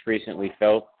just recently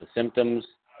felt the symptoms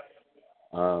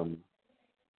coming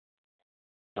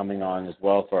on as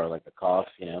well for like a cough,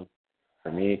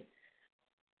 for me.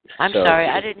 I'm sorry,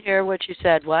 I didn't hear what you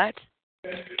said. What?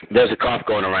 There's a cough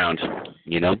going around,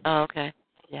 Oh, okay.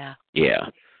 Yeah. Yeah.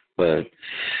 But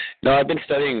no, I've been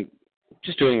studying,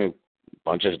 just doing a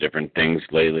bunch of different things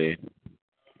lately.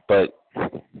 But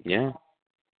yeah.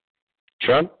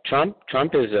 Trump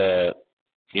is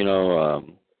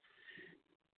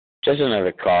just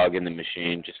another cog in the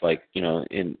machine, just like,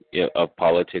 of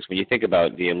politics. When you think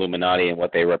about the Illuminati and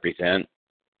what they represent,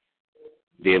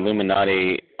 the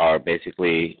Illuminati are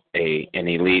basically an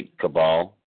elite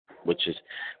cabal, which is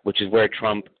where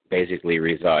Trump basically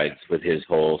resides with his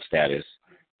whole status,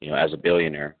 as a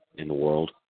billionaire in the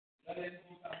world.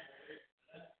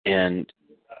 And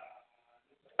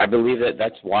I believe that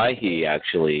that's why he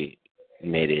actually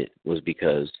made it, was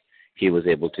because he was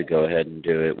able to go ahead and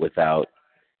do it without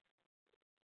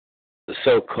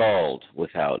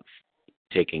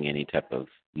taking any type of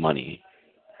money.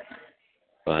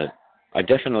 But I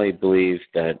definitely believe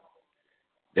that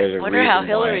there's a reason. I wonder how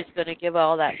Hillary's going to give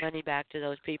all that money back to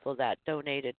those people that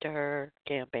donated to her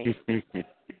campaign.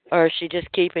 Or is she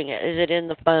just keeping it? Is it in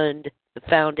the fund, the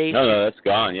foundation? No, that's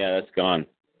gone. Yeah, that's gone.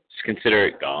 Just consider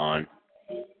it gone.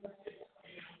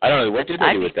 I don't know. What did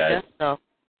they do with that? Pissed, though.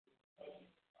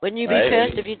 Wouldn't you be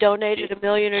pissed if you donated $1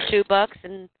 million or $2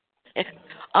 and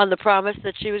on the promise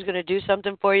that she was going to do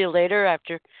something for you later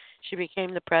after she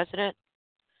became the president?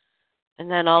 And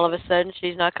then all of a sudden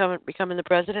she's not becoming the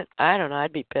president? I don't know.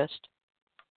 I'd be pissed.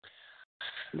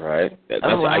 Right.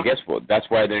 I guess that's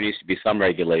why there needs to be some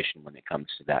regulation when it comes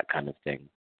to that kind of thing,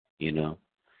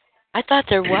 I thought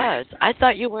there was. I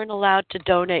thought you weren't allowed to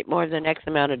donate more than X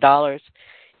amount of dollars,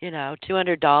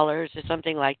 $200 or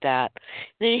something like that.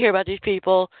 And then you hear about these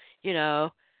people,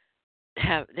 they're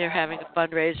having a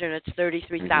fundraiser and it's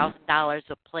 $33,000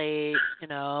 a plate,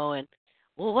 and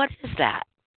well, what is that?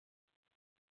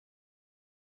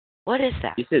 What is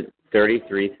that? You said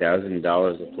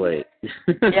 $33,000 a plate.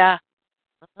 Yeah.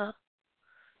 Uh-huh.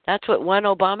 That's what one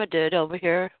Obama did over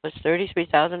here, was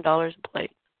 $33,000 a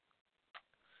plate.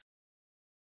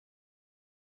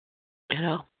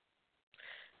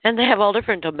 And they have all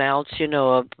different amounts,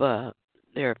 of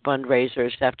their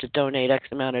fundraisers have to donate X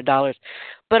amount of dollars.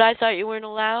 But I thought you weren't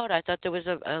allowed. I thought there was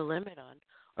a limit on,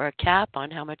 or a cap on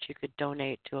how much you could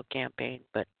donate to a campaign.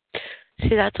 But,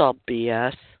 see, that's all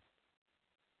BS.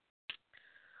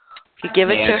 If you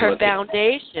give it to her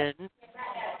foundation,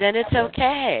 then it's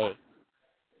okay.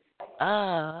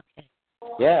 Oh, okay.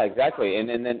 Yeah, exactly.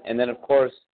 And then of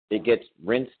course it gets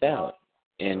rinsed out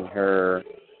in her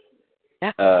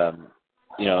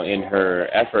in her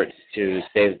efforts to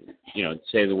save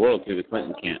the world through the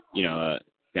Clinton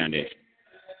foundation.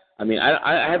 I mean,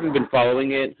 I haven't been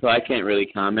following it, so I can't really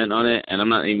comment on it, and I'm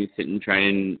not even sitting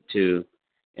trying to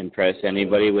impress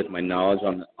anybody with my knowledge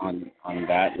on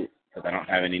that, because I don't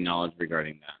have any knowledge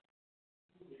regarding that.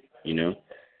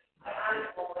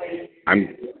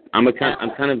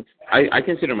 I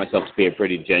consider myself to be a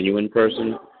pretty genuine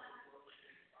person,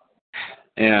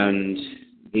 and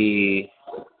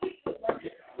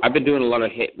I've been doing a lot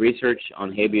of research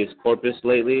on habeas corpus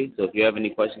lately, so if you have any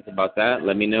questions about that,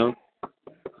 let me know.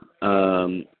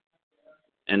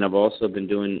 And I've also been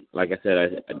doing, like I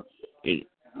said,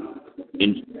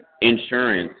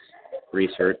 insurance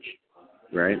research,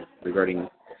 right, regarding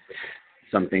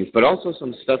some things, but also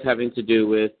some stuff having to do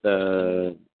with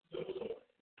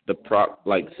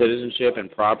like citizenship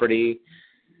and property,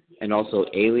 and also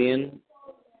alien.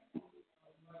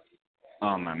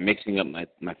 I'm mixing up my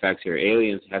facts here.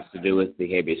 Aliens has to do with the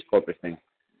habeas corpus thing.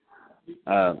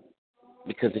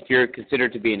 Because if you're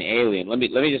considered to be an alien, let me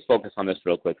just focus on this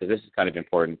real quick, because this is kind of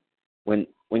important. When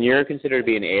you're considered to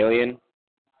be an alien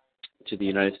to the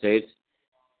United States,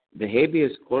 the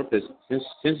habeas corpus,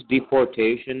 since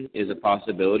deportation is a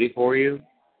possibility for you,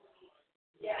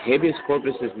 habeas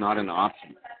corpus is not an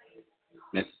option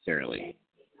necessarily.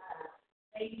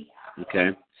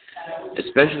 Okay?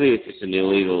 Especially if it's an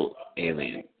illegal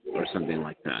alien or something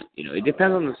like that. It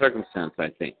depends on the circumstance, I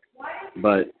think.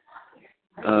 But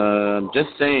just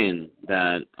saying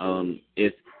that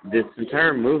if this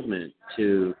entire movement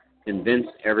to convince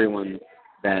everyone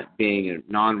that being a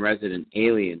non-resident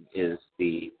alien is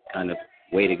the kind of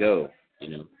way to go,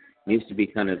 needs to be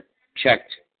kind of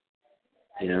checked.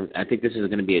 I think this is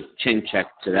going to be a chin check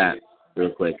to that real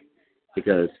quick,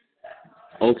 because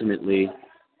ultimately,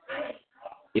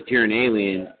 if you're an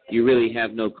alien, you really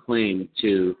have no claim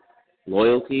to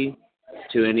loyalty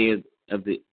to any of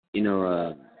the,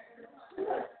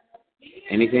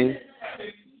 anything.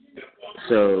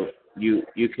 So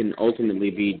you can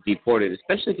ultimately be deported,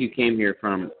 especially if you came here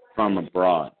from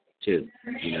abroad too.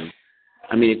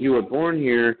 I mean, if you were born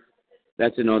here,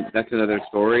 that's another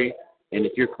story. And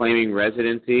if you're claiming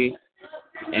residency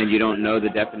and you don't know the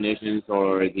definitions,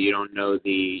 or you don't know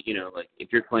the, like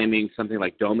if you're claiming something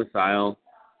like domicile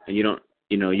and you don't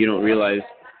realize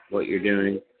what you're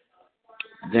doing,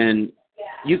 then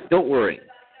you don't worry,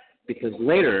 because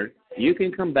later you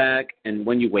can come back, and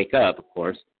when you wake up, of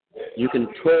course, you can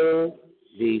toll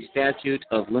the statute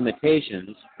of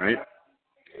limitations, right?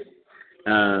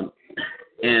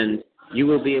 And you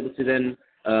will be able to then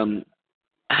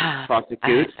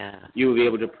prosecute. You will be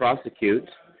able to prosecute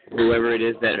whoever it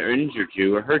is that injured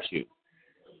you or hurt you.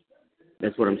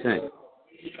 That's what I'm saying.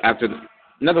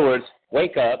 In other words,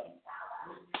 wake up,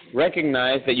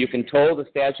 recognize that you can toll the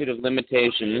statute of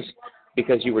limitations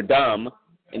because you were dumb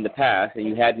in the past and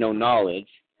you had no knowledge,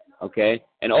 okay?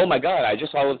 And oh my God, I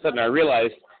just all of a sudden I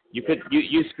realized you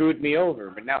screwed me over,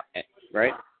 but now,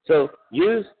 right? So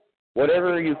use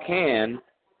whatever you can.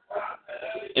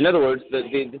 In other words, this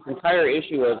entire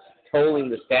issue of tolling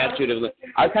the statute of,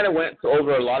 I kind of went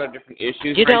over a lot of different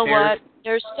issues. You know what?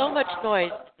 There's so much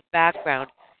noise in the background.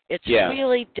 It's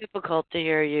really difficult to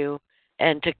hear you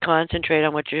and to concentrate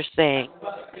on what you're saying.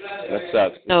 That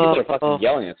sucks. People are fucking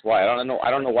yelling. That's why. I don't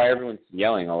know why everyone's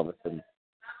yelling all of a sudden.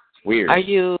 It's weird. Are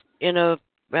you in a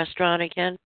restaurant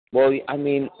again? Well, I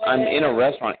mean, I'm in a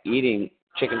restaurant eating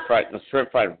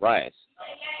shrimp fried rice.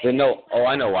 I know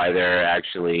why they're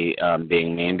actually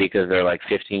being mean, because they're like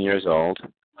 15 years old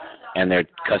and they're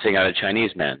cussing out a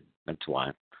Chinese man. That's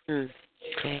why.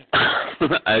 Okay.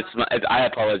 I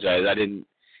apologize. I didn't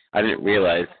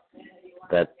realize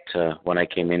that when I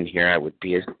came in here I would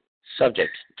be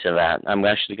subject to that. I'm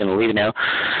actually going to leave now.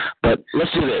 But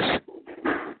let's do this.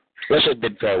 Let's just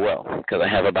bid farewell, because I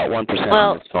have about 1%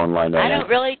 on this phone line right now.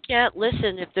 I can't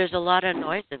listen if there's a lot of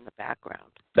noise in the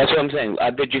background. That's what I'm saying. I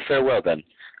bid you farewell then.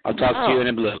 I'll talk to you in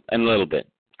a little bit.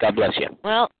 God bless you.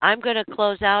 Well, I'm going to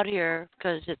close out here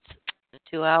because the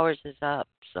 2 hours is up.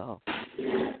 So.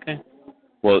 Okay.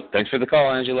 Well, thanks for the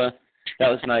call, Angela. That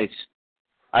was nice.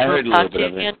 I heard a little bit of it.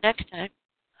 Talk to you again next time.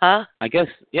 Huh? I guess,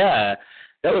 yeah.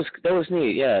 That was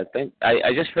neat. Yeah.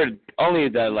 I just heard only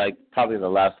probably the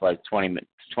last 20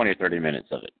 or 30 minutes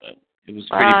of it, but it was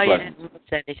pretty pleasant. You didn't miss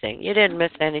anything. You didn't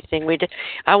miss anything.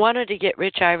 I wanted to get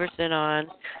Rich Iverson on,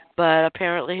 but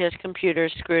apparently his computer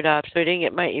screwed up, so he didn't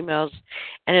get my emails,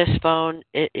 and his phone,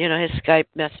 his Skype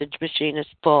message machine is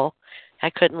full. I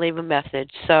couldn't leave a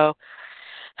message, so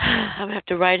I'm going to have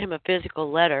to write him a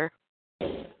physical letter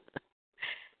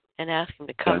and ask him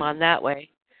to come on that way.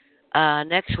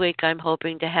 Next week, I'm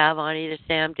hoping to have on either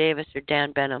Sam Davis or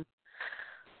Dan Benham,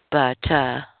 but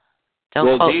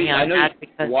don't quote me on that.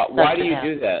 Because why do you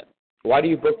do that? Why do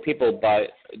you book people by?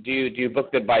 Do you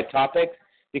book them by topic?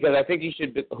 Because I think you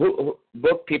should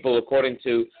book people according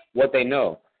to what they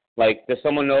know. Like, does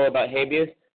someone know about habeas?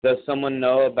 Does someone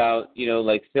know about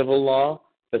civil law?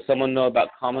 Does someone know about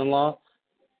common law?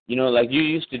 Like you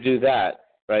used to do that,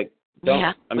 right?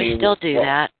 We still do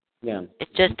that. Yeah.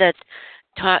 It's just that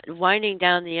winding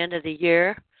down the end of the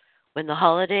year, when the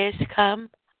holidays come,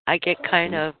 I get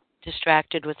kind of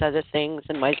distracted with other things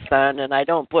and my son, and I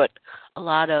don't put a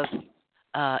lot of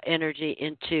energy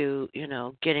into,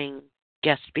 getting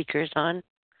guest speakers on,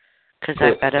 because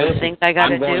I've got other things I got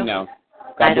to do. I'm going now.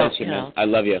 God bless you, man. I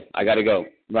love you. I got to go.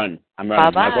 Run. I'm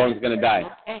running. Bye-bye. My phone's going to die.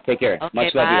 Okay. Take care. Okay,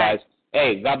 Much love, bye. you guys.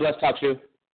 Hey, God bless. Talk to you.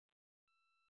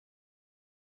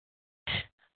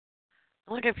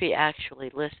 I wonder if he actually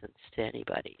listens to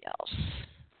anybody else.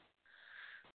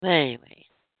 But anyway.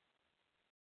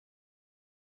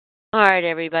 All right,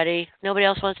 everybody. Nobody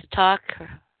else wants to talk?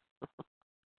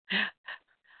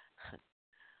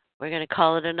 We're going to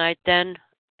call it a night then.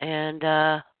 And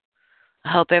I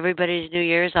hope everybody's New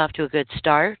Year's off to a good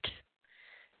start.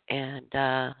 And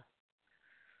have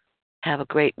a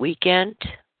great weekend.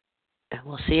 And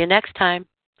we'll see you next time.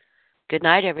 Good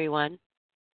night, everyone.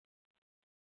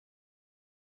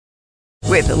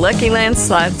 With the Lucky Land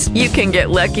Slots, you can get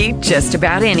lucky just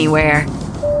about anywhere.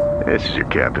 This is your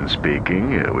captain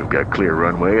speaking. We've got clear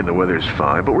runway and the weather's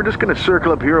fine, but we're just going to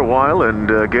circle up here a while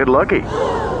and get lucky.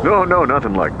 No,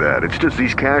 nothing like that. It's just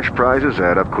these cash prizes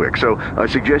add up quick. So I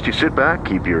suggest you sit back,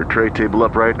 keep your tray table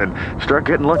upright, and start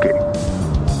getting lucky.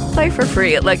 Play for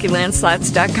free at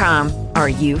LuckyLandSlots.com. Are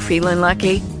you feeling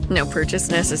lucky? No purchase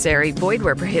necessary. Void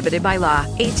where prohibited by law.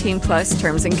 18+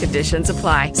 terms and conditions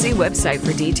apply. See website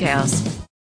for details.